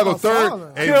third. Chicago third.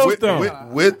 falling. Hey, Killed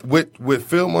them. with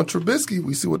film on Trubisky,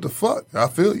 we see what the fuck. I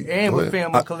feel you. And Go with ahead.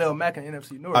 film on Khalil Mack in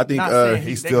NFC North. I think, Not saying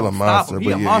He's they still a gonna stop monster, him. but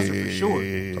He a yeah, monster yeah, for yeah, sure.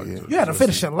 yeah. You had to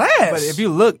finish in last. But if you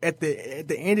look at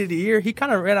the end of the year, he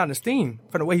kind of ran out of steam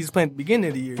from the way he's playing at the beginning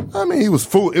of the year. I mean, he was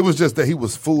fool. It was just that he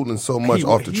was fooling so much He-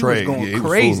 off the he trade. was going Yeah, he was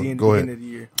crazy fooling. in Go the ahead. end of the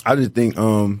year. I just think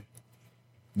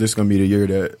this is gonna be the year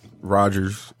that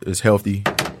Rodgers is healthy.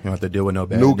 You don't have to deal with no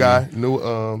bad New knee. guy,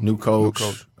 New coach.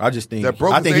 I just think That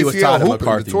broke I think his he was ACL tired of hooping.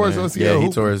 McCarthy. He tore his man. ACL Yeah, he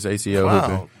hooping. tore his ACL Wow.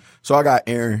 hooping. So I got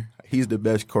Aaron. He's the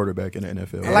best quarterback in the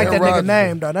NFL. I like that Rodgers. nigga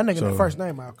name though. That nigga So- the first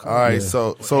name I'll call. All right,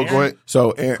 so go ahead.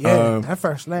 So Aaron, Yeah, that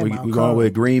first name we I'll going call.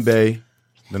 with Green Bay.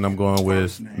 Then I'm going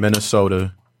with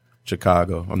Minnesota,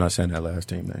 Chicago. I'm not saying that last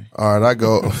team name. All right, I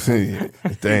go.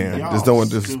 Damn, just don't want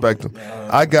to disrespect him.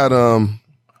 I got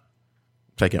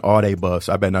Taking all day buffs.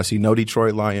 I bet not see no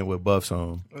Detroit Lion with buffs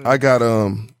on. I got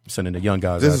Sending the young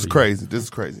guys. This after is you. crazy. This is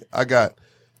crazy. I got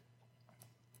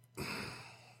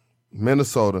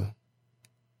Minnesota.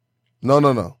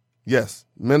 No. Yes,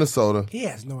 Minnesota. He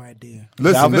has no idea.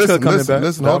 Listen, Dalvin Cook coming listen.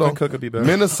 back. Hold Dalvin on. Cook will be back.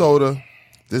 Minnesota.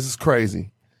 This is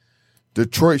crazy.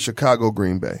 Detroit, Chicago,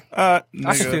 Green Bay. I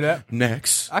can see that.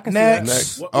 Next. I can Next.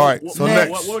 see that. Next. All right. So next,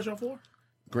 What was your for?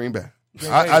 Green Bay.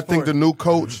 I think the new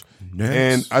coach, Next.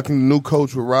 and I think the new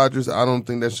coach with Rodgers. I don't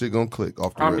think that shit gonna click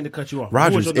off the I don't mean to rip. cut you off.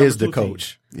 Rodgers Who was your is the number 2 team?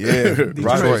 coach. Yeah, Rodgers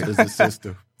Detroit. is the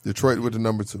system. Detroit with the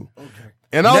number 2. Okay.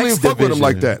 And I don't Next even fuck with them division.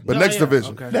 like that. But No, next yeah,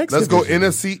 division. okay. Next Let's go division.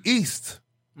 NFC East.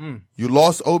 You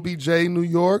lost OBJ, New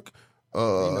York.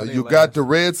 You got last. the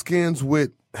Redskins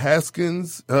with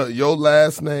Haskins, your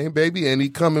last name, baby, and he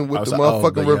coming with the Oh,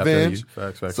 motherfucking but yeah, I feel revenge. you.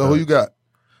 Facts, So who you got?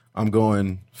 I'm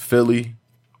going Philly,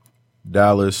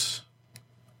 Dallas,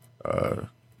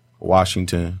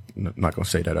 Washington. I'm not gonna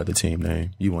say that other team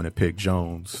name. You want to pick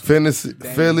Jones,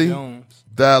 Philly, Jones.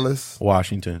 Dallas.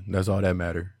 Washington. That's all that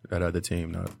matter. That other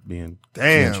team not being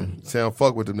Damn, mentioned. say I don't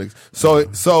fuck with them niggas.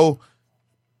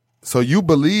 So you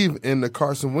believe in the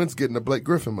Carson Wentz getting the Blake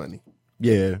Griffin money?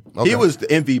 Yeah, Okay. he was the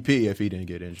MVP if he didn't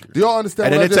get injured. Do y'all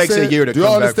understand? And what then I it just takes a said? year to Do y'all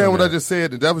come back understand from what I that. just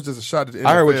said? That was just a shot at the NFL.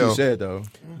 I heard what you said though.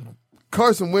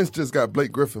 Carson Wentz just got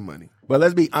Blake Griffin money. But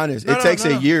let's be honest. No, it no, takes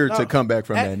no, a year no. to come back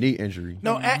from At- that knee injury.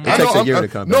 No, It takes a year to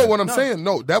come back. No, what I'm saying,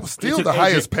 no, that was still It took the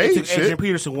highest Adrian- paid it took Adrian shit.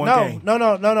 Peterson one game.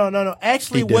 No.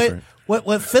 Actually, He different.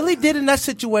 what Philly did in that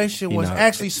situation was not.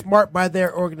 actually smart by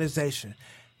their organization.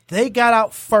 They got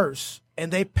out first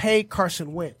and they paid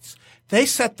Carson Wentz. They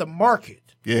set the market.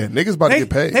 Yeah, niggas about to get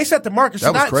paid. They set the market. So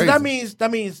That was that crazy.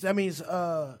 that means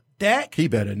Dak. He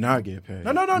better not get paid.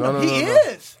 No. No, He no.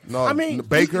 is. No, I mean,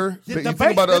 Baker. the You think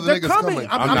about the other they're niggas coming. coming.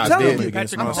 I'm not telling betting you.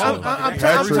 against I'm myself. telling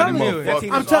Patrick, you. That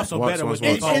team I'm is telling also you. better with once,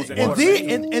 Nick once, Foles once. at And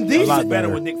quarterback. these A lot better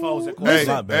with Nick Foles at Hey,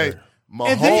 quarterback. hey,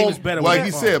 And Mahomes, is better like with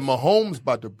he Nick said, Mahomes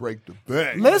about to break the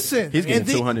bank. Listen, He's getting in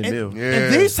the- $200 in- million. Yeah.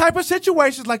 In these type of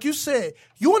situations, like you said,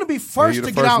 you want to be first you the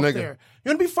to get first out nigga. there. You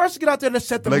want to be first to get out there to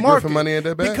set the Blake market. Griffin money ain't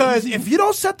that bad. Because if you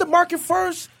don't set the market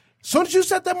first, as soon as you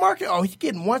set that market, you're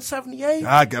getting 178.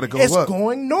 I gotta go It's up.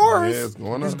 going north. Yeah, it's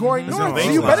going It's up. going It's north. the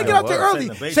So you baseline. better get out there It's early.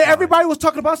 the baseline. Say everybody was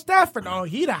talking about Stafford. Oh,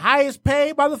 he the highest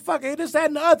paid motherfucker. He this, that,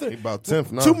 and the other. He about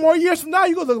 10th now. 2 more years from now,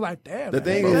 you gonna look like, damn. The man.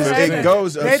 thing Man, is, man, it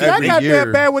goes up they not every got year.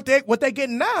 that bad what they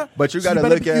getting now. But you So gotta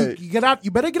better- look at- you get out. You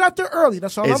better get out there early.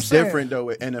 That's all I'm It's saying. different though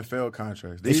with NFL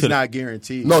contracts. These should've- not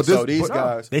guaranteed. No, so this- these but-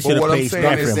 guys. They But should have what I'm paid saying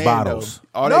Stafford is in saying, bottles.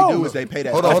 though, all No. they do is they pay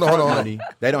that Hold on. money.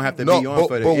 They don't have to be on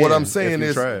for the but what end I'm saying if you're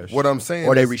is, trash. what I'm saying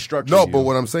or they is- restructure. No, you. but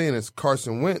what I'm saying is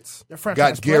Carson Wentz They're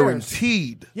franchise got players.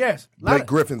 guaranteed Yes, Blake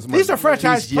Griffin's money. These are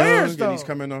franchise he's young players, and though. he's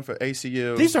coming on for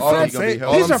ACL. These are All I'm franchise- saying, These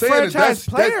all I'm are saying is franchise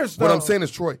players, what though. I'm saying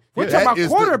is, Troy, We're talking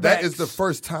about that quarterbacks. is the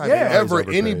first time Yeah. He's ever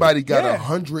overpaid. anybody got Yeah.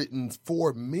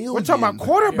 104 million. We're talking about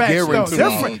quarterbacks, though.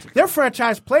 guaranteed. They're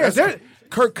franchise players.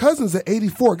 Kirk Cousins at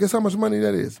 84. Guess how much money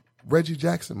that is? Reggie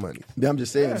Jackson money. I'm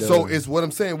just saying. So it's what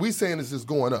I'm saying. We saying is just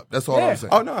going up. That's all I'm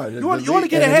saying. Oh no, You want to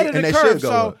get ahead of the curve.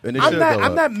 So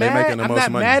I'm not mad. I'm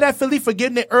not mad at Philly for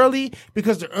getting it early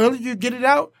because the earlier you get it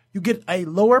out, you get a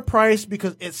lower price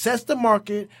because it sets the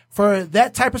market for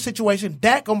that type of situation.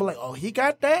 That gonna be like, oh, he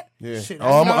got that. Yeah. Shit,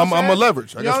 I'm a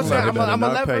leverage. You know what I'm saying? I'm a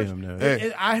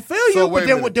leverage. I feel you,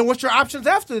 but then what's your options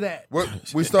after that?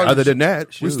 We started. Other than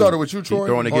that, we started with you, Troy.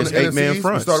 Throwing against 8-man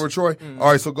fronts. We started with Troy.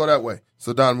 All right, so go that way.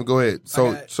 So Donovan, go ahead.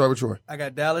 So start with Troy. I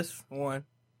got Dallas 1,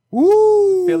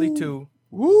 Woo. Philly 2,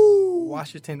 Woo.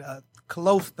 Washington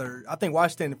close third. I think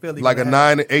Washington and Philly like a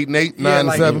 9, 8, and 8, 9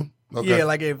 and 7. Okay. Yeah,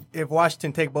 like if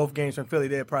Washington take both games from Philly,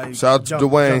 they'll probably jump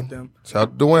them. Shout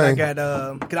out to Dwayne. I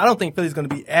got because I don't think Philly's going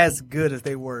to be as good as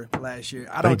they were last year.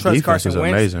 I don't Their trust Carson defense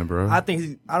is Wentz. amazing, bro.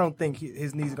 I don't think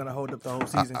his knees are going to hold up the whole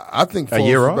season. I think A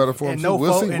year Foles is off? better for him. And too. no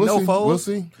We'll Foles- see. and We'll no see. Foles. We'll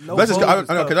see. No Let's just, Foles I is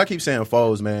know, tough. because I keep saying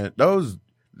Foles, man.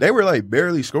 They were like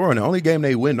barely scoring. The only game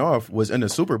they went off was in the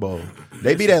Super Bowl.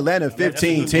 They beat Atlanta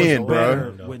 15-10,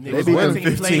 bro. They beat them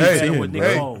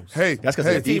 15-10. Hey, That's because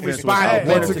hey, their defense was responded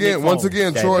better. once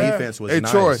again, That Troy. defense was Hey,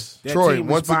 nice. Troy. team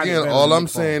Once responded again, better all than I'm Nick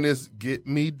saying is get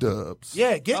me dubs.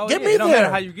 Yeah, get me it don't matter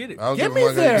there. how you get it. I don't Get give me a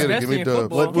fuck how there. you get it. Give me Especially in dubs.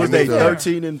 football. What was Get me they there.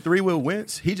 13-3 with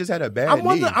Wentz? He just had a bad I'm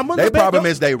on knee. the- I'm on Their the back problem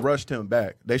up. is they rushed him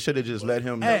back. They should have just let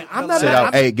him Hey, I'm not sit mad.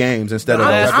 out 8 games instead of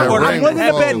I'm- let I'm- that I'm ring willing to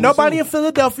bet Foles. nobody in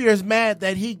Philadelphia is mad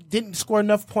that he didn't score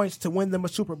enough points to win them a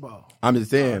Super Bowl. I'm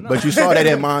just saying, but you saw they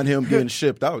didn't mind him getting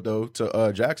shipped out though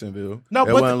to Jacksonville. No, it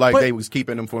but- wasn't like but- they was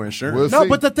keeping him for insurance. We'll No, see.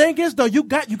 but the thing is, though, you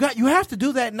have to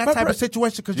do that in that type of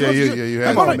situation because you have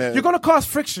to. you're going to cause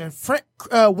friction.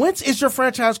 Wentz is your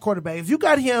franchise quarterback. If you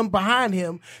got him behind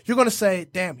him, you're going to say,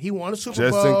 "Damn, he won a Super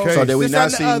Just in Bowl." case. So did we This,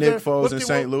 not that, see and the Nick other. Foles What in they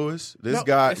St. want- Louis? This No,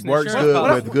 guy it's an works insurance good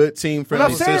policy. with good team What friendly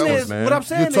I'm saying systems, is, man. what I'm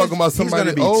saying You're talking about He's somebody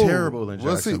gonna be old. terrible in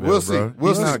We'll see. Jacksonville, We'll see. bro. We'll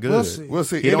He's see. not good. We'll see. We'll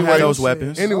see. He don't have those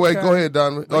weapons. Anyway, Okay. go ahead,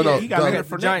 Donovan. Oh no, he got Donovan. Leonard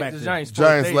Fournette back The there. Giants.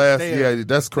 Giants last. They Yeah,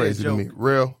 that's crazy to joke. me.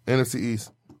 Real NFC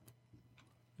East.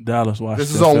 Dallas, Washington.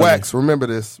 This is on Philly. wax. Remember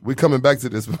this. We coming back to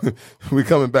this. we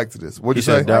coming back to this. What'd He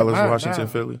you say? said Dallas, Right, Washington,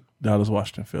 right. Philly. Dallas,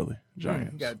 Washington, Philly,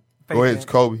 Giants. You got Go ahead,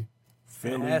 Kobe.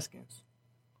 Philly. Haskins.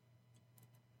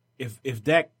 If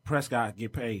Dak Prescott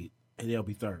get paid, they'll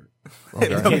be third.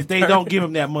 Okay. If they don't give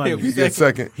him that money, You get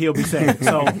second. he'll be second.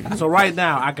 So right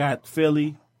now I got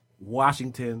Philly,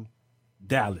 Washington,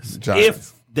 Dallas. Giants.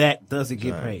 If Dak doesn't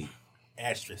get paid,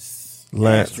 Asterisk.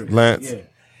 Lance. yeah.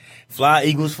 Fly,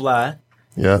 Eagles, fly.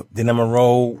 Yeah. Then I'm going to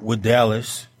roll with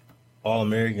Dallas.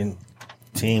 All-American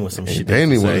team with some shit. They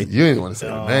didn't even say. want to, you didn't want to say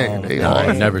the name. They all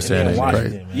I never said And anything.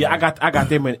 Washington, Crazy. man. Yeah, I got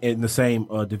them in the same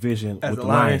division As with the the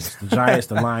Lions, the Giants,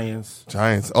 the Lions.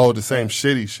 Giants. Oh, the same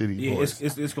shitty Yeah, boys.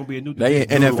 it's gonna be a new. They in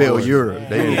division. NFL Europe.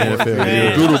 They in NFL Man,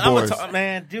 Europe. Doodle I'ma boys. talk-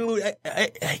 man, dude,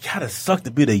 it gotta suck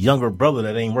to be the younger brother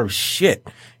that ain't worth shit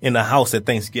in the house at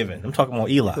Thanksgiving. I'm talking about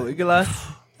Eli. So Eli,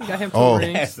 you got him 2 Oh.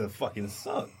 rings. That's a fucking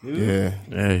suck, dude. Yeah.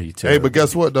 Yeah, he Hey, terrible. but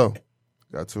guess what though?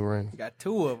 Got 2 rings. You got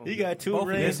 2 of them. He got 2 Both of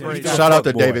rings. them great. Shout out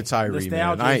to Boy. David Tyree,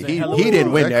 man. Nostalgia is a He hell of he a didn't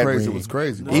drug. win That that crazy ring. was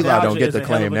crazy. Eli don't Nostalgia get is to a hell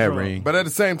claim of a that drug. ring. But at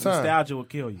the same time, Nostalgia will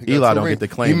kill you. he got Eli 2 don't rings. get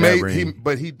to claim he that made, ring.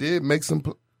 but he did make some.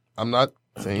 I'm not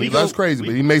saying We Eli's go- crazy,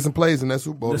 but he made some plays in that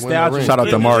Super Bowl to win that Nostalgia. ring. Shout out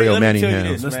to Let me- Mario let me tell you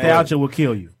Manningham. this, man. Nostalgia will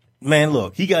kill you. Man,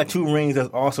 look, he got 2 rings. That's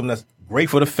awesome. That's great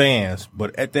for the fans.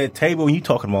 But at that table, when you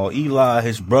talking about Eli,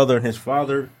 his brother, and his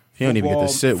father, He don't even get to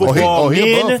sit with football him.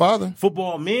 He men, above father.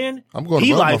 Football men. I'm going above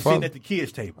Eli my sitting father. at the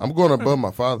kids' table. I'm going above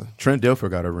my father. Trent Dilfer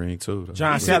got a ring too. though.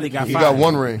 John Sally got He 5. got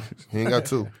 1 ring. He ain't got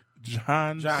 2.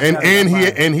 John. John Sally got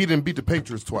 5. And he didn't beat the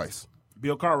Patriots twice.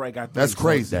 Bill Cartwright got 3. That's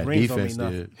crazy. That Rings don't defense mean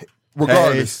nothing. did.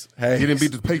 Regardless, Hayes. he didn't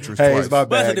beat the Patriots Hayes, twice. my But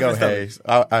that's a bad. Go different Hayes.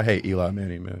 I hate Eli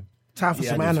Manning, man. Time for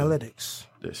some analytics.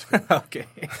 This. Okay.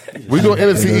 We doing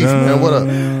NFC East, man. What up?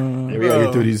 We gotta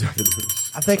get through these other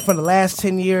dudes. I think for the last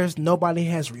 10 years, nobody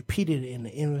has repeated in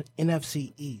the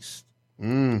NFC East.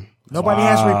 Nobody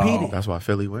has repeated. That's why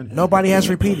Philly winning. Nobody has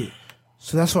repeated.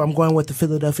 So that's why I'm going with the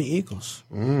Philadelphia Eagles.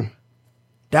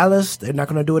 Dallas, they're not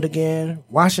going to do it again.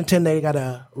 Washington, they got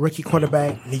a rookie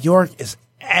quarterback. New York is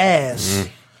ass.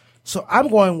 So I'm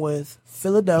going with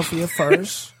Philadelphia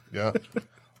first. Yeah.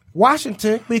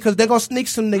 Washington, because they're going to sneak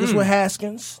some niggas with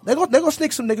Haskins. They're gonna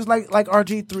sneak some niggas like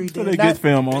RG3 did. They get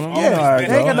film on them. Yeah, All right,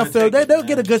 they ain't got bro. no feel. They'll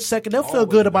get a good second. They'll feel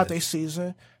good about their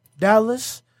season.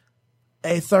 Dallas,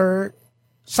 a third.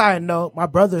 Side note, my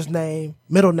brother's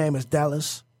middle name is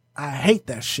Dallas. I hate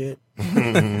that shit.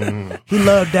 He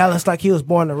loved Dallas like he was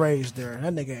born and raised there.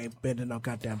 That nigga ain't been to no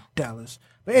goddamn Dallas.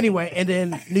 But anyway, and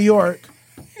then New York,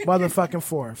 motherfucking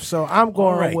fourth. So I'm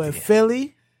going with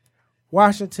Philly,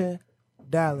 Washington,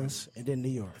 Dallas, and then New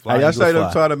York. Hey, y'all say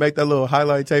them trying to make that little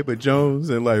highlight tape of Jones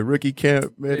and like rookie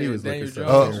camp. Man, he was looking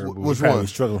so terrible. Which one?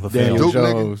 Struggling for Daniel Duke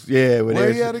Jones. Yeah,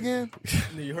 where he at again?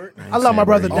 New York. I love my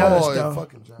brother Dallas, yeah, though.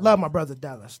 fucking John. Love my brother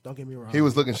Dallas. Don't get me wrong. He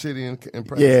was looking shitty in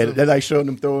practice. Yeah, too. they're like showing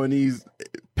them throwing these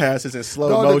passes in slow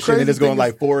Dog, the motion and crazy it's going thing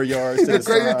like is- 4 yards. to The the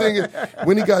crazy side. thing is,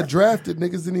 when he got drafted,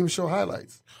 niggas didn't even show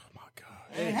highlights.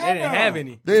 They didn't have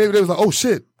any. They was like, oh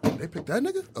shit, they picked that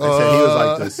nigga. They said he was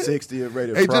like the 60th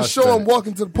rated Hey, prospect. just show him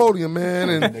walking to the podium, man,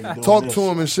 and talk to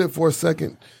him and shit for a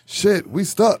second. Shit, we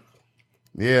stuck.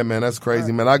 Yeah, man, that's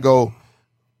crazy, man. I got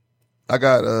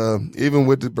even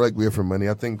with the break we have for money,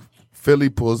 I think Philly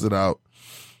pulls it out.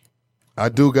 I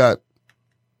do got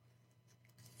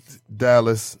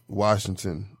Dallas,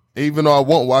 Washington. Even though I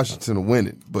want Washington to win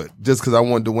it, but just because I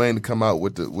want Dwayne to come out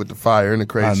with the fire and the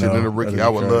crazy shit and the Ricky, I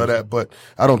would love that. But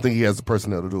I don't think he has the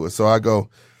personnel to do it. So I go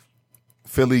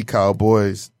Philly,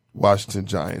 Cowboys, Washington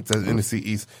Giants. That's NFC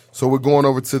East. So we're going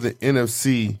over to the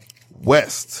NFC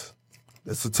West.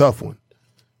 That's a tough one.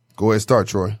 Go ahead, start,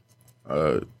 Troy.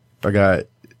 I got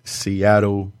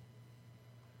Seattle,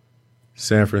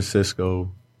 San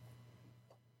Francisco.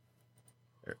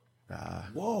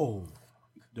 Whoa.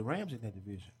 The Rams in that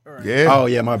division. Yeah. Oh,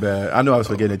 yeah, my bad. I knew I was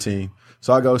forgetting a team.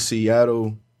 So I go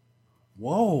Seattle.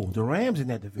 Whoa, the Rams in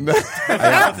that division.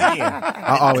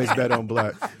 I always bet on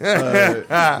black.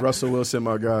 Russell Wilson,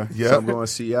 my guy. Yep. So I'm going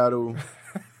Seattle,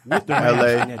 With the Rams in LA.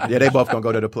 that Yeah, division. they both going to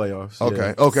go to the playoffs.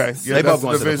 Okay. Yeah. Okay. Yeah, They that's both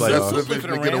going to the division. That's the playoffs. division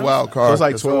to the get a Rams? wild card. So it's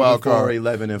like That's a wild 12 and 4, card.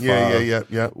 11 and 5.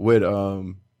 Yeah. With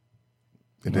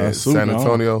And then Sue San gone.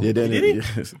 Antonio. yeah, then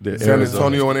the San Arizona.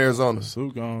 Antonio and Arizona.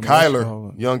 Sue gone.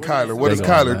 Kyler, young Kyler. What does They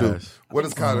Kyler gone do? last. What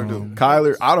does Kyler do?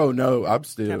 Kyler, I don't know. I'm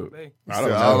still. Tampa Bay. I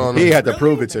don't I know. don't He know. had to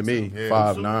prove it to me. Yeah.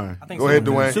 5'9". I think Go ahead,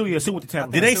 Dwayne. Sue with the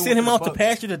Tampa. Did they send him off the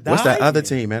pasture to die? What's that other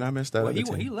team, man? I missed that Well, other he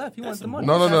team. left. He wanted the money.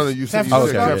 No. You said San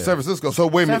Francisco. San Francisco. So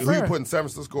wait a minute, San who you Fran. putting San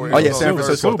Francisco or Oh, yeah, Arizona? San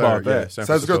Francisco Sue bought third. Yeah, that. San San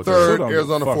Francisco Francisco third, Don't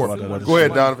Arizona fuck fourth. about that. Go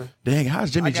ahead, Donovan. Dang,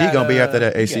 how's Jimmy I G got, going to be after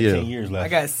that He got 10 ACL? years I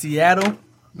left. got Seattle.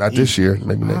 Not this year,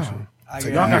 maybe next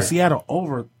year. Y'all got Seattle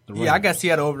over the Rams. Yeah, I got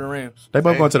Seattle over the Rams. They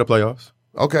both going to the playoffs.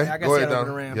 Okay, I got go ahead, Seattle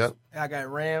over the Donovan. Rams. Yep. I got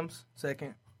Rams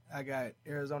second. I got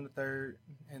Arizona third.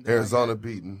 And then Arizona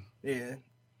beaten. Yeah.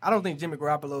 I don't think Jimmy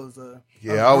Garoppolo is a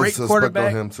Yeah, I was great suspect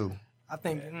quarterback. on him too. I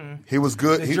think He was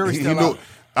good. The He jury's still knew. out.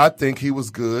 I think he was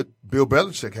good. Bill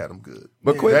Belichick had him good.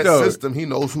 But quick that though, system, he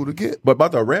knows who to get. but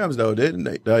about the Rams though,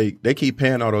 didn't they keep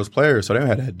paying all those players, so they don't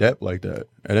have that depth like that,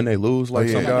 and then they lose like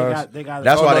yeah. some They guys. they got-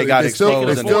 That's Oh, why no, they got still, exposed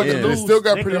they in still, the they end. still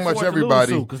got They pretty can much afford to lose,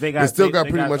 everybody. too, 'cause They still got they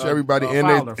pretty got, much everybody, Fowler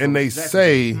and from they Jacksonville.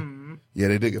 say, yeah,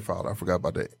 they did get fouled. I forgot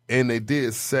about that. And they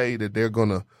did say that they're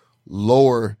gonna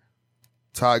lower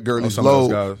Todd Gurley's some of those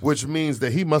load, guys. which means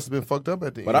that he must have been fucked up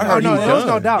at the But end. I heard no, he was there was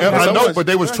no done. doubt. Yeah, I So know, much- but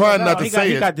they was trying not to say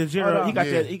He it. got degenerate. He got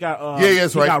Yeah. that. He got. Yeah,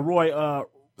 that's right. He got Roy.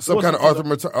 Some what's kind of it-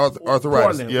 arthritis.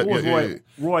 Portland. Yeah, What was yeah.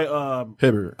 Roy.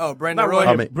 Hibbert. Oh, Brandon Not Roy. Roy,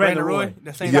 Brandon Brandon Roy. Roy.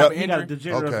 The same Yep. type of He got a injury.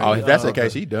 degenerate. Okay. Oh, if that's the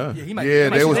case, he done. Yeah, he might. Yeah, he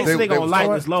might they was- stay. They they gonna was-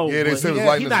 lighten his load. Yeah, they but said it was he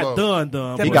lighten his not load.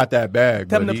 done. He got that bag.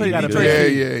 Tell him but to put it got in a the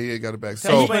trade. Yeah, got it back.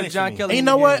 Tell him So to put John Kelly. And you in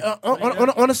know the what?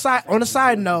 game.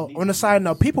 On a side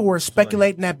note, people were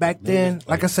speculating that back then.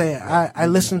 Like I said, I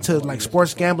listened to like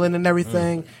sports gambling and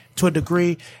everything to a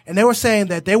degree, and they were saying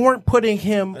that they weren't putting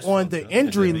him on the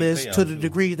injury list to the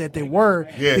degree that they were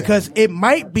Yeah. because it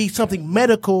might be something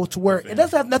medical to where it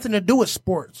doesn't have nothing to do with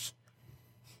sports.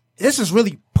 This is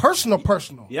really personal.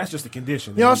 Yeah, that's just a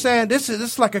condition. You know what I'm saying? This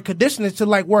is like a conditioning to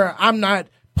like where I'm not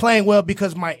playing well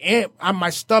because my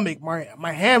stomach,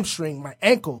 my hamstring, my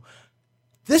ankle.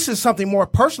 This is something more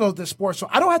personal than sports, so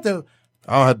I don't have to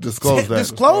disclose that.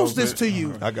 disclose this to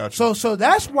you. I got you. So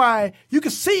that's why you can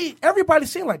see everybody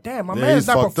seeing like, damn, my Yeah, man he's is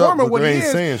not fucked up, performing but what they he ain't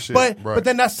is. saying shit. But Right.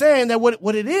 they're not saying that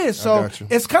what it is. So got you.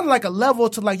 it's kind of like a level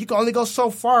to like you can only go so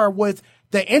far with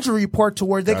the injury report to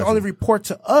where they can only report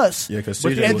to us. Yeah, 'cause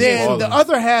But- CJ and was then balling. the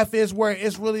other half is where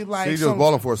it's really like CJ was some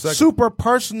balling for a second. super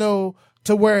personal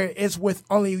to where it's with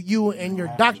only you and your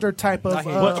doctor type of But it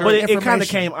kind of information.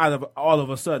 came out of all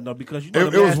of a sudden though because you know It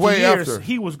the was last 2 way years, after.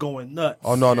 he was going nuts.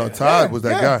 Oh no, Todd was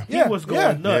that guy. Yeah, He was going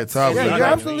yeah. nuts. Yeah, Todd was Yeah, that you're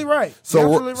guy. absolutely right. You're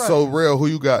absolutely right. So real, who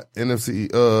you got? NFC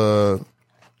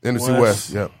West. West.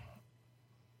 Yep.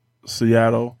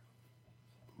 Seattle,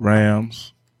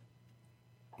 Rams,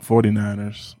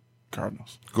 49ers,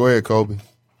 Cardinals. Go ahead, Kobe.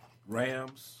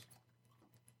 Rams.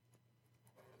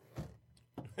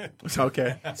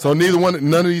 Okay. So none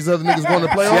of these other niggas going to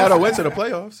playoffs. Seattle went to the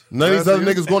playoffs. None of these other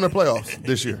niggas going to playoffs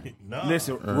this year.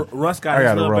 Listen, Russ got I his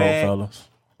got to little roll, bag. fellas.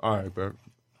 All right, bro.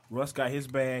 Russ got his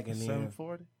bag, and then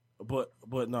 740.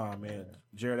 but no, man,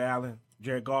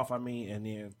 Jared Goff, and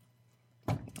then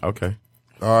Okay.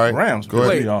 All right, Rams. Go ahead.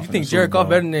 Wait, Be off you in think the Jared Super Goff Bowl.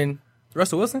 better than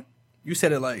Russell Wilson? You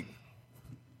said it like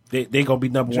They gonna be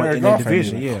number one Jared in their Goff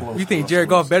division. ain't Yeah, you think Jared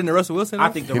Goff better than Russell Wilson? I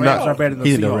think the He Rams not- are better than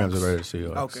He the and the Seahawks. Rams are better than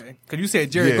Seahawks. Okay, because you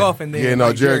said Jared Yeah. Goff and then Yeah, no,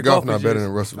 like, Jared Goff is not better just-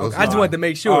 than Russell Wilson. I just wanted to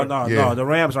make sure. Oh no, Yeah. no, the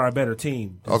Rams are a better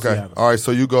team. than Okay. Seattle. All right,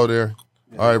 so you go there.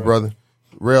 All right, brother.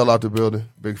 Rail out the building.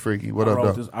 Big Freaky. What I up, wrote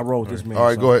though? this. I wrote this man. All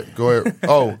right, so. go ahead.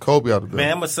 Oh, Kobe out the building.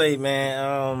 Man, I'm gonna say,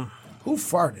 man. Who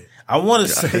farted? I want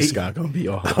to say. This guy gonna be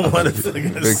all. I want to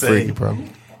Big Freaky, say. bro.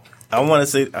 I want to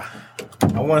say.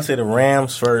 I want to say the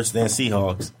Rams first, then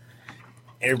Seahawks.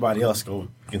 Everybody else can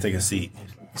take a seat.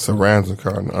 So Rams and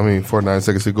Cardinals. 49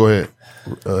 seconds. So go ahead,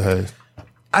 Hayes.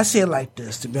 I see it like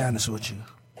this, to be honest with you.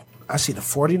 I see the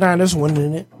 49ers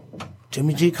winning it.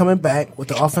 Jimmy G coming back with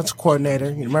the offensive coordinator.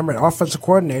 You remember the offensive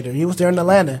coordinator? He was there in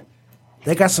Atlanta.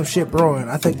 They got some shit brewing.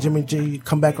 I think Jimmy G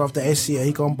come back off the ACL.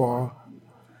 He gonna ball.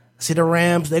 I see the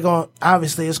Rams. They gonna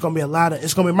obviously it's gonna be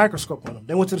it's gonna be a microscope on them.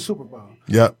 They went to the Super Bowl.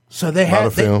 Yep. So they Lot had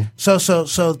of film. so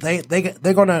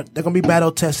they're gonna be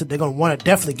battle tested. They're gonna want to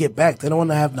definitely get back. They don't want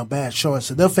to have no bad showing.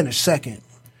 So they'll finish second.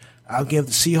 I'll give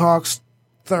the Seahawks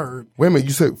third. Wait a minute.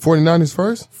 You said 49ers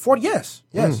first? Yes.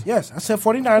 I said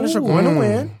 49ers are going to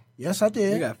win. Yes, I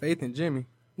did. You got faith in Jimmy.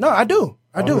 No, I do.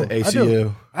 I do. the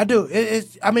ACL. I do.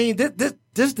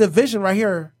 This division right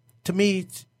here to me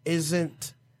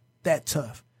isn't that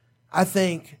tough. I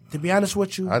think, to be honest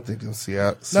with you, I think in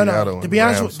Seattle. To be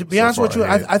honest with you,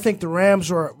 I think the Rams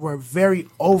were very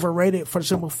overrated for the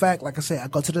simple fact, like I said, I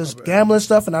go to this gambling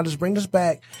stuff and I just bring this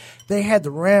back. They had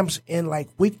the Rams in like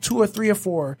week 2 or 3 or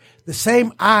 4, the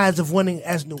same odds of winning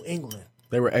as New England.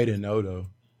 They were 8-0 though.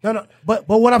 No, but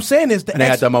what I'm saying is And they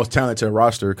had the most talented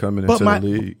roster coming into the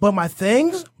league. But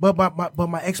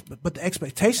the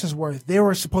expectations were they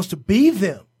were supposed to be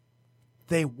them.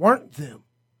 They weren't them.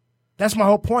 That's my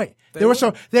whole point.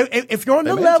 If you're on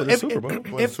the level, made it to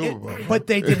the Super Bowl. but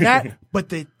they did not.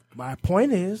 My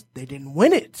point is they didn't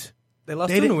win it. They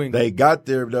lost to New England. They got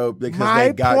there though because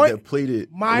they got depleted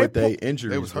with their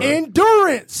injuries. They was hurt.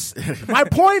 Endurance. My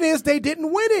point is they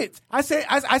didn't win it. I said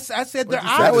their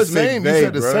odds. That was the same. You McVay,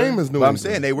 said the bro. same as New But I'm England.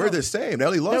 saying they were the same. They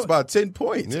only lost about 10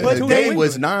 points. Yeah, But they the did. game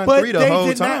was 9-3 the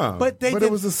whole time. But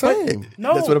it was the same.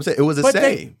 No, That's what I'm saying. It was the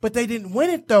same. But they didn't win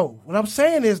it though. What I'm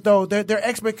saying is though their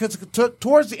expectations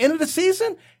towards the end of the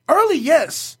season, early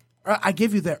yes, I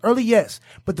give you that early yes.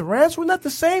 But the Rams were not the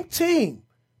same team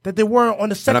that they were on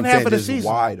the second half of the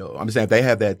season. Why though? I'm saying if they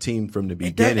have that team from the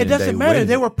beginning, It doesn't matter. win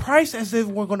They it. were priced as if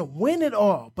they were going to win it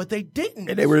all, but they didn't.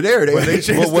 And they were there. They had a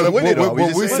chance to win it all.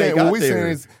 What we're saying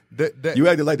is that You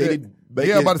acted like they didn't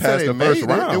make I'm it about to past say the they first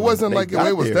made round. It wasn't They like got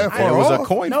it was there. that far It was off. a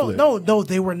coin flip. No,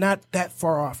 they were not that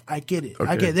far off. I get it.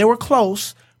 Okay. I get it. They were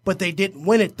close, but they didn't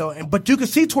win it though. But you could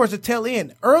see towards the tail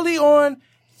end, early on,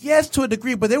 yes, to a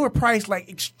degree, but they were priced like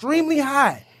extremely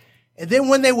high. And then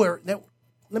when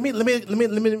let me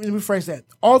rephrase that.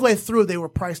 All the way through, they were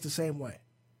priced the same way.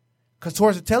 Because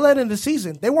towards the tail end of the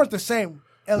season, they weren't the same.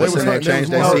 Listen, they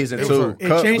changed that season too. It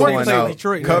Cup changed going when they played out.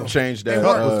 Detroit. Cup changed that.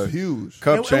 Cup was huge.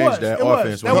 Cup changed that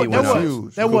offense when he went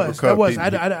out. That was.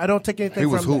 I don't take anything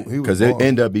from that. Because it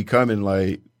ended up becoming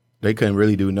like they couldn't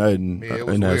really do nothing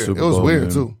in that Super It was Bowl. weird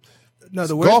man. too. No,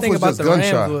 the weird Golf thing was about just the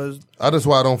gunshot. Rams was, That's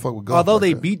why I don't fuck with golf. although like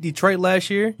they that. beat Detroit last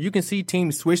year, you can see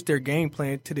teams switch their game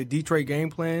plan to the Detroit game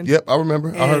plan. Yep, I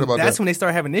remember. I heard about that. That's when they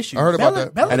start having issues. I heard about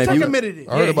that. Belichick admitted it.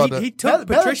 I heard about that. He took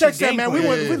Patricia's Belichick said, game man,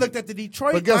 plan. we looked at the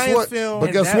Detroit But guess Lions what? film. But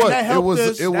and guess that what? It helped was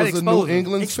us. a New exposed them.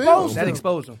 England's Exposed film. That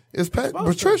exposed them. It's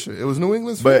Patricia. It was New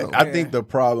England's But film. I think the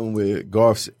problem with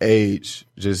Goff's age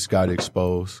just got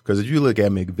exposed. Because if you look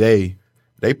at McVay,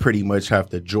 they pretty much have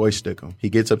to joystick him. He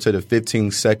gets up to the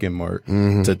 15-second mark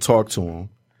to talk to him.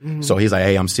 So he's like,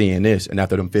 hey, I'm seeing this. And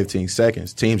after them 15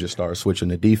 seconds, teams just start switching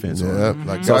the defense on.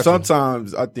 like So gotcha.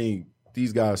 sometimes I think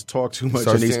these guys talk too much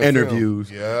Start in these seeing film.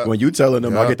 interviews. Yeah. When you telling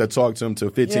them, Yeah. I get to talk to him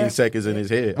to 15 seconds in his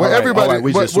head. Well, All right, everybody, all right,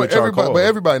 we just switch our call. but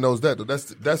everybody knows that. Though. That's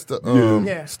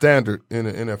the standard in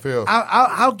the NFL.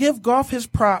 I'll give Goff his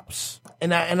props, and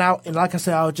like I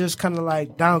said, I was just kind of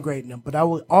like downgrading him. But I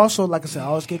would also, like I said, I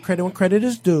always give credit when credit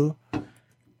is due.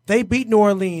 They beat New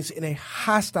Orleans in a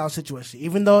hostile situation,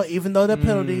 even though the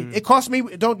penalty it cost me.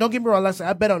 Don't get me wrong. Like I said,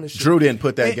 I bet on this shit. Drew didn't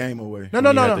put that game away.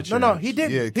 No, he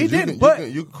didn't. Yeah, 'cause he didn't.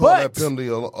 you can call that penalty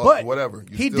whatever.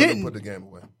 You he still didn't put the game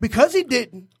away. because he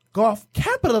didn't. Goff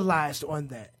capitalized on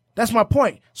that. That's my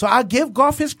point. So I give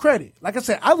Goff his credit. Like I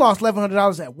said, I lost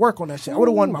 $1,100 at work on that shit. I would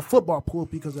have won my football pool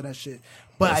because of that shit,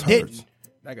 but I didn't.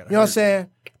 You know what I'm saying?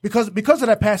 Because of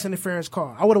that pass interference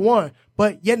call, I would have won.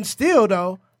 But yet and still,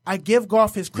 though, I give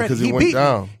Goff his credit. Because he went beat me.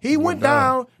 down. He went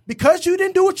down because you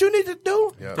didn't do what you needed to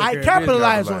do. Yeah. I Take care of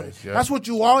capitalized on it. Yeah. That's what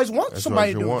you always want That's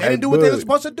somebody what to you do. want. They didn't do what they were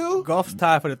supposed to do. Golf's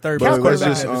tied for the third But best let's quarterback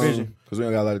just, in the division. because we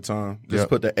don't got a lot of time, just Yep.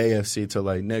 put the AFC to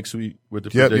like next week with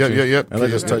the Yep, predictions. yep. And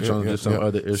let's just touch on just some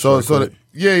other issues.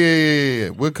 Yeah.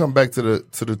 We'll come back to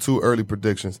the two early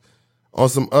predictions. On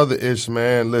some other ish,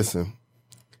 man. Listen,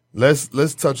 let's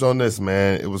touch on this,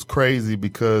 man. It was crazy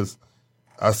because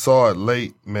I saw it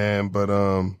late, man. But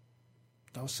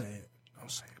Don't say it. Don't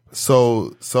say it.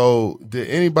 so did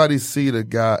anybody see the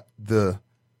guy?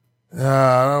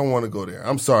 I don't want to go there.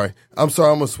 I'm sorry. I'm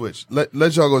gonna switch. Let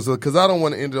y'all go because I don't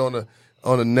want to end it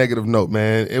on a negative note,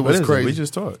 man. It was crazy. We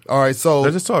just talked. All right, so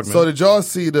Let's just talk, man. So did y'all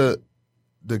see the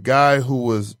guy who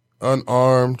was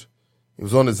unarmed? He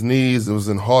was on his knees. It was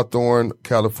in Hawthorne,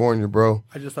 California, bro.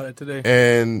 I just saw that today.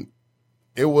 And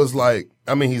it was like,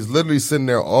 I mean, he's literally sitting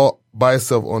there all by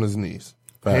himself on his knees,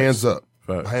 Facts. hands up,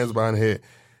 Facts. hands behind the head,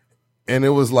 and it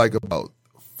was like about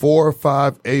 4 or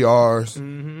 5 ARs,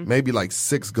 maybe like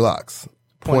 6 Glocks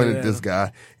pointed at this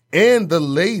guy, and the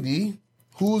lady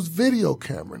who's video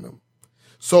cameraing him.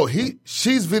 So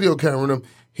she's video cameraing him.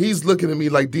 He's looking at me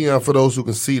like Deion, for those who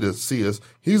can see us.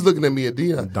 He's looking at me at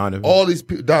Deion. Donovan. All these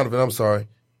people, Donovan, I'm sorry.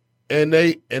 And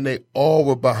they all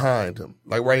were behind him,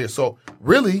 like right here. So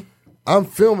really, I'm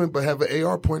filming but have an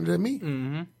AR pointed at me.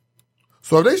 Mm-hmm.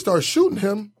 So if they start shooting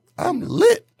him, I'm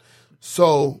lit.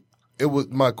 So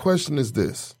my question is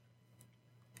this.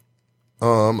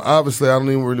 Obviously, I don't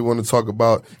even really want to talk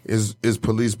about is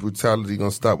police brutality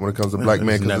going to stop when it comes to black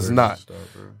men, because it's not.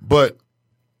 But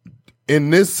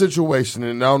in this situation,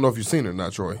 and I don't know if you've seen it or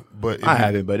not, Troy, but I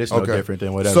haven't, but it's no different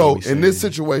than whatever. So we in this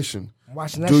seen. situation, I'm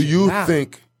watching that do shit you now.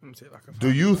 think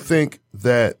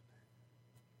that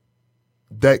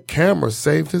camera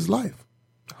saved his life?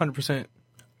 100%.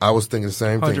 I was thinking the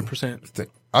same thing. 100%.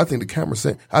 I think the camera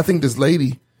saved. I think this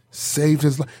lady saved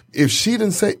his life. If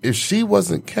she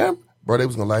wasn't camera, bro, they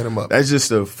was gonna light him up. That's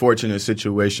just a fortunate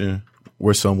situation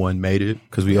where someone made it,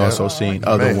 because we also seen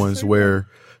other ones where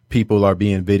people are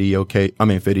being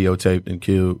videotaped and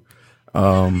killed.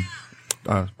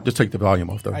 Just take the volume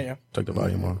off, though. I am. Take the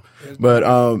volume off. But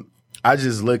I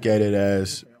just look at it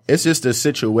as it's just a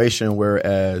situation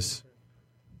whereas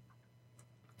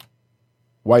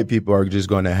white people are just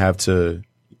going to have to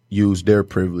use their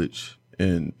privilege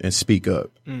and speak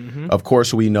up. Mm-hmm. Of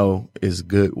course, we know it's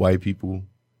good white people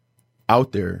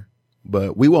out there,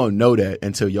 but we won't know that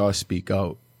until y'all speak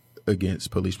out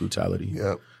against police brutality.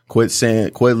 Yep.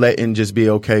 Quit letting just be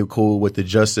okay, cool with the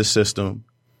justice system,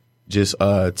 just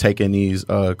taking these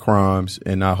crimes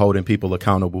and not holding people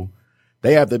accountable.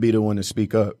 They have to be the one to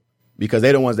speak up because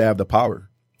they're the ones that have the power.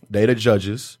 They the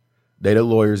judges. They the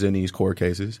lawyers in these court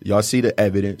cases. Y'all see the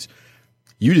evidence.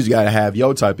 You just got to have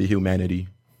your type of humanity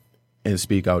and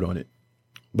speak out on it.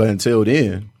 But until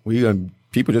then,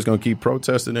 people just going to keep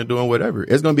protesting and doing whatever.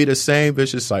 It's going to be the same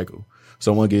vicious cycle.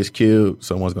 Someone gets killed.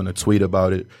 Someone's going to tweet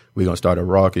about it. We're going to start a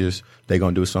ruckus. They're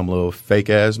going to do some little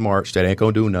fake-ass march that ain't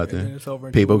going to do nothing.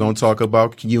 People going to talk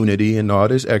about unity and all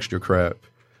this extra crap.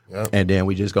 Yep. And then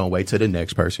we just going to wait till the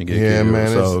next person get killed. Man,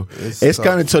 so it's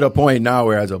kind of to the point now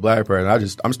where as a black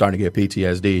person, I'm starting to get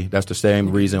PTSD. That's the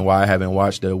same reason why I haven't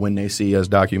watched the When They See Us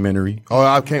documentary. Oh,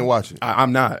 I can't watch it.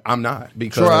 I'm not.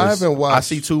 Because sure, I haven't watched. I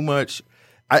see too much.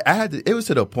 It was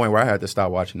to the point where I had to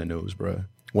stop watching the news, bro.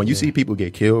 When you see people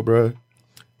get killed, bro,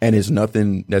 and there's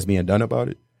nothing that's being done about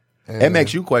it, it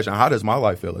makes you question, how does my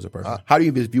life feel as a person? How do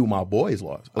you just view my boys'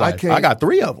 loss? I got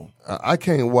 3 of them. I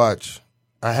can't watch.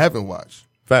 I haven't watched.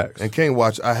 Facts. And can't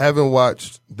watch. I haven't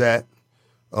watched that.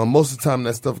 Most of the time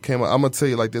that stuff came out, I'm gonna tell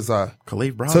you like this.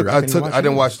 Khalif Browder. I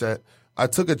didn't watch that. I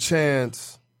took a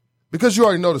chance because you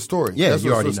already know the story. Yeah, that's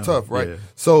you already know. Tough, right? Yeah.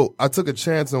 So I took a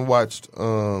chance and watched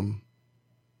Fruitvale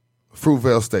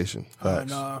Station.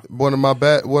 One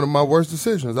of my worst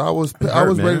decisions. I was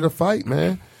ready to fight,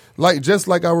 man. Just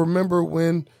like I remember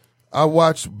when I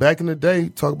watched back in the day.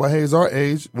 Talk about Hayes, our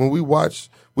age, when we went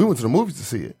to the movies to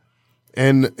see it.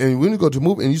 And when you go to the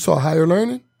movie and you saw Higher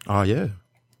Learning, oh yeah,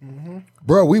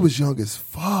 bro, we was young as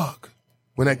fuck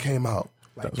when that came out,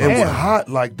 and we're hot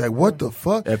like that. What the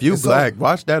fuck? If you black,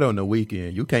 watch that on the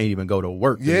weekend. You can't even go to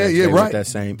work. Yeah, right. With that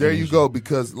same. There you go.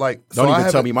 Because don't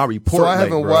even tell me my report. So I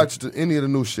haven't watched any of the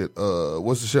new shit.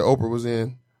 What's the shit Oprah was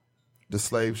in? The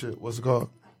slave shit. What's it called?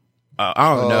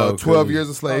 I don't know. 12 Years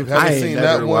a Slave. Haven't seen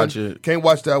that one. Can't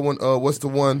watch that one. What's the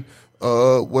one?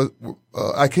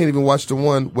 I can't even watch the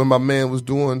one when my man was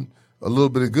doing a little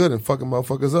bit of good and fucking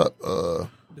motherfuckers up.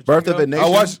 Birth of a Nation.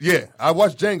 I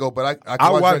watched Django, but I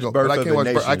watched Django, but I can't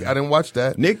watch. I didn't watch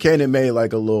that. Nick Cannon made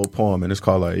like a little poem, and it's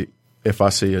called like if I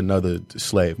see another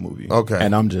slave movie. Okay.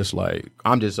 And I'm just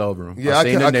over them. Yeah, I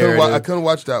couldn't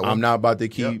watch that one. I'm not about to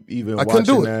keep even I watching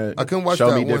couldn't do that. it. I couldn't watch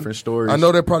Show that me one. different stories. I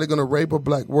know they're probably going to rape a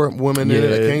black woman in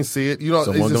it. I can't see it. You know,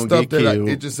 Someone it's just gonna stuff get that killed.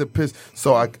 it just a piss.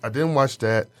 So I didn't watch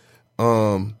that.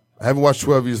 I haven't watched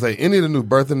 12 Years Later. Any of the new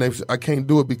birthing names, I can't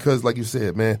do it because, like you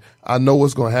said, man, I know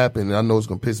what's going to happen, and I know it's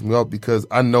going to piss me off because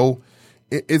I know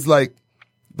it's like,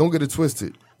 don't get it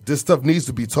twisted. This stuff needs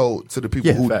to be told to the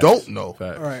people who facts. don't know.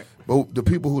 Facts. Right. But the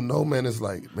people who know, man, it's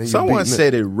like, man, Someone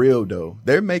said it real though.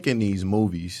 They're making these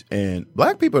movies, and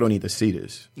black people don't need to see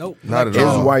this. Nope. Not at It's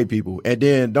all. white people, and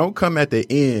then don't come at the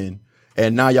end.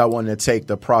 And now y'all want to take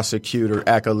the prosecutor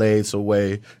accolades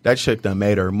away. That chick done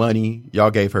made her money.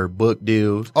 Y'all gave her book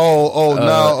deals.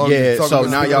 Now yeah. talking So about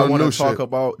now speaking y'all on want new to talk shit.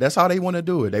 about. That's how they want to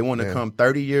do it. They want to come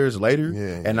 30 years later,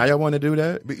 Yeah. and now y'all want to do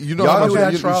that. But you know, y'all how knew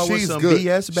much that trial was she's some good.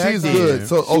 BS back She's then. good.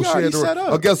 So she she already had to. set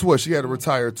up. Guess what? She had to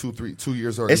retire 2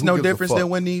 years early. It's Who no gives a difference fuck? than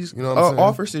when these You know what I'm saying?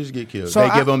 officers get killed. So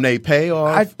They give them they pay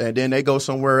off, and then they go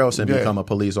somewhere else and Yeah. become a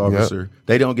police officer.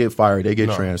 They don't get fired. They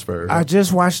get transferred. I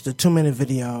just watched the 2-minute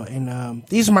video, and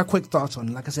these are my quick thoughts on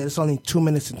it. Like I said, it's only 2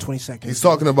 minutes and 20 seconds. He's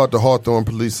talking about the Hawthorne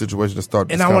police situation to start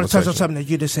this And I want to touch on conversation. something that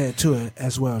you just said too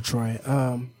as well, Troy.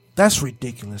 That's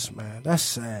ridiculous, man. That's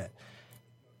sad.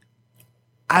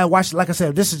 I watched, like I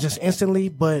said, this is just instantly,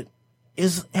 but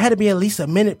it had to be at least a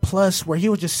minute plus where he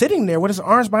was just sitting there with his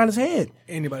arms behind his head.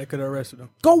 Anybody could have arrested him.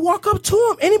 Go walk up to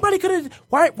him. Anybody could have.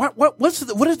 What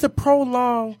is the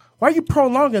prolong? Why are you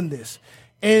prolonging this?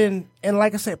 And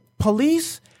like I said,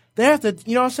 police, they have to.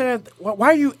 You know what I'm saying? Why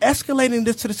are you escalating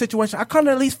this to the situation? I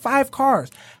counted at least 5 cars.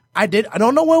 I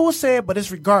don't know what was said, but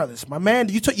it's regardless. My man,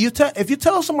 if you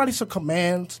tell somebody some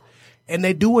commands and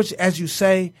they do it as you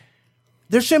say,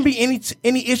 there shouldn't be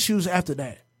any issues after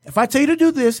that. If I tell you to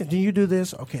do this and then you do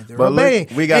this, okay, they're obeying.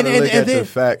 Look, we got to look at then, the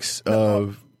facts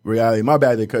of reality. My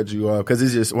bad to cut you off because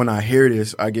it's just when I hear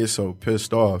this, I get so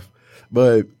pissed off.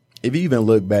 But if you even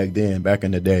look back in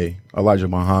the day, Elijah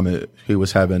Muhammad, he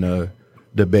was having a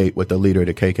debate with the leader of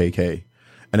the KKK,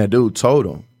 and a dude told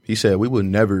him, he said,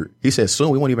 soon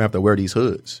we won't even have to wear these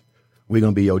hoods. We're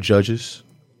going to be your judges.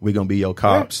 We're going to be your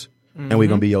cops. And we're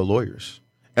going to be your lawyers.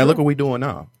 And look what we're doing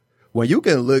now. When you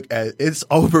can look at it's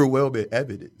overwhelming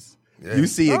evidence. Yeah. You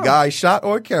see a guy shot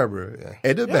on camera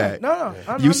in the back.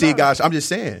 You see a guy, I'm just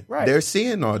saying, they're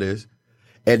seeing all this.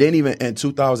 And then even in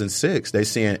 2006, they're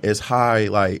seeing it's high,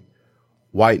 like,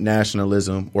 white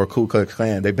nationalism or Ku Klux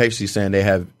Klan. They basically saying they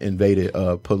have invaded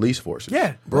police forces.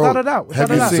 Yeah, Bro, without a doubt. have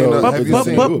you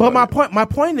seen But my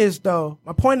point is though,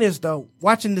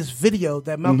 watching this video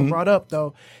that Malcolm brought up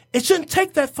though, it shouldn't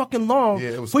take that fucking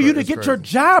long for you to get your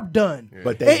job done. Yeah.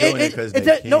 But they're doing it because they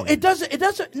can. No, it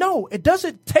doesn't. No, it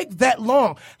doesn't take that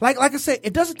long. Like I said,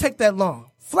 it doesn't take that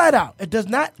long. Flat out, it does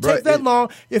not take that long.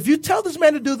 If you tell this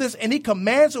man to do this and he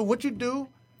commands or what you do,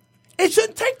 it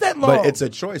shouldn't take that long. But it's a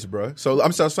choice, bro. So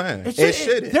I'm still saying it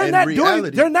shouldn't.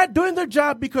 They're not doing their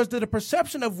job because of the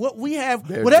perception of what we have.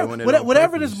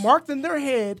 Whatever it is marked in their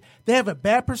head, they have a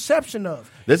bad perception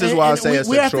of. This is why I say it's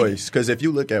a choice. Because if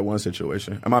you look at one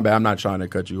situation, and my bad, I'm not trying to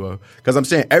cut you off. Because I'm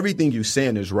saying everything you're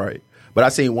saying is right. But I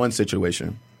seen one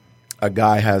situation. A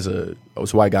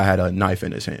white guy had a knife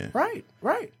in his hand. Right.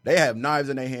 They have knives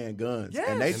in their hand, guns, Yes.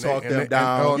 and they And talk they- them and-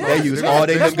 down. and- They yes, use yes, all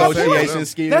their that's my negotiation point.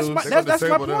 skills. That's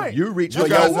my point. You reach You for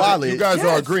guys your wallet. You guys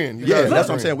are agreeing. You Yeah, guys that's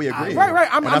are what I'm saying. We agreeing. agree. Right.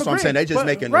 And that's what I'm saying. They just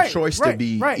making the choice to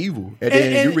be evil, and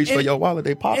then you reach for your wallet,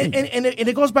 they pop you. And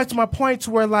it goes back to my point to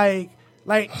where we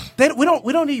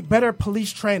don't need better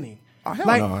police training. Oh, hell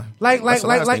no. That's the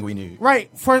last thing we need. Right.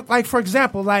 For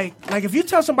example, like if you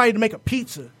tell somebody to make a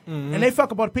pizza and they fuck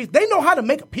about a pizza, they know how to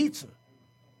make a pizza.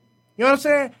 You know what I'm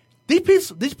saying?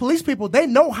 These police people, they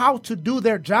know how to do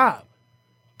their job.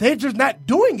 They're just not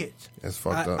doing it. That's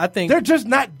fucked up. I think They're just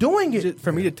not doing it.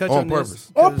 for me to touch On on purpose.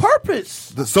 this, On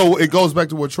purpose. So it goes back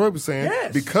to what Troy was saying.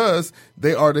 Yes. Because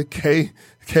they are the K.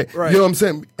 Right. You know what I'm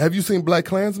saying? Have you seen Black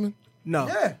Klansman? No,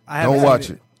 Yeah. I haven't Don't seen watch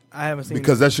it. I haven't seen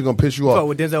Because that shit gonna piss you What, off.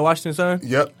 with Denzel Washington's son?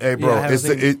 Yep. Hey, bro, Yeah, I haven't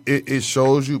seen it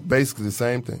shows you basically the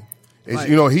same thing. It's, Like-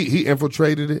 you know, he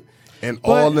infiltrated it, and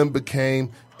all of them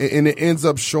became, and it ends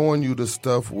up showing you the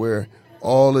stuff where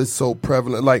all is so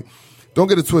prevalent. Like, don't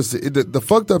get it twisted. The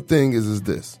fucked up thing is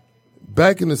this.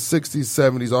 Back in the 60s,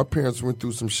 70s, our parents went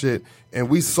through some shit, and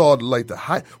we saw the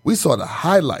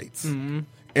highlights.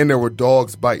 And there were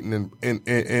dogs biting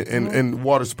and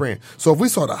water spraying. So if we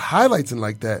saw the highlights and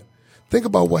like that, think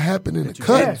about what happened in the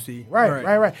cut. See.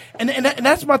 Right. And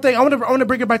that's my thing. I want to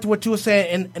bring it back to what you were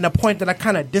saying, and a point that I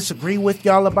kind of disagree with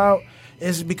y'all about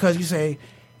is because you say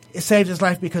it saved his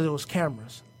life because it was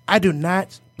cameras. I do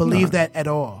not believe that at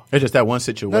all. It's just that one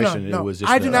situation. No. It was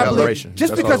just I do not aberration. believe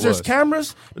just That's all because it there's was.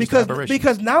 cameras.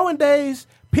 Because nowadays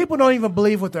people don't even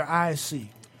believe what their eyes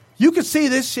see. You can see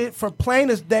this shit from plain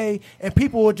as day, and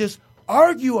people will just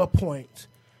argue a point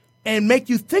and make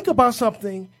you think about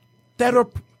something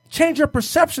that'll change your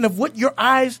perception of what your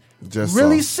eyes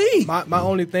really see. My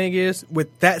only thing is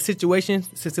with that situation,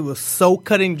 since it was so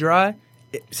cut and dry,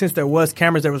 since there was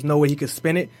cameras, there was no way he could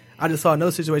spin it. I just saw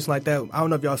another situation like that. I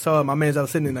don't know if y'all saw it. My man's out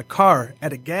sitting in a car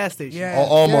at a gas station. Yeah.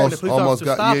 Almost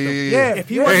got. Yeah. If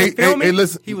he wasn't filming,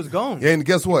 listen, he was gone. Yeah, and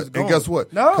guess what?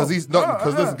 No. Because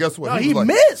listen, guess what? No, he he was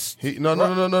missed. No.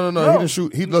 He didn't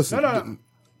shoot. He listened.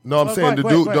 No, I'm saying the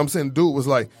dude. I'm saying the dude was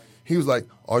like. He was like,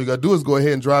 all you got to do is go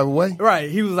ahead and drive away. Right.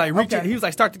 He was like, reaching. Okay. He was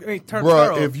like, turn the car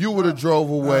Bruh, off. if you would have drove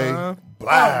away, No,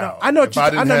 I know what if I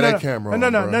didn't have that camera on, No.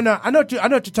 bruh. I know what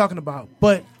you're talking about.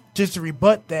 But just to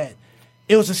rebut that,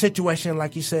 it was a situation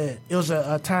like you said. It was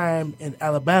a time in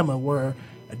Alabama where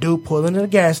a dude pulled into the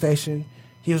gas station.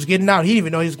 He was getting out. He didn't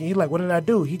even know he was like, what did I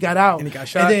do? He got out. And he got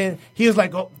shot? And then he was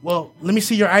like, oh, well, let me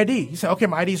see your ID. He said, okay,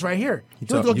 my ID's right here. He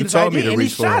was going to get his told me ID, to and he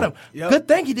reach for shot it. him. Yep. Good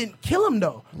thing he didn't kill him,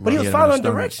 though. But he was Yeah, following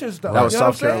that's directions, though. That was You know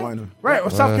what South I'm saying? Carolina. Right, or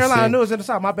South Carolina. I see. knew it was in the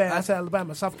South. My bad. I said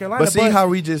Alabama, South Carolina. But see how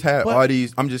we just had but- all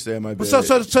these. I'm just saying my bad. So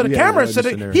the We had camera. all So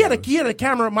these he had scenarios. a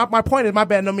camera. My point is, my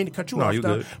bad. No mean to cut you No, off. you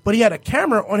Though, good. but he had a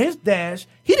camera on his dash.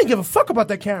 He didn't give a fuck about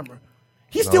that camera.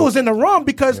 He still was in the wrong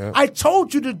because I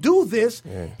told you to do this.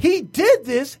 Yeah. He did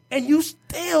this, and you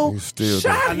still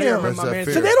shot did. him. That's that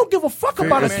So fear. they don't give a fuck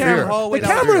about a It's camera. fear. The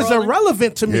camera is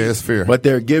irrelevant to me. Yeah, it's fair. But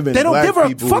they're giving. They don't black give a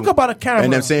people, fuck about a camera.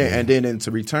 And they're saying, and then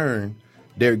to return,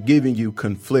 they're giving you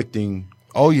conflicting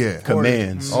Oh yeah.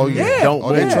 commands. Oh yeah. Yeah. Don't.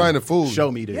 Oh, they move. trying to fool you. Show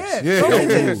me this. Yeah. Yeah. Show me Don't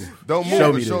this. move. Don't move.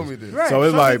 Show but me Show this. me this. Right. So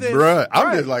it's Show me like, this. bruh, I'm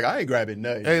Right. just like, I ain't grabbing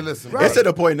nothing. Hey, listen. It's to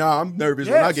the point now I'm nervous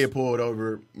when I Yes. get pulled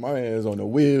over. My hands on the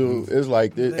wheel. It's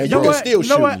like this, and You know you can what? still You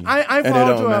know shoot what? me, I and it followed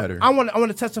don't you up. matter. I want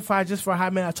to testify just for a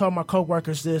hot minute. I told my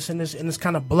coworkers this, and it's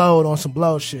kind of blowed on some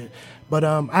blow shit. But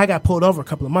I got pulled over a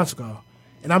couple of months ago,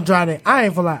 and I'm driving. I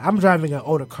ain't gonna lie. I'm driving an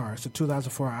older car. It's a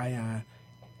 2004 Ion.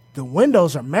 The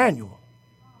windows are manual.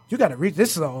 You got to reach.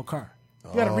 This is an old car.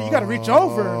 You got to reach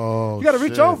over. You got to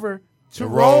reach shit. over to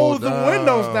roll the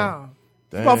windows down.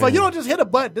 This motherfucker, you don't just hit a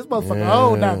button. This motherfucker,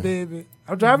 oh, now, baby.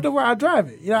 I'm driving to where I drive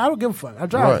it. You know, I don't give a fuck. I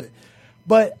drive it.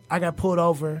 But I got pulled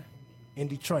over in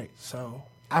Detroit, so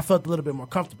I felt a little bit more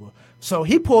comfortable. So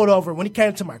he pulled over. When he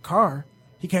came to my car,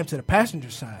 he came to the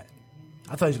passenger side.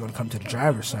 I thought he was going to come to the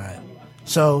driver's side.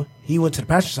 So he went to the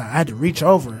passenger side. I had to reach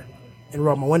over and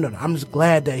roll my window down. I'm just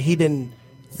glad that he didn't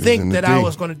think that I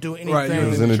was going to do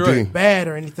anything bad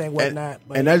or anything whatnot.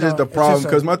 But, and that's just the it's problem, just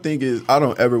because my thing is, I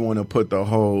don't ever want to put the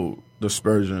whole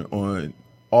dispersion on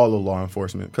all of law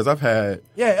enforcement, because I've had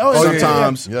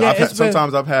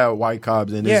sometimes I've had white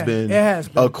cops, and it's been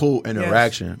a cool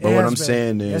interaction. But what I'm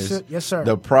saying is, yes, sir.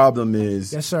 The problem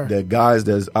is Yes, sir. the guys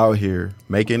that's out here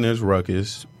making this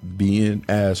ruckus, being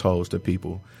assholes to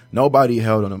people. Nobody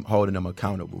holding them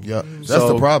accountable. Yeah, that's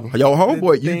the problem. Yo,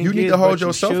 homeboy, you thing need is, to hold but you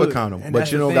yourself should. accountable, And but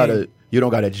that's you the don't thing. You don't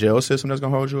got a jail system that's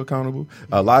gonna hold you accountable.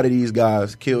 A lot of these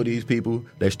guys kill these people.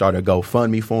 They start a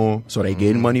GoFundMe for them, so they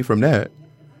getting money from that.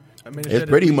 It's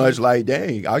pretty much like,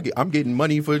 dang, I'm getting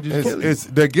money for just killing.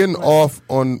 They're getting off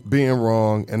on being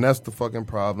wrong, and that's the fucking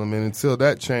problem. And until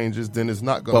that changes, then it's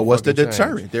not going to. But what's the change.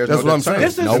 deterrent? There's That's no what I'm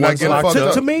deterrent. saying. No They're not one's getting locked fucked up.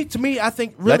 up. To me, I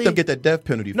think really Let them get the death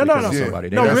penalty for killing somebody.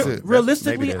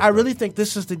 Realistically, I really think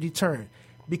this is the deterrent,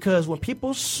 because when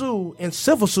people sue in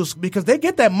civil suits, because they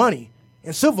get that money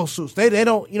in civil suits, they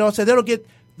don't, you know what I'm saying, they don't get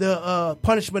the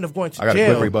punishment of going to I got a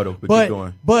jail. quick rebuttal, but keep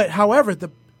going. But however,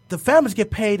 the families get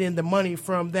paid in the money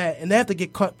from that, and they have to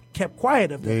get kept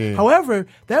quiet of it. Yeah. However,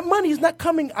 that money is not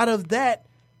coming out of that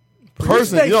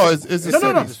person. state. It's a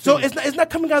No. city. So it's not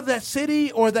coming out of that city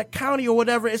or that county or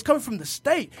whatever. It's coming from the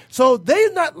state. So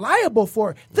they're not liable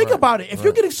for it. Think about it. If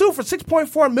you're getting sued for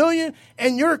 $6.4 million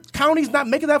and your county's not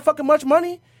making that fucking much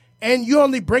money, and you're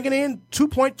only bringing in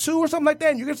 2.2 or something like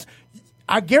that, and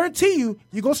I guarantee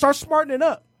you're gonna start smartening it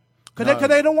up. Because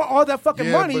they don't want all that fucking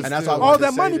money, but still, all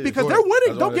that money, because they're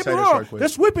winning. Don't get me wrong. quick. They're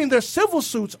sweeping their civil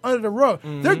suits under the rug.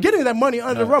 They're getting that money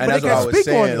under the rug, And but they that's what I can't was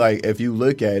speak on saying. it. Like, if you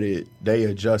look at it, they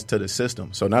adjust to the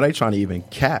system. So now they trying to even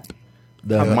cap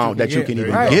the amount that you can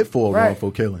even get for a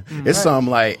wrongful killing. It's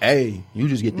something like, hey, you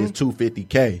just get this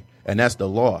 $250K. And that's the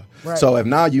law. Right. So if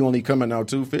now you only coming out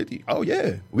 $250, oh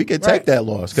yeah, we could take that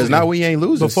loss, because now we ain't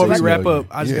losing. Before we $6 wrap million. up,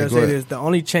 I just gotta say this: the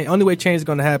only way change is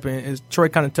going to happen is, Troy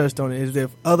kind of touched on it, is if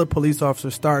other police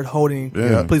officers start holding police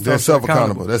they're officers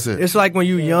self-accountable. That's it. It's like when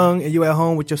you're young and you at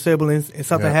home with your siblings and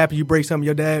something Yeah. happens, you break something,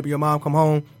 your dad or your mom come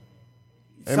home.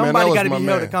 Hey, man, somebody that got to was be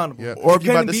my held man. accountable. Yeah. Or if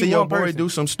you about Couldn't to be see your one boy person. do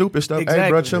some stupid stuff, hey, Exactly.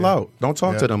 bro, chill out. Don't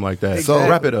talk to them like that. So- So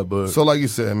wrap it up, bud. So, like you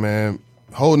said, man,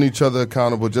 holding each other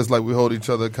accountable, just like we hold each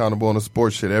other accountable on the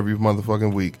sports shit every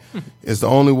motherfucking week. It's the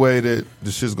only way that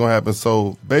the shit's gonna happen.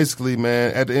 So, basically,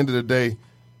 man, at the end of the day,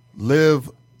 live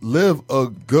a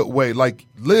good way. Like,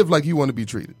 live like you want to be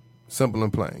treated. Simple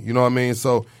and plain. You know what I mean?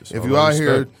 So, if you out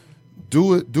here,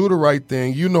 do the right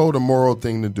thing. You know the moral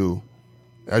thing to do.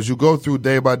 As you go through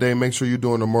day by day, make sure you're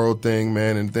doing the moral thing,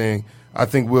 man, and thing. I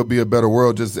think we'll be a better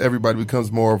world. Just everybody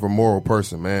becomes more of a moral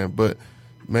person, man. But,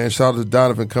 man, shout out to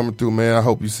Donovan coming through, man. I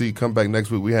hope you come back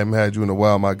next week. We haven't had you in a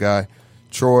while, my guy.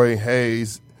 Troy,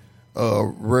 Hayes,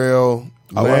 Rail,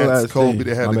 Lance, Kobe,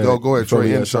 they had to go. Go ahead,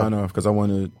 Troy. Sign off because I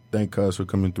want to thank Cuz for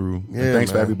coming through. Yeah, and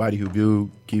thanks for man. everybody who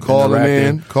viewed. Keep Calling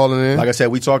interacting. in. Like I said,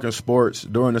 we talking sports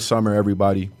during the summer.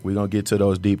 Everybody, we gonna get to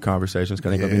those deep conversations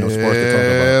because ain't gonna be no sports to talk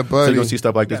about. So buddy. you gonna see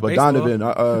stuff like this. Yeah, But baseball.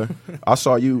 Donovan, I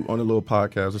saw you on a little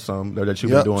podcast or something that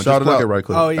you've Yep, been doing. shout Just it plug out. it right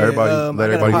quick. Oh yeah, Everybody, let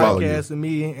I everybody got a follow you. podcast with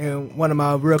me and one of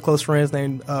my real close friends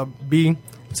named B.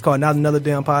 It's called Not Another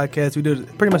Damn Podcast. We do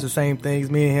pretty much the same things.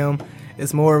 Me and him.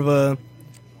 It's more of a.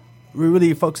 We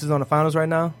really focuses on the finals right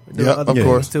now. There Yeah, are other of things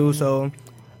course. too. So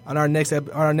on our next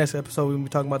episode, we'll be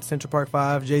talking about the Central Park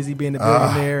Five, Jay-Z being the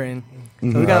billionaire, and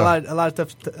so we got a lot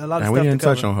of stuff. And we didn't to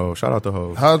touch cover. on Ho. Shout out to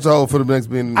Ho. How's y'all for the next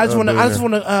being? I just want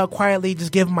billionaire? to quietly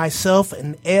just give myself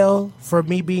an L for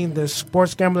me being the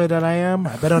sports gambler that I am.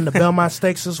 I bet on the Belmont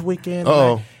Stakes this weekend.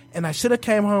 Uh-oh. And I should have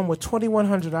came home with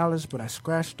 $2,100, but I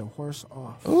scratched the horse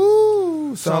off.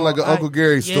 Ooh, sound like an Uncle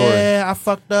Gary story. Yeah, I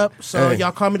fucked up. So Hey.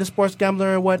 y'all call me the sports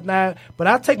gambler and whatnot. But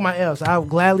I'll take my L's. I'll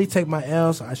gladly take my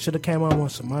L's. I should have came home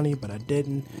with some money, but I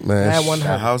didn't. Man, That one The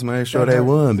hurt. house made sure they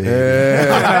won, baby.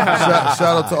 Yeah.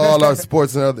 shout out to all our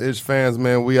sports and other ish fans,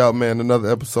 man. We out, man. Another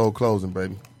episode closing,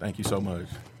 baby. Thank you so much.